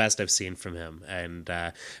 It's the best I've seen from him, and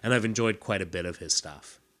I've enjoyed quite a bit of his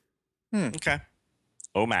stuff. Okay.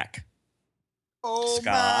 OMAC. Oh, Scott?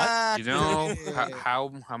 Mac! You know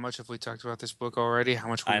how much have we talked about this book already? How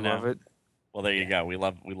much we I know. love it. Well, there you go. We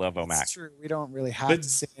love It's OMAC. true. We don't really have But- to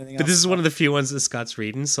say anything But else. this is one of about the few ones that Scott's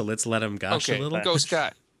reading, so let's let him gush a Okay, little. go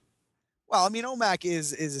Scott. Well, I mean, OMAC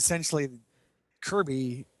is essentially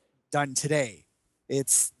Kirby done today.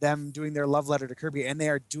 It's them doing their love letter to Kirby, and they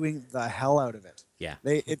are doing the hell out of it. Yeah.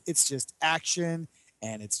 It's just action,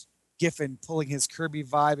 and it's Giffen pulling his Kirby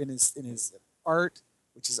vibe in his art,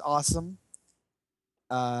 which is awesome.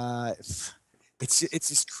 It's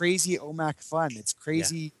just crazy OMAC fun. It's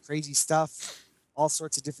crazy stuff, all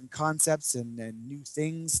sorts of different concepts and new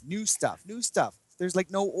things, new stuff. There's like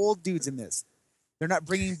no old dudes in this. They're not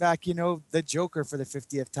bringing back, the Joker for the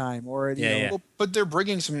 50th time, or you know, Yeah. Well, but they're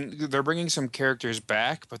bringing some characters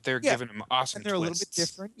back, but they're Yeah, giving them awesome and they're a little bit twists.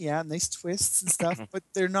 different, yeah, nice twists and stuff. But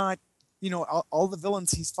they're not, all the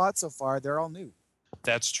villains he's fought so far, they're all new.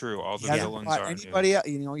 That's true. All He the hasn't villains fought are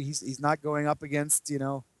anybody, he's not going up against,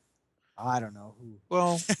 I don't know who.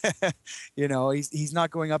 Well, He's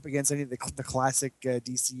not going up against any of the classic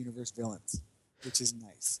DC Universe villains, which is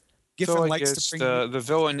nice. Giffen so I likes guess to bring the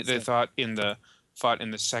villain they So- fought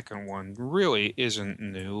in the second one really isn't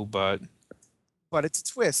new, but but it's a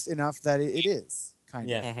twist enough that it is kind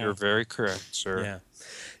Yeah. of. You're very correct, sir. Yeah.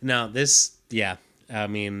 Now this, yeah. I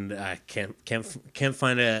mean, I can't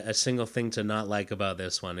find a single thing to not like about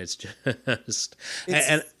this one. It's just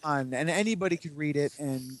It's fun, and anybody could read it,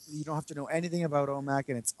 and you don't have to know anything about OMAC,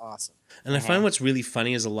 and it's awesome. and I find what's really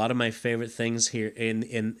funny is a lot of my favorite things here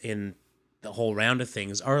in the whole round of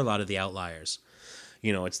things are a lot of the outliers.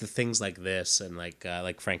 You know, it's the things like this and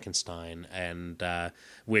like Frankenstein and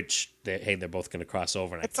which they're both going to cross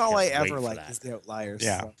over. And That's I all I can't wait ever for like that. is the Outliers.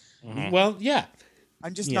 Yeah. So Mhm. Well, yeah,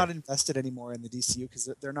 I'm just Yeah. not invested anymore in the DCU because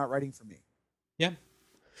they're not writing for me. yeah.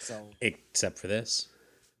 So Except for this.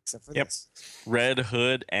 except for Yep. this, Red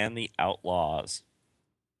Hood and the Outlaws.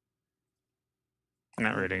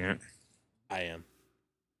 Not reading it. I am,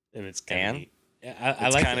 and it's kind of And? neat. Yeah, I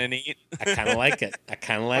It's like kind it. of neat. I kind of like it. I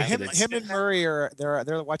kind of like him, it. It's, him and Murray are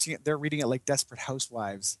they're watching it. They're reading it like Desperate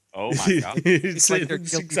Housewives. Oh my god. It's like their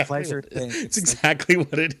guilty pleasure thing. It's It's like- exactly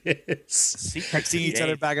what it is. Texting each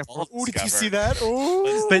other back and forth. Oh, did you see that? that?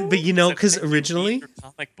 Oh, But you know, So because if you read originally your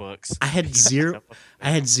comic books. I had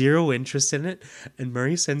zero interest in it, and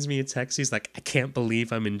Murray sends me a text. He's like, "I can't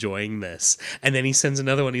believe I'm enjoying this," and then he sends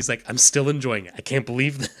another one. He's like, "I'm still enjoying it. I can't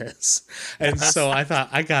believe this." And so I thought,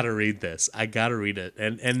 I gotta read this. I gotta read it,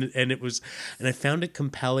 and it was, and I found it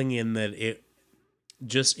compelling in that it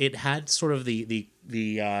had sort of the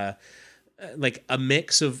like a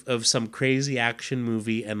mix of some crazy action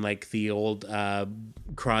movie and like the old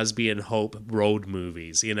Crosby and Hope road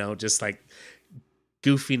movies, you know, just like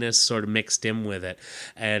goofiness sort of mixed in with it,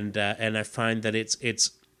 and I find that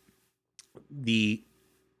it's the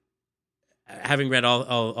having read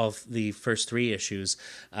all the first three issues,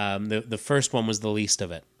 the first one was the least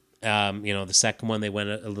of it. You know, the second one they went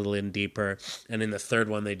a little in deeper, and in the third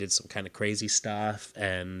one they did some kind of crazy stuff,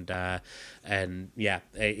 and yeah,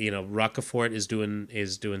 you know, Rocafort is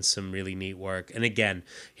doing some really neat work. And again,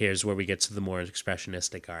 here's where we get to the more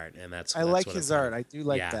expressionistic art, and that's I like what his I'm art. I do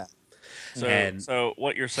like Yeah. that. So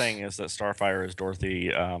what you're saying is that Starfire is Dorothy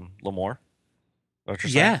Lamour? What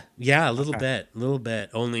you're saying? Yeah, a little Okay. bit.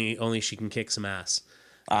 Only she can kick some ass.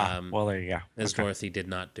 Well, there you go. As Okay. Dorothy did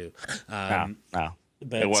not do. No.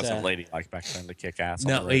 But It wasn't ladylike back then to kick ass.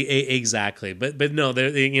 No, on the road. exactly. But no,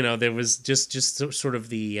 there was just sort of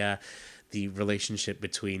the relationship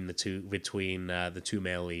between the two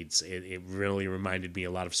male leads. It really reminded me a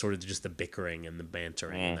lot of sort of just the bickering and the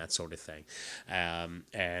bantering and that sort of thing.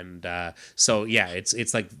 So yeah,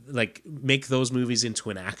 it's like make those movies into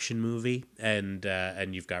an action movie, and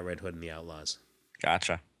you've got Red Hood and the Outlaws.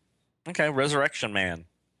 Gotcha. Okay, Resurrection Man.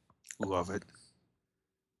 Love it.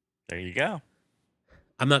 There you go.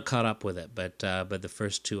 I'm not caught up with it, but the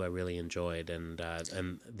first two I really enjoyed, and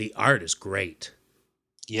the art is great.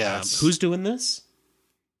 Yes. Who's doing this?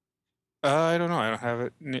 I don't know. I don't have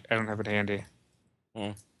it. I don't have it handy.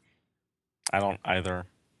 I don't either.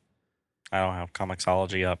 I don't have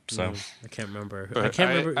Comixology up, so I can't remember. I But can't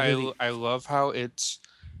remember. Really. I love how it's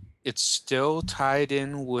still tied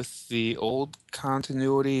in with the old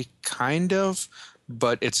continuity, kind of,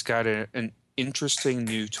 but it's got an interesting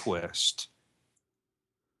new twist.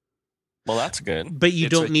 well, that's good. But you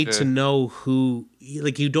It's don't like need the- to know who.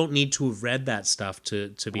 Like you don't need to have read that stuff to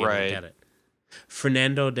be able to Right. get it.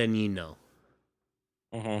 Fernando Dagnino.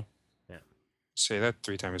 Mm-hmm. Say that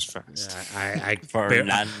 3 times fast. I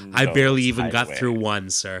Fernando's barely even got Highway. through one,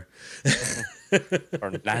 sir.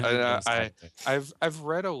 Fernando's Highway. I've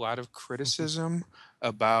read a lot of criticism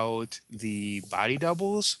about the body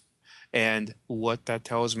doubles, and what that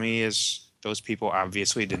tells me is those people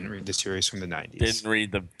obviously didn't read the series from the 90s. Didn't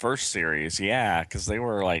read the first series, yeah, because they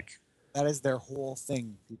were like, That is their whole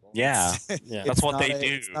thing, people. Yeah. Yeah. That's what not they a-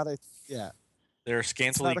 do. It's not a yeah. they're It's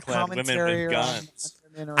scantily not a clad women commentary with on guns.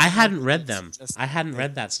 women or I hadn't anything, read it's them. just- I hadn't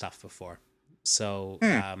read that stuff before, so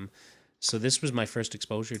so this was my first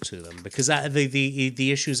exposure to them because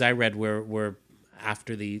the issues I read were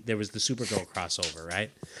after there was the Supergirl crossover,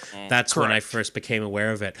 right? That's when I Correct. first became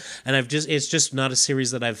aware of it, and it's just not a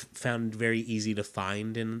series that I've found very easy to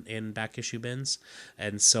find in back issue bins,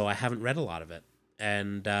 and so I haven't read a lot of it,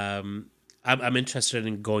 and I'm interested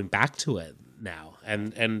in going back to it now,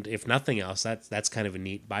 and if nothing else, that's kind of a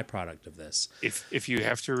neat byproduct of this. If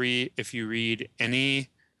you read any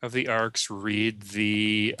of the arcs, read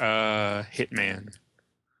the Hitman.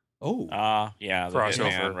 Oh, Yeah, the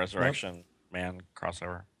Crossover. Hitman Resurrection Man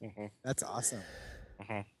crossover. That's awesome.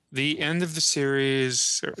 The end of the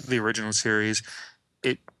series, or the original series,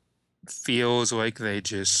 it feels like they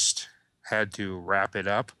just had to wrap it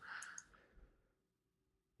up.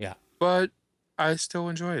 Yeah. But I still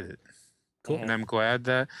enjoyed it. Cool. And I'm glad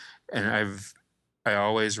that, and I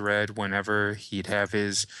always read whenever he'd have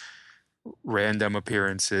his random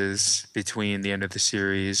appearances between the end of the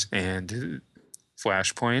series and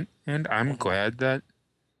Flashpoint, and I'm glad that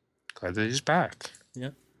he's back. Yeah.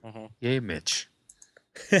 Yay, Mitch.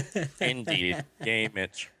 Indeed. Yay,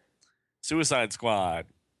 Mitch. Suicide Squad.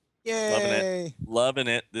 Yay! Loving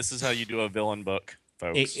it. This is how you do a villain book,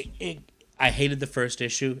 folks. I hated the first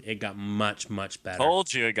issue. It got much, much better.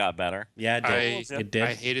 Told you it got better. Yeah, it did. It did.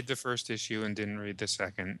 I hated the first issue and didn't read the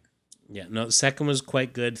second. Yeah, no, the second was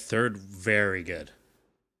quite good. Third, very good.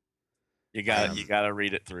 You got to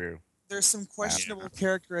read it through. There's some questionable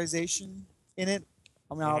characterization in it.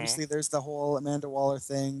 I mean, obviously, there's the whole Amanda Waller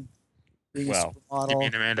thing. Being a supermodel. You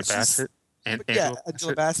mean Amanda Bassett? Angela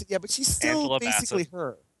Bassett. Yeah, but she's still Angela basically Bassett.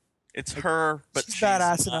 her. It's her, but she's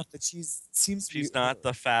badass enough that seems to be she's not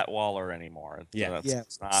the fat Waller anymore.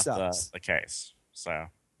 That's not the case. So,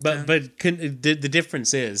 but the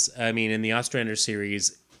difference is, I mean, in the Ostrander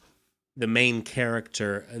series, the main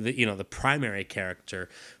character, the primary character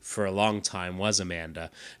for a long time was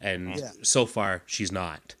Amanda, and so far she's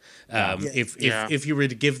not. If you were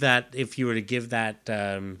to give that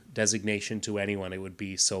designation to anyone, it would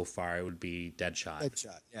be Deadshot.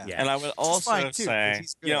 Yeah. And I would also say,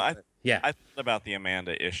 I thought about the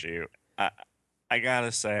Amanda issue. I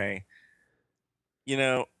gotta say,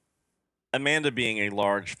 Amanda being a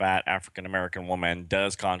large, fat African American woman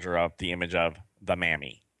does conjure up the image of the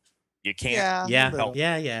mammy. You can't. I get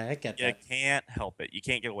that. You can't help it. You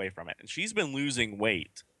can't get away from it. And she's been losing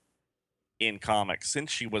weight in comics since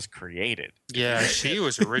she was created. Yeah, she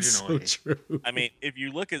was originally. So true. I mean, if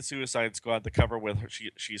you look at Suicide Squad, the cover with her,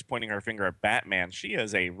 she's pointing her finger at Batman. She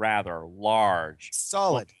is a rather large,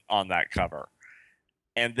 solid on that cover.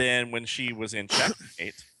 And then when she was in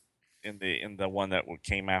Checkmate, in the one that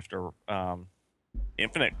came after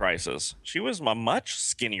Infinite Crisis, she was a much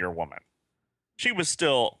skinnier woman. She was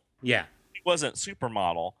still. Yeah. She wasn't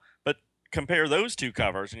supermodel, but compare those two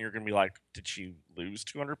covers and you're going to be like, did she lose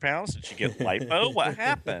 200 pounds? Did she get lipo? What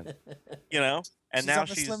happened? And she's now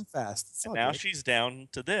she's Slim Fast. And now she's down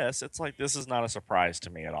to this. It's like, this is not a surprise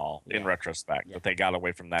to me at all in retrospect that they got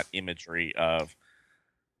away from that imagery of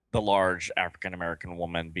the large African-American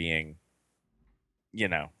woman being,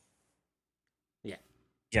 So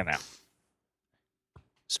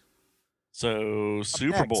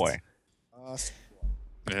Superboy.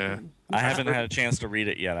 Yeah, I haven't had a chance to read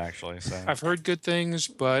it yet, actually. So I've heard good things,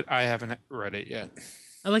 but I haven't read it yet.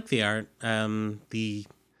 I like the art.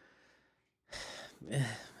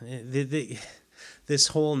 This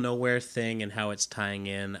whole nowhere thing and how it's tying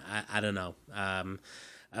in. I don't know. I'm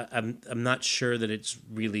not sure that it's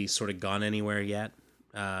really sort of gone anywhere yet.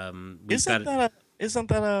 Isn't that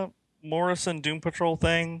a Morrison Doom Patrol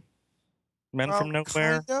thing? Men from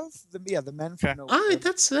Nowhere. Kind of. The Men from Nowhere. Oh,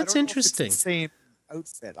 that's interesting. It's the same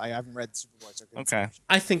outfit. I haven't read Superboy. So okay.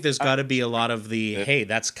 I think there's got to be a lot of the hey,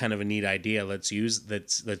 that's kind of a neat idea. Let's use that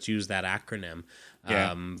acronym.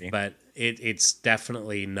 But it's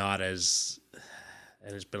definitely not as,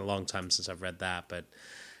 and it's been a long time since I've read that, but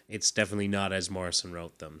it's definitely not as Morrison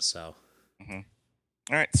wrote them. So, all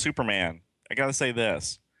right, Superman. I gotta say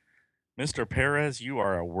this, Mr. Perez, you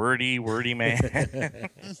are a wordy man.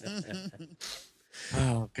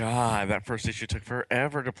 Oh God, that first issue took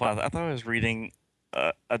forever to plow. I thought I was reading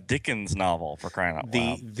a Dickens novel, for crying out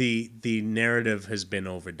loud. The narrative has been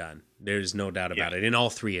overdone. There's no doubt about it in all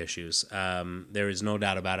three issues. There is no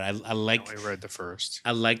doubt about it. I like. I read the first.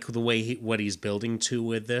 I like the way what he's building to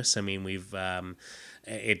with this. I mean, we've.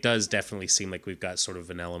 It does definitely seem like we've got sort of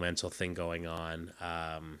an elemental thing going on.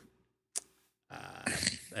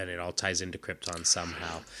 And it all ties into Krypton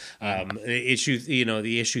somehow.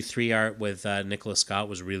 The issue 3 art with Nicola Scott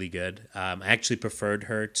was really good. I actually preferred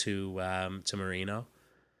her to Marino.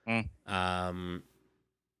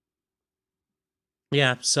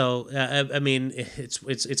 Yeah, so I mean,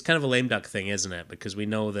 it's kind of a lame duck thing, isn't it? Because we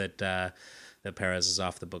know that Perez is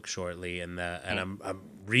off the book shortly, and I'm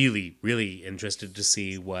really really interested to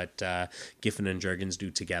see what Giffen and Jurgens do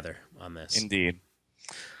together on this. Indeed,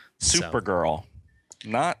 Supergirl.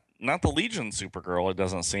 Not the Legion Supergirl, it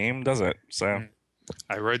doesn't seem, does it? So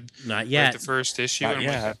I read not yet the first issue.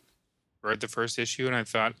 Read the first issue and I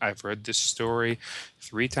thought, I've read this story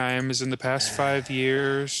 3 times in the past 5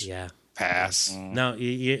 years. Yeah. Pass. No,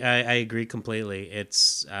 I agree completely.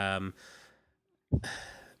 It's same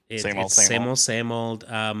old.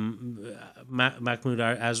 Mahmoud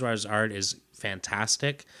Asrar's art is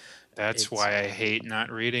fantastic. That's why I hate not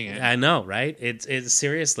reading it. I know, right? It's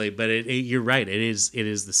seriously, but you're right. It is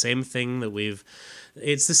the same thing that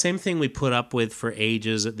it's the same thing we put up with for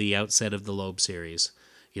ages at the outset of the Loeb series.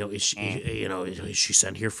 Is she, is she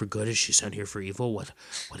sent here for good? Is she sent here for evil? What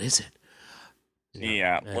is it?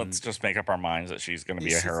 Yeah, and- let's just make up our minds that she's going to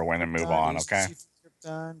be a Is she from heroine and move Krypton? on, Is okay? she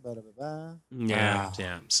from Krypton? Blah, blah, blah, Yeah,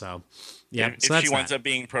 yeah. So, yeah. If, so if that's she winds that. up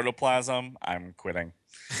being protoplasm, I'm quitting.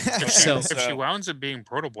 blah. So- If she wound up being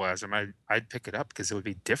protoplasm, I'd pick it up because it would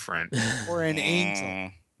be different. Or an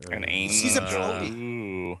angel. An angel. She's a protey.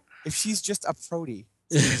 Ooh. If she's just a protey.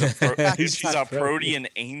 She's a She's a protean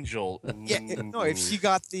angel. Yeah, no, if she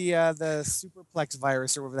got the superplex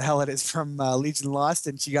virus or whatever the hell it is from Legion Lost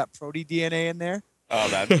and she got prote DNA in there. Oh,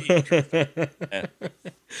 that'd be interesting.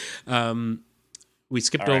 We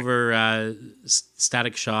skipped All right. over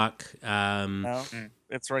Static Shock. No,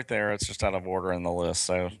 it's right there. It's just out of order in the list.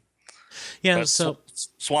 So Yeah, but so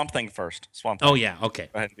Swamp Thing first. Swamp Thing. oh yeah, okay.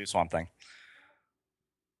 Go ahead and do Swamp Thing.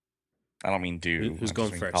 I don't mean do. Who's I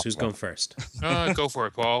going just mean first? talk Who's about going it. first? Go for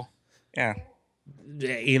it, Paul. Yeah.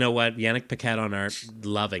 You know what? Yannick Paquette on art,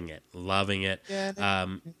 loving it. Yeah,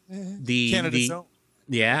 The Canada's own.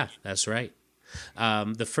 Yeah, that's right.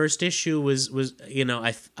 The first issue was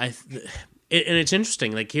and it's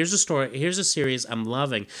interesting. Like here's a series I'm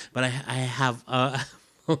loving, but I have a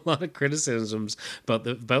lot of criticisms about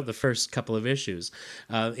the first couple of issues.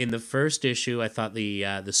 In the first issue, I thought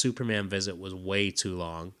the Superman visit was way too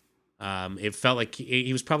long. It felt like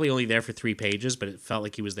he was probably only there for 3 pages, but it felt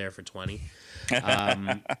like he was there for 20.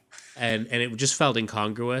 And it just felt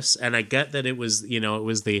incongruous. And I get that it was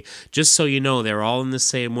the just so you know they're all in the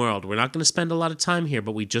same world. We're not going to spend a lot of time here,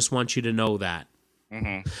 but we just want you to know that.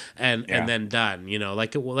 Mm-hmm. And then done.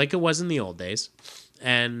 Like it was in the old days.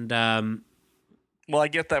 And Well, I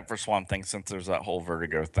get that for Swamp Thing since there's that whole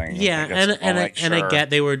Vertigo thing. yeah, I I get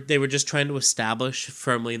they were just trying to establish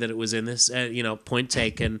firmly that it was in this point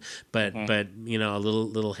taken, but a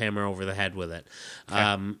little hammer over the head with it.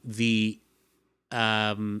 The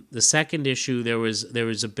second issue there was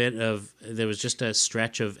just a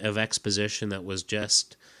stretch of exposition that was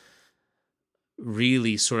just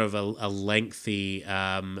really sort of a lengthy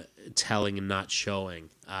telling and not showing.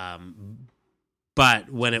 But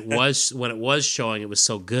when it was showing, it was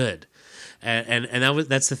so good, and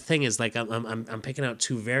that's the thing is like I'm picking out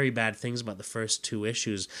 2 very bad things about the first 2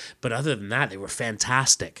 issues, but other than that, they were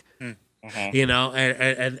fantastic. And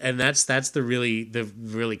that's the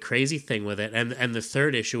really crazy thing with it, and the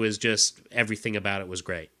third issue is just everything about it was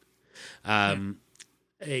great. And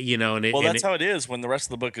that's how it is when the rest of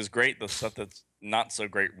the book is great. The stuff that's not so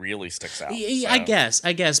great really sticks out. Yeah, So.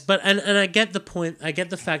 I guess, but and I get the point. I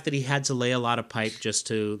get the fact that he had to lay a lot of pipe just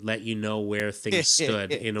to let you know where things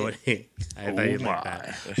stood in order. I thought you'd like that.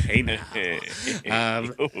 Hey now.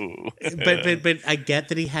 But I get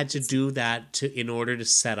that he had to do that in order to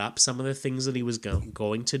set up some of the things that he was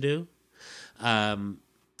going to do.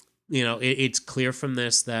 It's clear from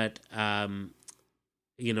this that.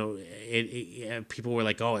 People were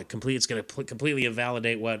like, "Oh, it's going to completely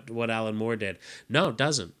invalidate what Alan Moore did." No, it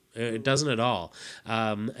doesn't. It doesn't at all.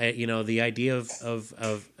 The idea of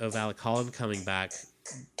Alec Holland coming back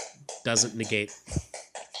doesn't negate.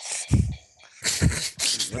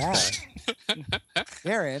 Yeah.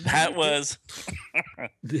 Aaron. That was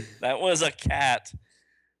a cat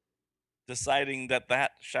deciding that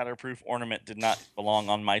shatterproof ornament did not belong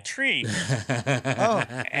on my tree. Oh.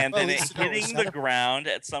 And Well, then at it least you know hitting it's the ground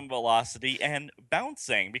at some velocity and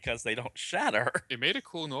bouncing because they don't shatter. It made a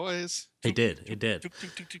cool noise. It did. And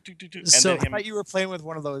So- then I him, thought you were playing with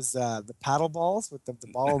one of those the paddle balls with the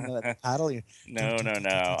ball and the paddle. no.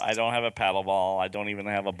 I don't have a paddle ball. I don't even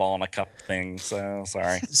have a ball in a cup thing. So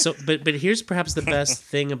sorry. So, but here's perhaps the best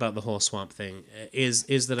thing about the whole Swamp Thing is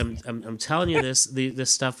that I'm telling you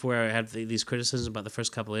this stuff where I had these criticisms about the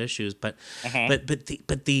first couple of issues, but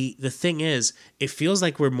the thing is, it feels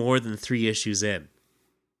like we're more than 3 issues in.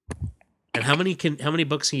 And how many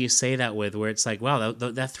books can you say that with where it's like, wow,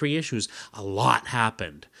 that 3 issues, a lot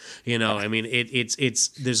happened. I mean, it's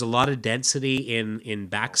there's a lot of density in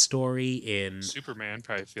backstory in Superman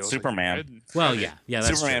probably feels Superman. Like it. well, yeah, that's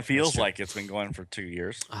Superman true, feels that's true. like it's been going for 2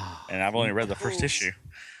 years, Oh, and I've only read the first issue.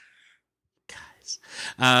 guys.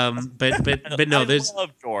 But no, I there's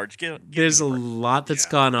love George. Give there's a me George. lot that's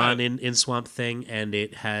gone on in Swamp Thing, and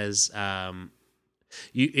it has and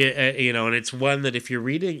it's one that if you're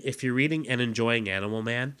reading and enjoying Animal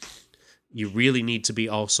Man, you really need to be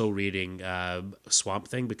also reading Swamp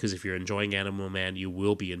Thing, because if you're enjoying Animal Man, you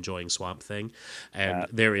will be enjoying Swamp Thing, and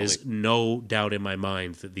there is no doubt in my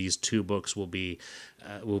mind that these 2 books will be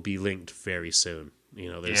linked very soon.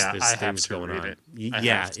 There's I have things to going read on. it.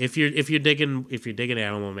 Yeah, if you're digging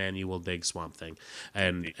Animal Man, you will dig Swamp Thing,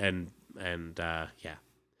 and yeah.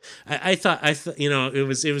 I thought it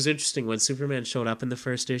was interesting when Superman showed up in the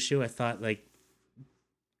first issue. I thought like,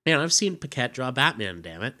 I've seen Paquette draw Batman,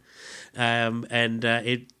 damn it.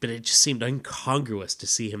 But it just seemed incongruous to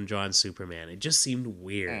see him drawing Superman. It just seemed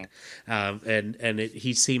weird.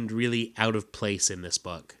 He seemed really out of place in this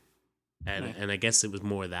book. And I guess it was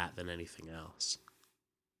more that than anything else.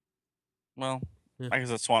 Well, I guess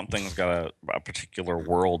that Swamp Thing's got a particular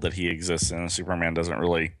world that he exists in, and Superman doesn't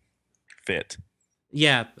really fit.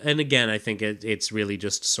 Yeah, and again, I think it's really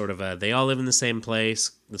just sort of they all live in the same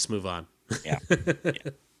place. Let's move on. Yeah.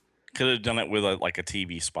 Could have done it with a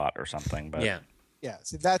TV spot or something, but yeah.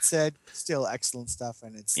 So that said, still excellent stuff,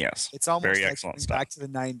 and it's almost very like excellent going stuff. back to the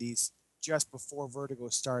 '90s, just before Vertigo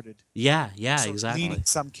started. Yeah, So exactly. leading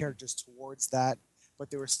some characters towards that, but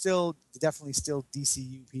they were definitely still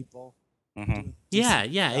DCU people. Mm-hmm. Yeah,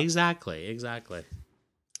 exactly.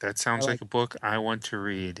 That sounds like a book I want to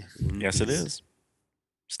read. Yes, it is.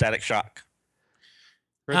 Static Shock.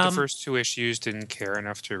 Read the first 2 issues, didn't care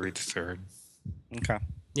enough to read the third. Okay.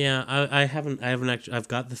 Yeah, I haven't actually. I've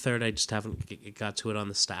got the third. I just haven't got to it on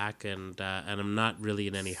the stack, and I'm not really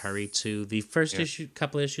in any hurry to. The first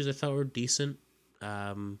couple issues I thought were decent.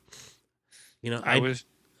 I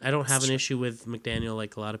don't have an issue with McDaniel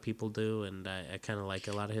like a lot of people do, and I kind of like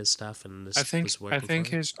a lot of his stuff. And this was working. I think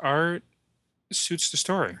his art suits the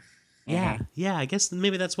story. Yeah, I guess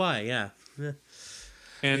maybe that's why. Yeah.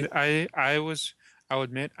 And I'll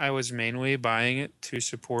admit I was mainly buying it to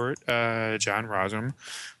support John Rossum.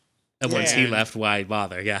 And once he left, why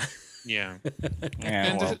bother? Yeah. Yeah. Yeah,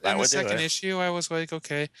 And well, that the would do second it. issue, I was like,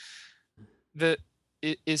 okay,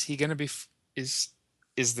 is he gonna be is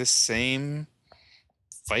the same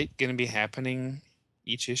fight gonna be happening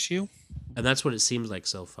each issue? And that's what it seems like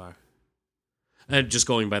so far. And just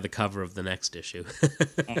going by the cover of the next issue.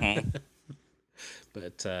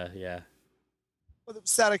 But yeah. Well, the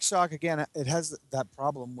Static Shock, again, it has that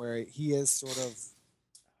problem where he's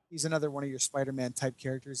another one of your Spider-Man type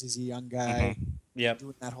characters. He's a young guy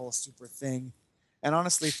doing that whole super thing. And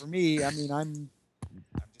honestly, for me, I mean, I'm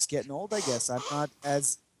just getting old, I guess. I'm not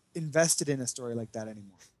as invested in a story like that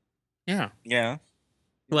anymore. Yeah. Yeah.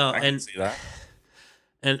 Well, I can see that.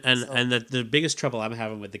 And the biggest trouble I'm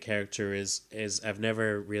having with the character is I've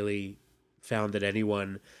never really found that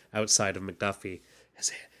anyone outside of McDuffie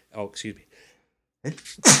has. Oh, excuse me.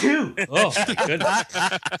 Oh my goodness!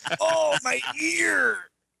 Oh, my ear!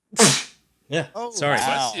 Yeah. Oh, sorry.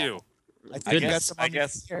 Bless you. I think guess- that's some I on the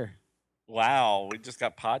guess- ear. Wow, we just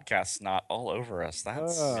got podcast snot all over us.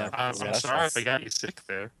 That's I'm that's- sorry if I got you sick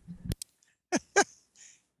there.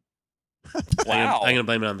 wow. I'm gonna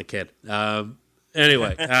blame it on the kid.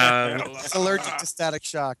 Anyway, He's allergic to Static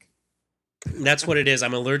Shock. that's what it is.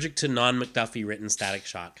 I'm allergic to non-McDuffie written Static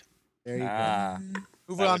Shock. There you Ah. go.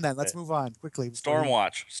 Move that on would then. Let's fit. move on quickly. before he-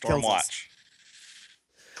 Stormwatch. kills us. Stormwatch.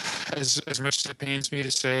 As much as it pains me to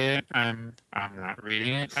say it, I'm not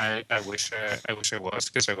reading it. I wish I was,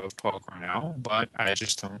 because I love Paul Cornell, but I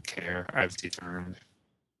just don't care. I've determined.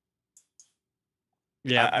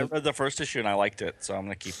 Yeah, I read the first issue and I liked it, so I'm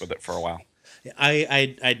gonna keep with it for a while.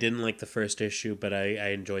 I didn't like the first issue, but I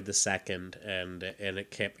enjoyed the second, and it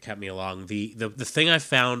kept me along. The thing I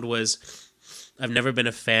found was I've never been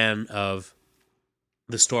a fan of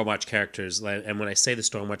the Stormwatch characters, and when I say the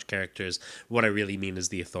Stormwatch characters, what I really mean is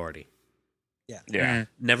the Authority. Yeah.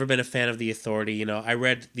 Never been a fan of the Authority. You know, I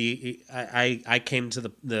read I came to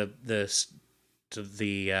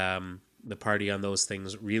the party on those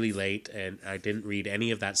things really late, and I didn't read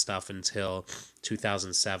any of that stuff until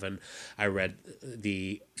 2007. I read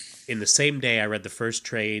in the same day I read the first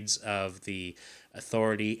trades of the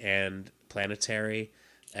Authority and Planetary,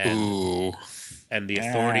 and the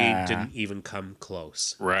Authority Yeah. didn't even come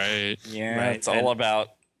close. Right. Yeah, Right, it's all and- about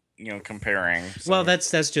comparing. Well,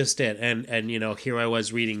 that's just it, and here I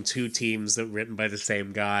was reading two teams that were written by the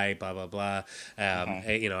same guy, blah blah blah.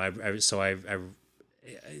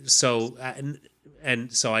 So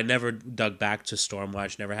I never dug back to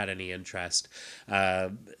Stormwatch, never had any interest,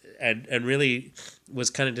 and really was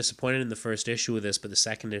kind of disappointed in the first issue of this, but the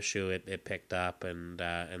second issue it picked up, and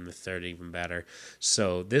the third even better.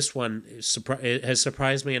 So this one it has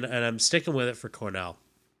surprised me, and I'm sticking with it for Cornell.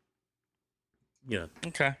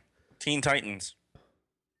 Okay. Teen Titans.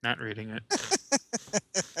 Not reading it.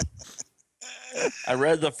 I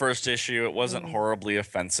read the first issue. It wasn't horribly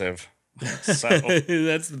offensive. So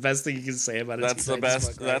That's the best thing you can say about it. that's the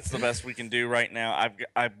best. That's the best we can do right now.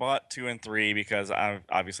 I bought 2 and 3 because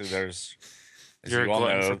obviously there's. As You're a you all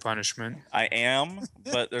glutton know, for punishment. I am,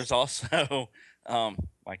 but there's also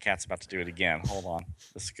my cat's about to do it again. Hold on,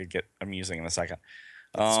 this could get amusing in a second.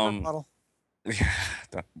 Smart bottle.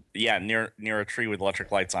 Yeah, near a tree with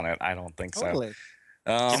electric lights on it. I don't think so. Totally.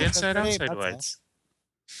 Get inside Hey, outside that's lights.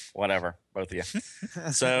 Whatever, both of you.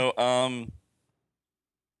 So,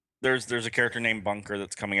 there's a character named Bunker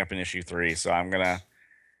that's coming up in issue 3, so I'm gonna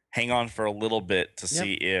hang on for a little bit to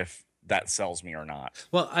see if that sells me or not.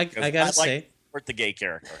 Well, I 'Cause gotta say, support the gay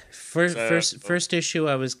character. first issue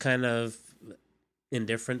I was kind of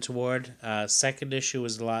indifferent toward. Second issue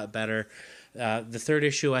was a lot better. The third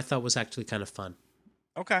issue I thought was actually kind of fun.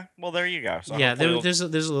 Okay, well there you go. So Yeah, hopefully there's a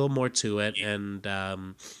little more to it, and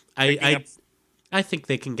I think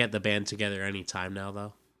they can get the band together anytime now,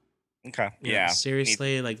 though. okay, You know, yeah.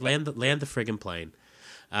 seriously, like land the friggin' plane.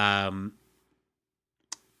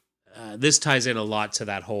 This ties in a lot to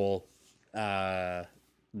that whole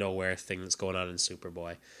nowhere thing that's going on in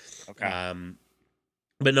Superboy. Okay.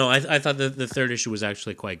 But no, I thought the third issue was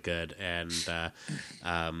actually quite good, and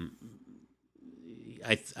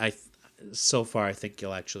I so far I think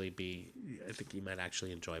I think you might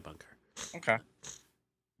actually enjoy Bunker. Okay.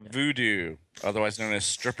 Voodoo, otherwise known as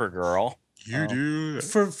Stripper Girl. You do.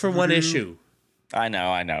 For one issue. I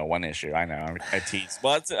know. One issue. I know. I tease.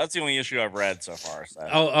 Well, that's the only issue I've read so far. So.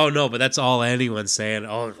 Oh no, but that's all anyone's saying.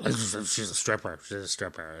 Oh, she's a stripper. She's a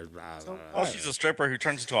stripper. Oh, she's a stripper who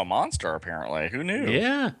turns into a monster. Apparently, who knew?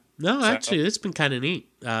 Yeah. No, actually, it's been kind of neat.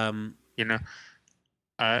 You know,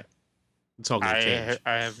 I It's all gonna change.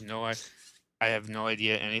 I have no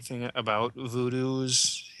idea anything about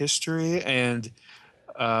Voodoo's history, and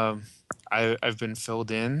I've been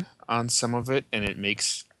filled in on some of it, and it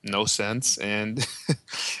makes no sense, and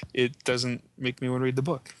it doesn't make me want to read the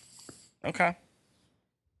book. Okay.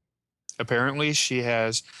 Apparently, she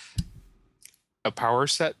has a power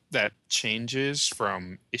set that changes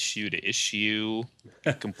from issue to issue,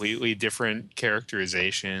 completely different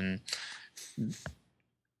characterization,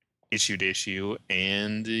 issue to issue,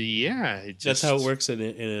 and That's how it works in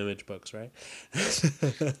image books, right?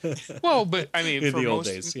 Well, but I mean, in for the old most,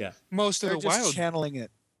 days, yeah. most of They're the just channeling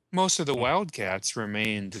it. most of the Wildcats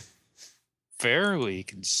remained fairly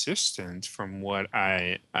consistent from what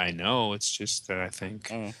I know. It's just that I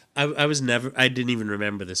think I didn't even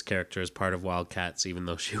remember this character as part of Wildcats, even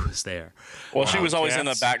though she was there. Well, she was always in the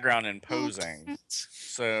Wildcats. background and posing,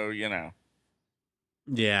 so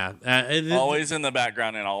Yeah, always in the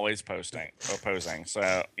background and always posing.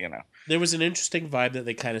 So there was an interesting vibe that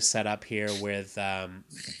they kind of set up here with,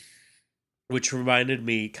 which reminded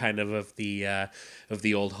me kind of the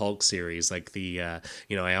old Hulk series, like I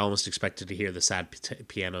almost expected to hear the sad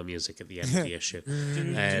piano music at the end of the issue,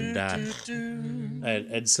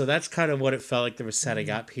 and so that's kind of what it felt like they were setting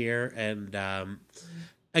up here, and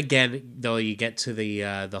again, though, you get to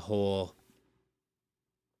the whole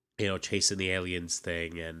chasing the aliens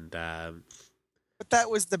thing, and But that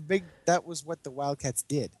was what the Wildcats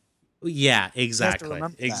did. yeah, You have to exactly.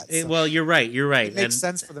 remember that, so Well, you're right. it makes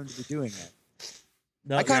sense for them to be doing it.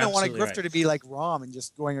 No, I kind you're of want a absolutely grifter right. to be like Rom and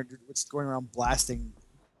just going around blasting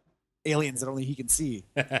aliens that only he can see.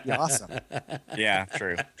 It'd be awesome. yeah,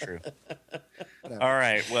 true. Whatever. All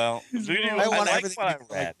right, well, Voodoo. I want liked everything what I to be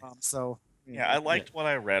read. like Rom, so Yeah, I liked what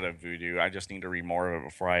I read of Voodoo. I just need to read more of it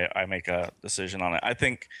before I make a decision on it. I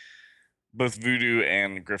think both Voodoo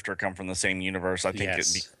and Grifter come from the same universe. I think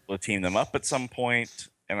it'd be cool to team them up at some point,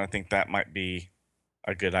 and I think that might be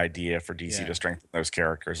a good idea for DC to strengthen those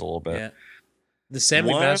characters a little bit. Yeah. The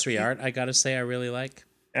Sammy Basri art, I gotta say, I really like.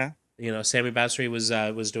 Yeah. Sammy Basri was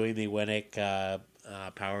doing the Winnick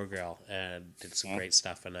Power Girl and did some great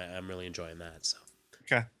stuff, and I'm really enjoying that. So.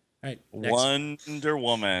 Okay. All right. Next. Wonder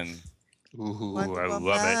Woman. Ooh, I love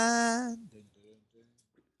it.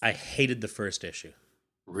 I hated the first issue.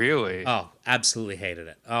 Really? Oh, absolutely hated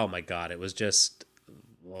it. Oh my god, it was just.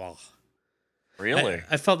 Oh. Really?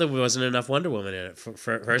 I felt there wasn't enough Wonder Woman in it.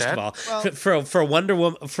 First of all, well- for a Wonder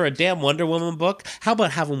Woman, for a damn Wonder Woman book, how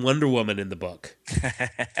about having Wonder Woman in the book?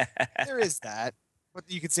 There is that, but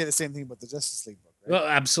you could say the same thing about the Justice League book, right? Well,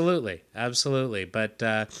 absolutely.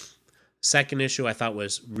 But second issue I thought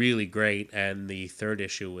was really great, and the third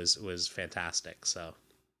issue was fantastic. So,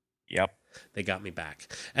 Yep. they got me back,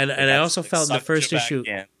 and I also felt in the first issue.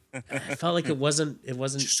 In. I felt like it wasn't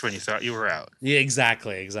Just when you thought you were out. Yeah,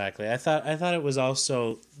 exactly. I thought it was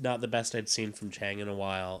also not the best I'd seen from Chang in a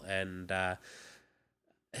while, and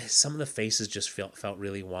some of the faces just felt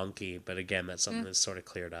really wonky. But again, that's something that's sort of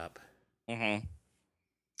cleared up. Mm-hmm.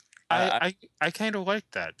 I kind of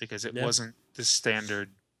liked that because it Yeah. wasn't the standard,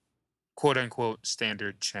 quote unquote,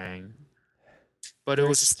 standard Chang, but it There's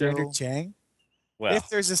was a standard still, Chang. Well, If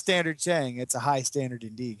there's a standard Chang, it's a high standard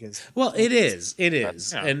indeed. Because Well, it is, Yeah.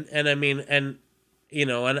 and I mean, and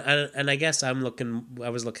I guess I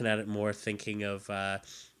was looking at it more thinking of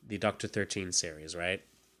the Doctor 13 series, right?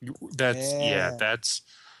 that's Yeah. that's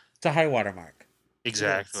It's a high watermark.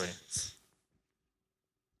 exactly.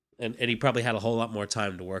 And he probably had a whole lot more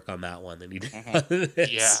time to work on that one than he did. On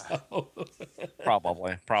this, Yeah. so.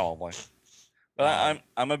 Probably. But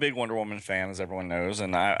I'm a big Wonder Woman fan, as everyone knows,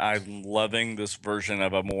 and I'm loving this version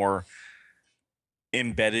of a more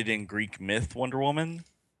embedded in Greek myth Wonder Woman,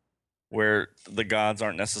 where the gods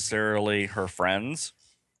aren't necessarily her friends,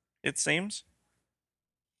 it seems.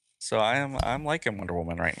 So I'm liking Wonder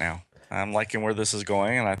Woman right now. I'm liking where this is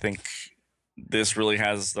going, and I think this really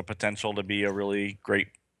has the potential to be a really great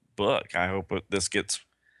book. I hope this gets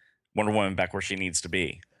Wonder Woman back where she needs to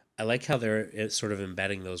be. I like how they're sort of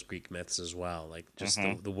embedding those Greek myths as well, like just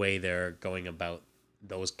the way they're going about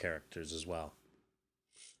those characters as well.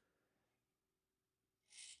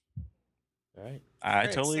 All right. I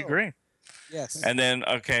totally agree. Yes. And then,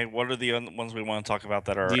 okay, what are the ones we want to talk about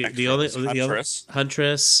that are the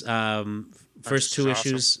Huntress? First two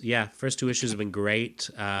issues, first two issues have been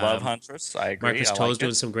great. Love Huntress. I agree. Marcus Toe's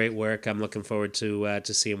doing some great work. I'm looking forward to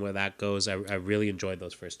seeing where that goes. I really enjoyed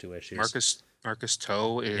those first two issues. Marcus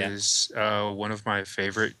Toe is one of my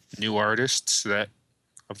favorite new artists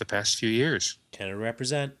of the past few years. Canada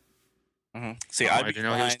represent. Mm-hmm. See, I didn't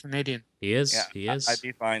know he was Canadian. He is. Yeah, he is. I'd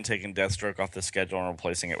be fine taking Deathstroke off the schedule and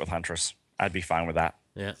replacing it with Huntress. I'd be fine with that.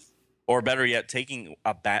 Yeah. Or better yet, taking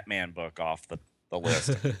a Batman book off the list,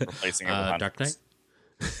 replacing it with Huntress. Dark Knight.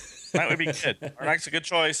 That would be good. Dark Knight's a good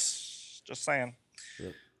choice. Just saying.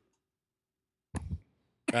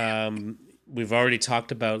 We've already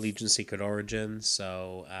talked about Legion Secret Origins,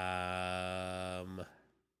 so I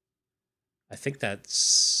think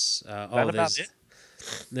that's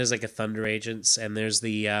there's like a Thunder Agents, and there's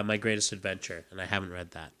the My Greatest Adventure, and I haven't read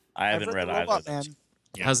that. I haven't read either. Man.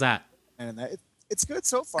 Yeah. How's that? And it's good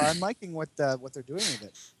so far. I'm liking what they're doing with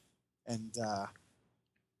it, and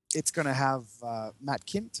it's going to have Matt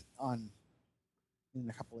Kint on in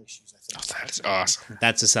a couple issues, I think. Oh, that is awesome.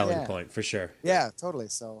 That's a selling point for sure. Yeah, totally.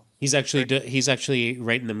 So he's actually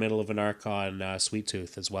right in the middle of an arc on Sweet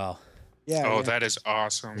Tooth as well. Yeah. That is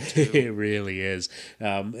awesome too. It really is.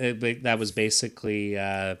 That was basically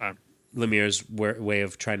Lemire's way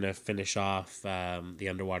of trying to finish off the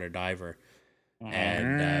Underwater Diver.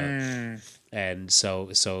 And so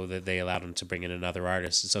that they allowed him to bring in another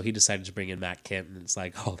artist, and so he decided to bring in Matt Kent, and it's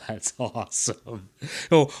like, oh, that's awesome.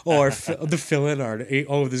 The fill-in artist.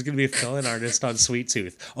 Oh, there's gonna be a fill-in artist on Sweet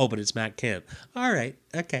Tooth. Oh, but it's Matt Kent. All right,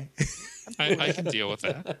 okay. I can deal with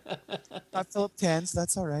that. Not Philip Tans.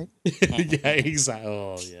 That's all right. Yeah, exactly.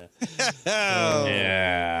 Oh, yeah.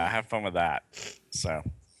 Yeah, have fun with that. So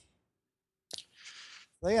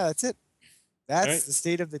yeah, that's it. That's right. the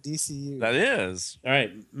state of the DCU. That is. All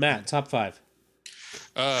right, Matt, top 5.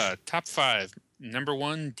 Top 5. Number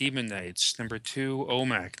 1, Demon Knights. Number 2,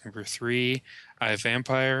 OMAC. Number 3, I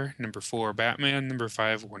Vampire. Number 4, Batman. Number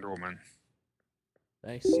 5, Wonder Woman.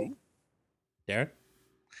 Nice. Darren?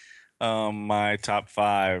 My top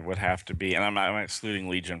 5 would have to be, and I'm excluding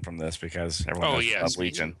Legion from this because everyone loves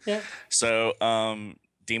Legion. Yeah. So,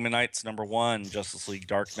 Demon Knights number 1, Justice League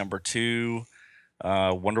Dark number 2,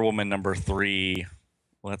 Wonder Woman number 3.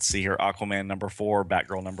 Let's see here, Aquaman number 4,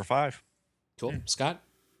 Batgirl number 5. Cool. Scott?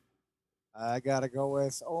 I gotta go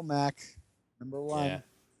with OMAC number 1,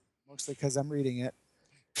 mostly because I'm reading it.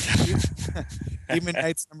 Demon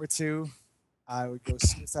Knights number 2. I would go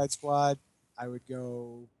Suicide Squad. I would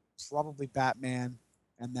go probably Batman,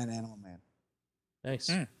 and then Animal Man.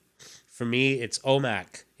 Nice. For me, it's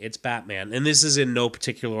OMAC, it's Batman, and this is in no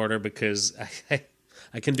particular order because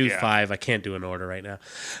I can do 5. I can't do an order right now.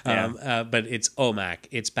 But it's OMAC,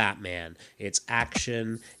 it's Batman, it's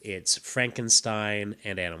Action, it's Frankenstein,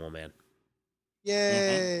 and Animal Man.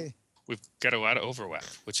 Yay! We've got a lot of overlap,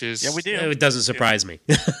 which is... Yeah, we do. It doesn't surprise me.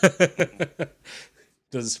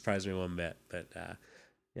 Doesn't surprise me one bit, but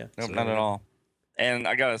yeah. Nope, not at all. And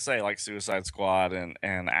I gotta say, like Suicide Squad and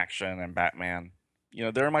Action and Batman,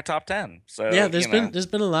 they're in my top 10. So yeah, there's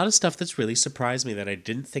been a lot of stuff that's really surprised me that I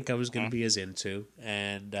didn't think I was going to be as into,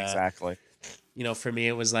 and exactly. For me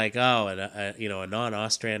it was like, a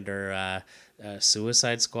non-Ostrander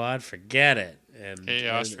Suicide Squad, forget it. And hey,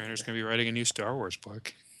 Ostrander's going to be writing a new Star Wars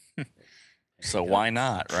book. So why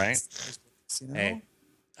not, right? Hey,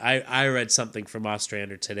 I read something from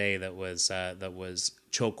Ostrander today that was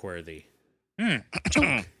choke-worthy.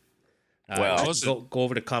 Choke. Go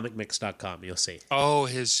over to comicmix.com. You'll see. Oh,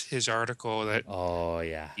 his article that. Oh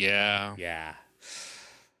yeah. Yeah.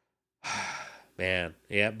 Man,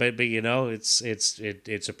 yeah, but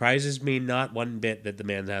it surprises me not one bit that the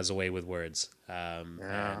man has a way with words,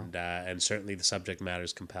 and certainly the subject matter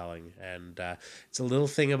is compelling, and it's a little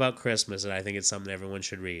thing about Christmas, and I think it's something everyone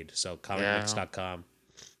should read. So comicmix.com.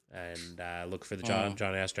 And look for the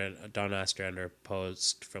Don Ostrander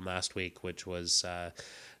post from last week, which was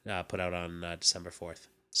put out on December 4th.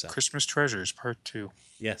 So Christmas Treasures Part 2.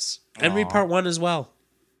 yes, and read Part 1 as well.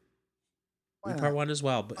 Why Read not? Part 1 as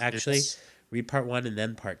well, but actually It's- read Part 1 and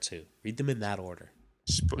then Part 2. Read them in that order.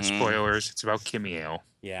 Spoilers. It's about Kimmy Ale.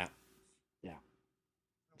 Yeah,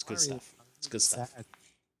 it's good Why are you- stuff. It's good stuff. Sad.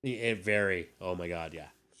 It very. Oh my god, yeah.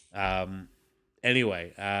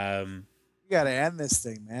 Anyway, You gotta end this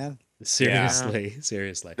thing, man. seriously.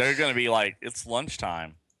 They're gonna be like, it's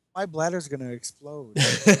lunchtime. My bladder's gonna explode.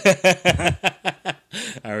 I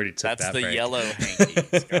already took That's that the break. yellow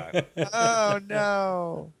hanky, Scott. Oh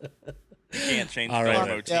no! You can't change All those right.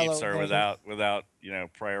 motifs, Yellow sir, hanky. without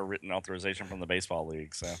prior written authorization from the baseball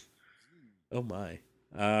league. So Oh my.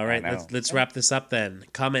 All right, know. let's wrap this up then.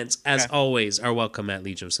 Comments, as Okay. always, are welcome at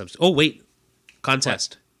Legion of Substance. Oh wait,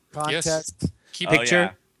 contest. Contest. Keep Oh, Picture,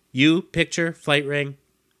 yeah. you picture flight ring,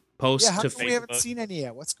 post Yeah, how to. come we haven't Facebook. seen any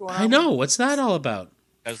yet? What's going on? I know. What's that all about?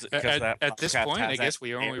 At this point, I guess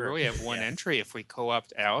we only really have one entry if we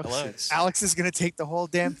co-opt Alex. Hello. It's- Alex is gonna take the whole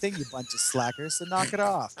damn thing, you bunch of slackers. So knock it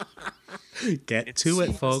off. Get It's to it,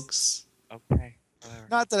 seems- folks. Okay. Whatever.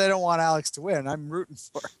 Not that I don't want Alex to win. I'm rooting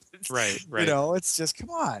for it. Right. You know, it's just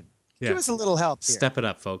come on. Yeah. Give us a little help here. Step it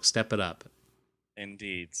up, folks. Step it up.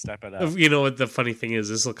 Indeed. Step it up. You know what the funny thing is?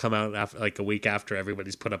 This will come out after, like a week after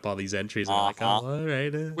everybody's put up all these entries. And like, oh, all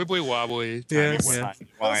right. Wibbly wobbly. Yeah, tiny yeah. one.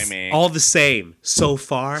 Why me? All the same. So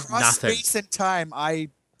far, Cross nothing. space and time. I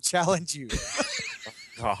challenge you.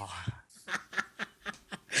 Oh.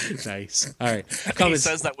 Nice. All right. He Comments.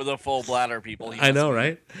 says that with a full bladder, people. He I must know, be-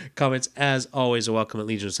 right? Comments, as always, are welcome at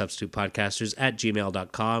Legion of Substitute Podcasters at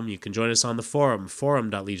gmail.com. You can join us on the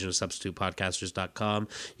forum.legionofsubstitutepodcasters.com.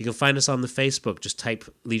 You can find us on the Facebook. Just type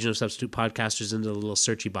Legion of Substitute Podcasters into the little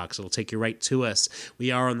searchy box. It'll take you right to us. We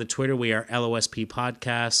are on the Twitter. We are LOSP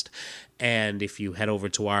Podcast. And if you head over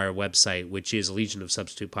to our website, which is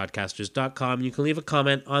legionofsubstitutepodcasters.com, you can leave a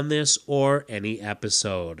comment on this or any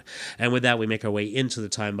episode. And with that, we make our way into the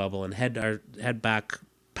time bubble and head back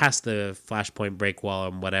past the flashpoint break wall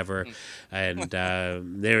and whatever. And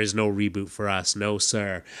there is no reboot for us. No,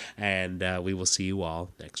 sir. And we will see you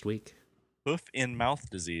all next week. Hoof in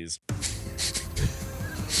mouth disease.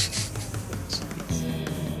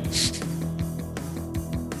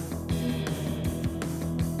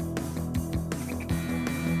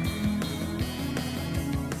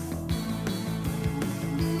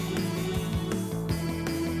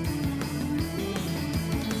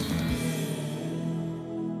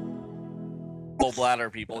 Full bladder,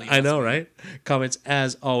 people. He I must know, be- right? Comments,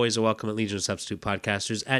 as always, are welcome at Legion of Substitute Podcasters at